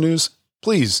Pollution News,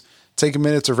 please take a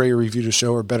minute to rate or review the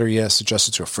show, or better yet, suggest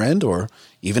it to a friend or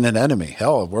even an enemy.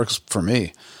 Hell, it works for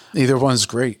me. Either one's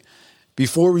great.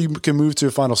 Before we can move to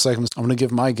the final segment, I'm going to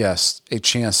give my guests a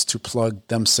chance to plug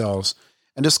themselves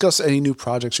and discuss any new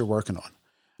projects you're working on.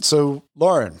 So,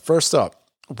 Lauren, first up,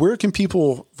 where can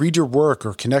people read your work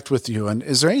or connect with you? And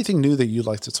is there anything new that you'd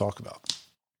like to talk about?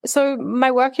 So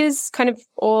my work is kind of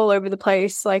all over the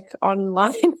place, like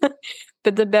online,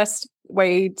 but the best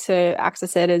way to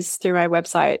access it is through my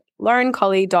website.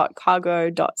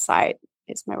 laurencolley.cargo.site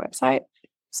is my website.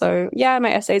 So yeah,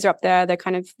 my essays are up there.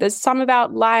 There's some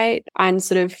about light and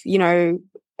sort of,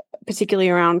 particularly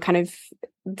around kind of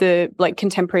the like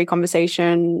contemporary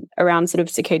conversation around sort of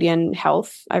circadian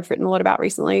health I've written a lot about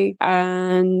recently.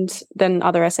 And then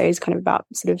other essays kind of about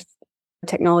sort of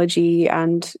technology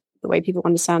and the way people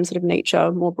understand sort of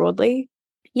nature more broadly.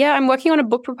 Yeah, I'm working on a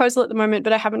book proposal at the moment,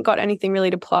 but I haven't got anything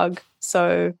really to plug.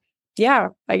 So yeah,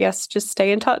 I guess just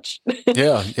stay in touch.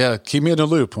 Yeah. Keep me in the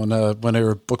loop when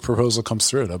your book proposal comes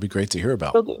through. That'll be great to hear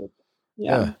about. Will do.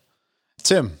 Yeah.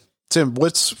 Tim,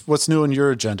 what's new on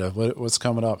your agenda? What's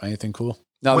coming up? Anything cool?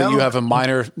 Now that you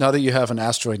have an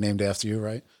asteroid named after you,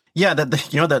 right? Yeah,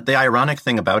 the ironic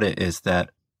thing about it is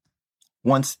that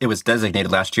once it was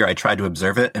designated last year, I tried to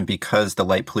observe it, and because the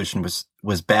light pollution was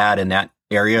bad in that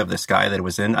area of the sky that it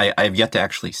was in, I have yet to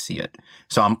actually see it.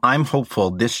 So I'm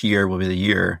hopeful this year will be the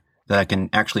year that I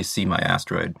can actually see my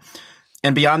asteroid.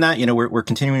 And beyond that, we're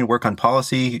continuing to work on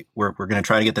policy. We're going to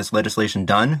try to get this legislation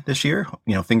done this year,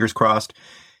 fingers crossed.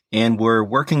 And we're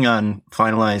working on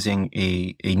finalizing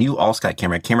a new all-sky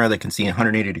camera, a camera that can see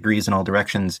 180 degrees in all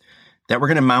directions, that we're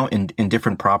going to mount in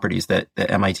different properties that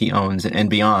MIT owns and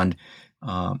beyond.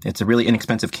 It's a really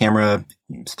inexpensive camera.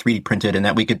 It's 3D printed, and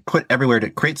that we could put everywhere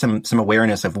to create some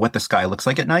awareness of what the sky looks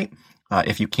like at night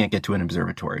if you can't get to an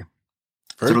observatory.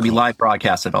 So it'll be live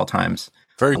broadcast at all times.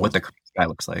 What the sky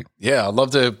looks like. Yeah, I'd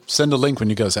love to send a link when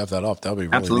you guys have that up. That would be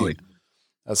really absolutely neat.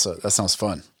 That sounds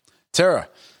fun. Tara,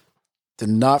 did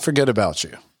not forget about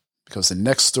you, because the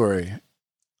next story,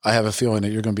 I have a feeling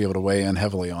that you're going to be able to weigh in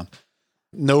heavily on.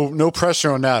 No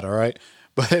pressure on that, all right?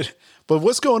 But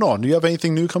what's going on? Do you have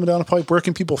anything new coming down the pipe? Where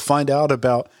can people find out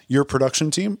about your production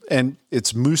team? And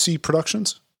it's Moosey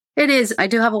Productions? It is. I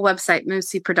do have a website,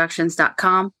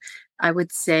 mooseyproductions.com. I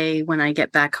would say when I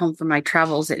get back home from my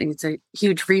travels, it's a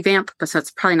huge revamp, so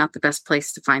it's probably not the best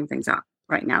place to find things out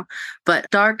right now. But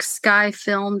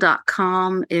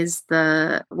darkskyfilm.com is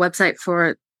the website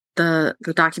for the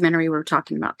documentary we're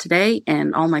talking about today,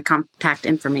 and all my contact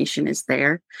information is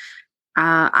there.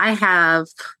 I have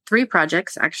 3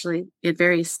 projects, actually, at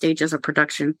various stages of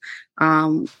production.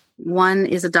 One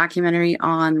is a documentary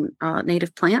on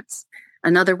native plants.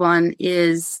 Another one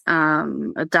is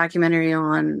a documentary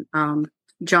on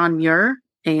John Muir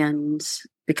and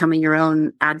becoming your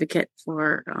own advocate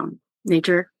for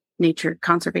nature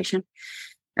conservation.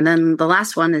 And then the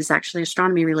last one is actually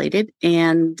astronomy related,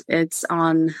 and it's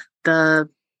on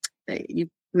you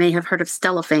may have heard of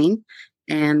Stellafane,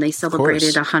 and they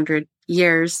celebrated 100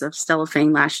 years of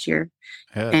Stellafane last year.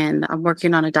 Yeah. And I'm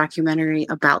working on a documentary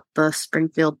about the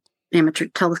Springfield Amateur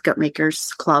Telescope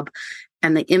Makers Club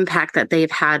and the impact that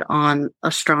they've had on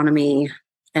astronomy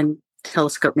and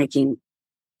telescope making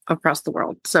across the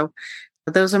world. So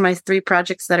those are my 3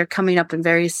 projects that are coming up in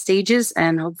various stages,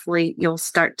 and hopefully you'll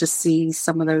start to see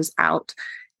some of those out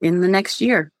in the next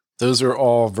year. Those are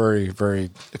all very, very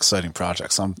exciting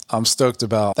projects. I'm stoked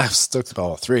about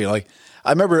all 3. Like, I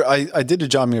remember I did the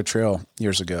John Muir Trail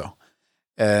years ago,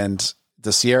 and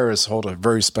the Sierras hold a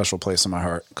very special place in my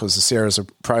heart, because the Sierras are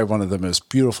probably one of the most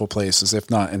beautiful places,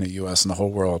 if not in the U.S., in the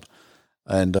whole world.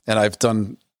 And I've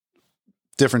done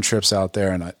different trips out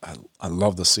there, and I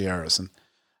love the Sierras. And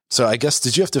so I guess,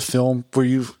 did you have to film?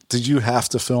 Did you have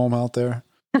to film out there?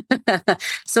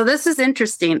 So this is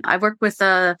interesting. I work with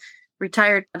a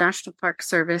retired National Park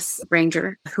Service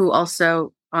ranger who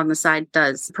also on the side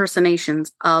does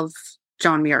impersonations of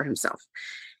John Muir himself.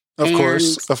 Of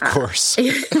course.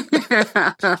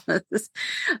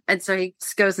 And so he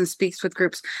goes and speaks with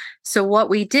groups. So what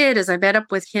we did is I met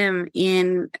up with him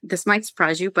in, this might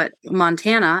surprise you, but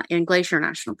Montana in Glacier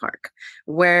National Park,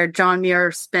 where John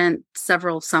Muir spent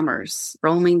several summers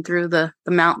roaming through the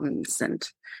mountains and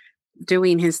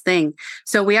doing his thing.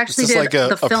 So we actually did like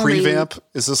the filming. A prevamp?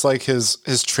 Is this like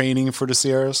his training for the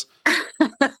Sierras?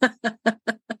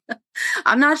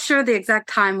 I'm not sure the exact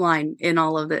timeline in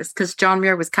all of this, because John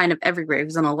Muir was kind of everywhere. He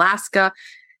was in Alaska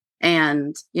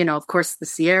and, of course, the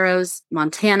Sierras,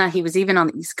 Montana. He was even on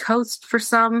the East Coast for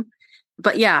some.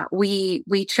 But yeah, we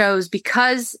chose,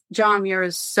 because John Muir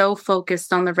is so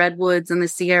focused on the Redwoods and the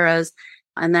Sierras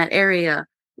and that area,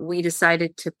 we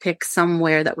decided to pick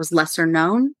somewhere that was lesser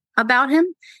known about him.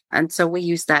 And so we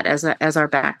used that as our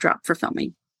backdrop for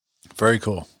filming. Very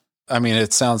cool. I mean,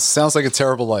 it sounds like a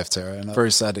terrible life, Tara, and I'm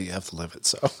very sad that you have to live it.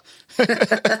 So,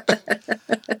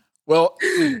 well,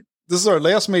 this is our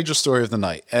last major story of the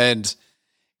night. And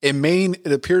in Maine,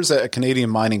 it appears that a Canadian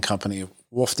mining company,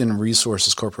 Wolfden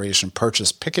Resources Corporation,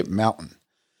 purchased Picket Mountain.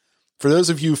 For those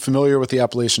of you familiar with the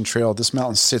Appalachian Trail, this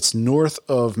mountain sits north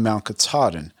of Mount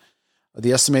Katahdin.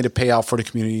 The estimated payout for the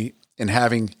community in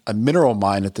having a mineral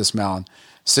mine at this mountain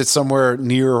sits somewhere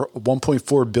near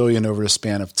 $1.4 billion over the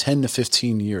span of 10 to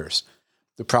 15 years.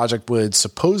 The project would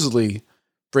supposedly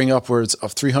bring upwards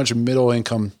of 300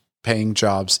 middle-income paying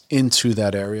jobs into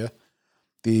that area.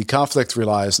 The conflict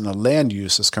relies on the land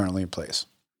use that's currently in place.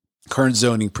 Current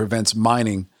zoning prevents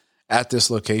mining at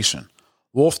this location.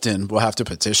 Wolfden will have to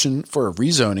petition for a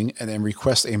rezoning and then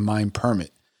request a mine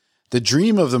permit. The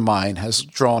dream of the mine has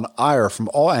drawn ire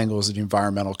from all angles of the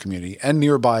environmental community and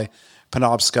nearby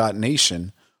Penobscot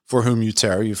Nation, for whom you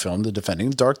filmed the Defending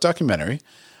the Dark documentary.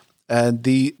 And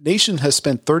the nation has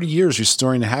spent 30 years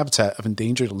restoring the habitat of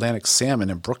endangered Atlantic salmon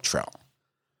and brook trout.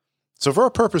 So for our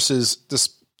purposes,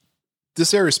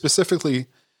 this area specifically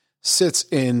sits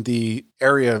in the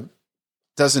area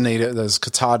designated as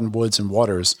Katahdin Woods and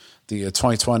Waters, the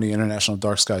 2020 International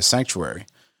Dark Sky Sanctuary.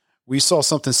 We saw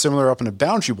something similar up in the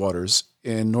Boundary Waters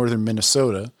in northern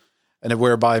Minnesota, and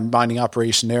whereby mining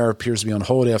operation there appears to be on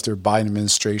hold after the Biden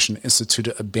administration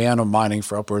instituted a ban on mining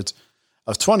for upwards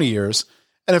of 20 years.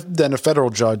 And then a federal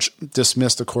judge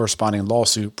dismissed the corresponding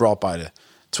lawsuit brought by the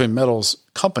Twin Metals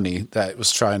company that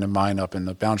was trying to mine up in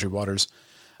the Boundary Waters.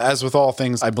 As with all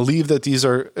things, I believe that these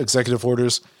are executive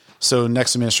orders. So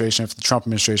next administration, if the Trump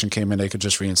administration came in, they could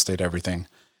just reinstate everything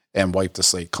and wipe the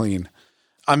slate clean.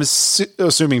 I'm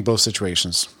assuming both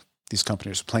situations, these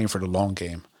companies are playing for the long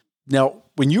game. Now,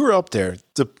 when you were up there,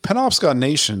 the Penobscot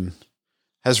Nation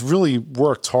has really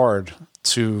worked hard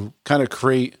to kind of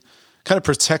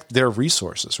protect their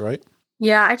resources, right?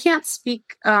 Yeah, I can't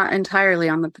speak entirely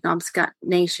on the Penobscot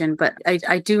Nation, but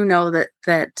I do know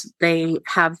that they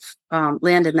have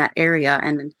land in that area,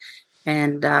 and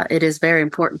it is very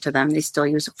important to them. They still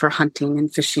use it for hunting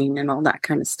and fishing and all that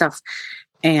kind of stuff,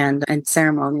 and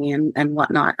ceremony and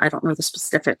whatnot. I don't know the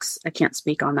specifics. I can't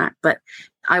speak on that, but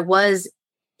I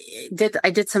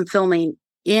did some filming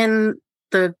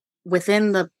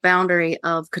within the boundary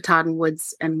of Katahdin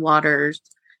Woods and Waters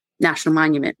National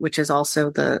Monument, which is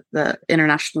also the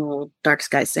International Dark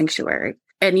Sky Sanctuary.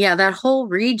 And yeah, that whole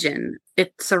region,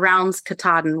 it surrounds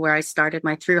Katahdin, where I started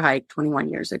my thru hike 21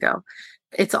 years ago.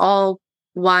 It's all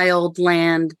wild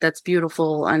land that's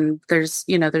beautiful, and there's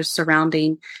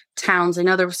surrounding towns. I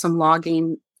know there was some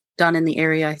logging done in the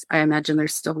area. I imagine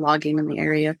there's still logging in the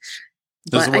area.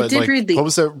 But I did read what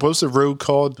was the road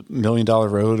called? $1 Million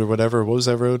Road or whatever. What was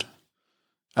that road?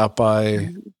 Out by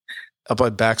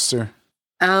Baxter.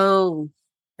 Oh,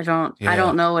 I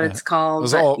don't know what it's called.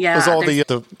 It was all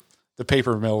the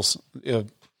paper mills. Yeah.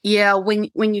 Yeah.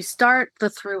 When you start the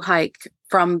through hike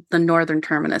from the northern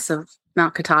terminus of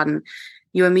Mount Katahdin,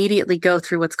 you immediately go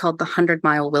through what's called the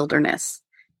 100-mile wilderness.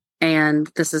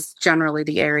 And this is generally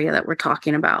the area that we're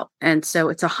talking about. And so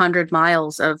it's 100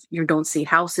 miles of, you don't see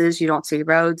houses, you don't see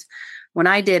roads. When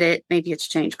I did it, maybe it's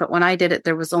changed, but when I did it,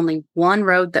 there was only one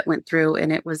road that went through,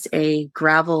 and it was a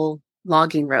gravel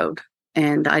logging road.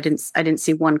 And I didn't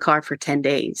see one car for 10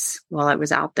 days while I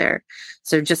was out there.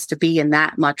 So just to be in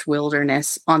that much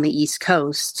wilderness on the East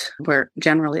Coast, where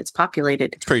generally it's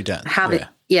populated, it's pretty dense.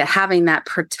 Having that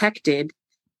protected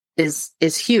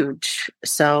is huge.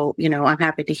 So, I'm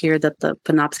happy to hear that the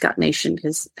Penobscot Nation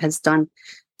has done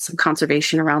some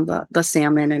conservation around the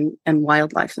salmon and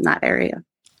wildlife in that area.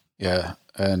 Yeah.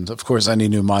 And of course, any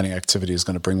new mining activity is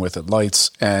going to bring with it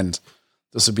lights. And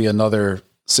this would be another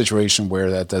situation where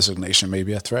that designation may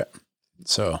be a threat.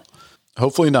 So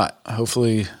hopefully not.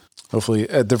 Hopefully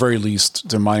at the very least,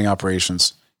 their mining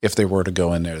operations, if they were to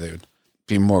go in there, they would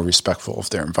be more respectful of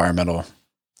their environmental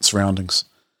surroundings.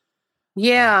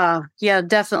 Yeah,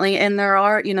 definitely. And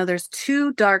there's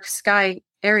two dark sky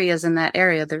areas in that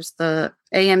area. There's the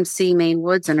AMC Maine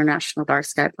Woods International Dark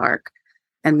Sky Park,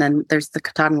 and then there's the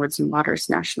Katahdin Woods and Waters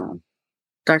National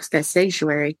Dark Sky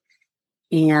Sanctuary.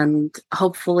 And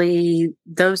hopefully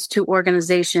those two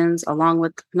organizations, along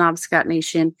with the Penobscot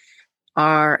Nation,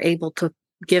 are able to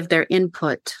give their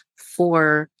input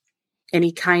for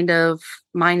any kind of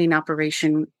mining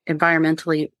operation,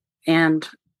 environmentally and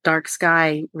dark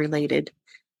sky related,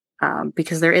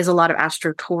 because there is a lot of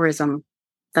astrotourism.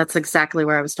 That's exactly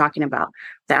where I was talking about.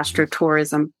 The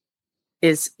astrotourism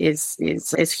is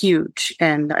huge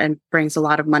and brings a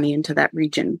lot of money into that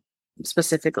region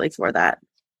specifically for that.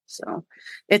 So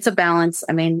it's a balance.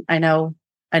 I mean, I know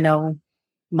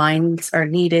mines are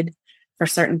needed for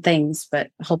certain things, but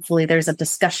hopefully there's a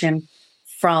discussion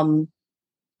from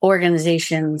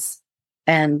organizations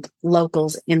and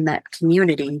locals in that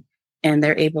community, and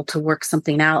they're able to work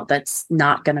something out that's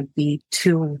not going to be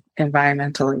too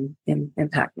environmentally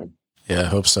impacted. Yeah, I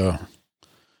hope so.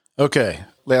 Okay.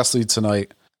 Lastly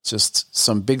tonight, just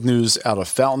some big news out of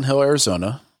Fountain Hill,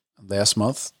 Arizona. Last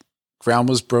month, ground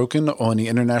was broken on the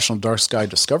International Dark Sky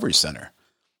Discovery Center.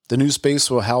 The new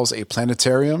space will house a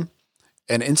planetarium,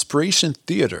 an inspiration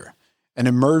theater, an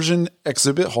immersion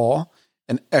exhibit hall,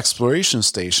 an exploration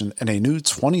station, and a new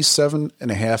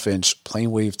 27.5-inch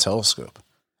plane-wave telescope.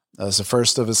 As the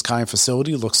first of its kind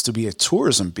facility, looks to be a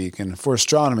tourism beacon for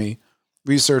astronomy,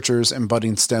 researchers, and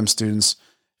budding STEM students,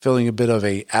 filling a bit of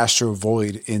a astro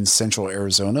void in central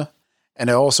Arizona. And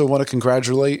I also want to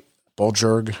congratulate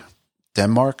Bulgerg,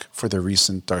 Denmark, for their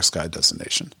recent dark sky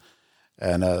destination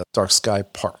and dark sky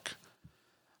park.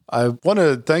 I want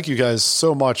to thank you guys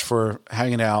so much for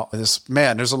hanging out. There's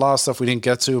a lot of stuff we didn't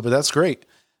get to, but that's great.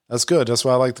 That's good. That's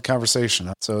why I like the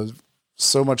conversation.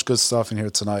 So much good stuff in here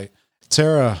tonight.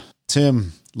 Tara,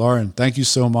 Tim, Lauren, thank you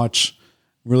so much.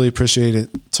 Really appreciate it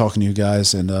talking to you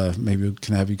guys, and maybe we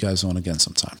can have you guys on again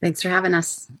sometime. Thanks for having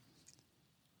us.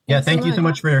 Yeah, thank you so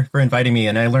much for inviting me,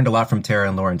 and I learned a lot from Tara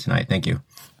and Lauren tonight. Thank you.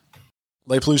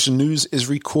 Light Pollution News is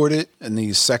recorded in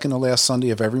the second to last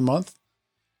Sunday of every month.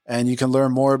 And you can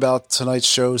learn more about tonight's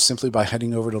show simply by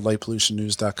heading over to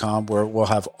lightpollutionnews.com, where we'll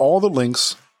have all the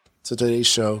links to today's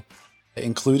show,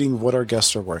 including what our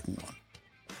guests are working on.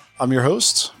 I'm your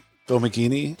host, Bill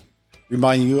McGeeney,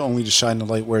 reminding you only to shine the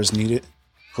light where it's needed.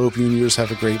 Hope you and yours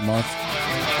have a great month.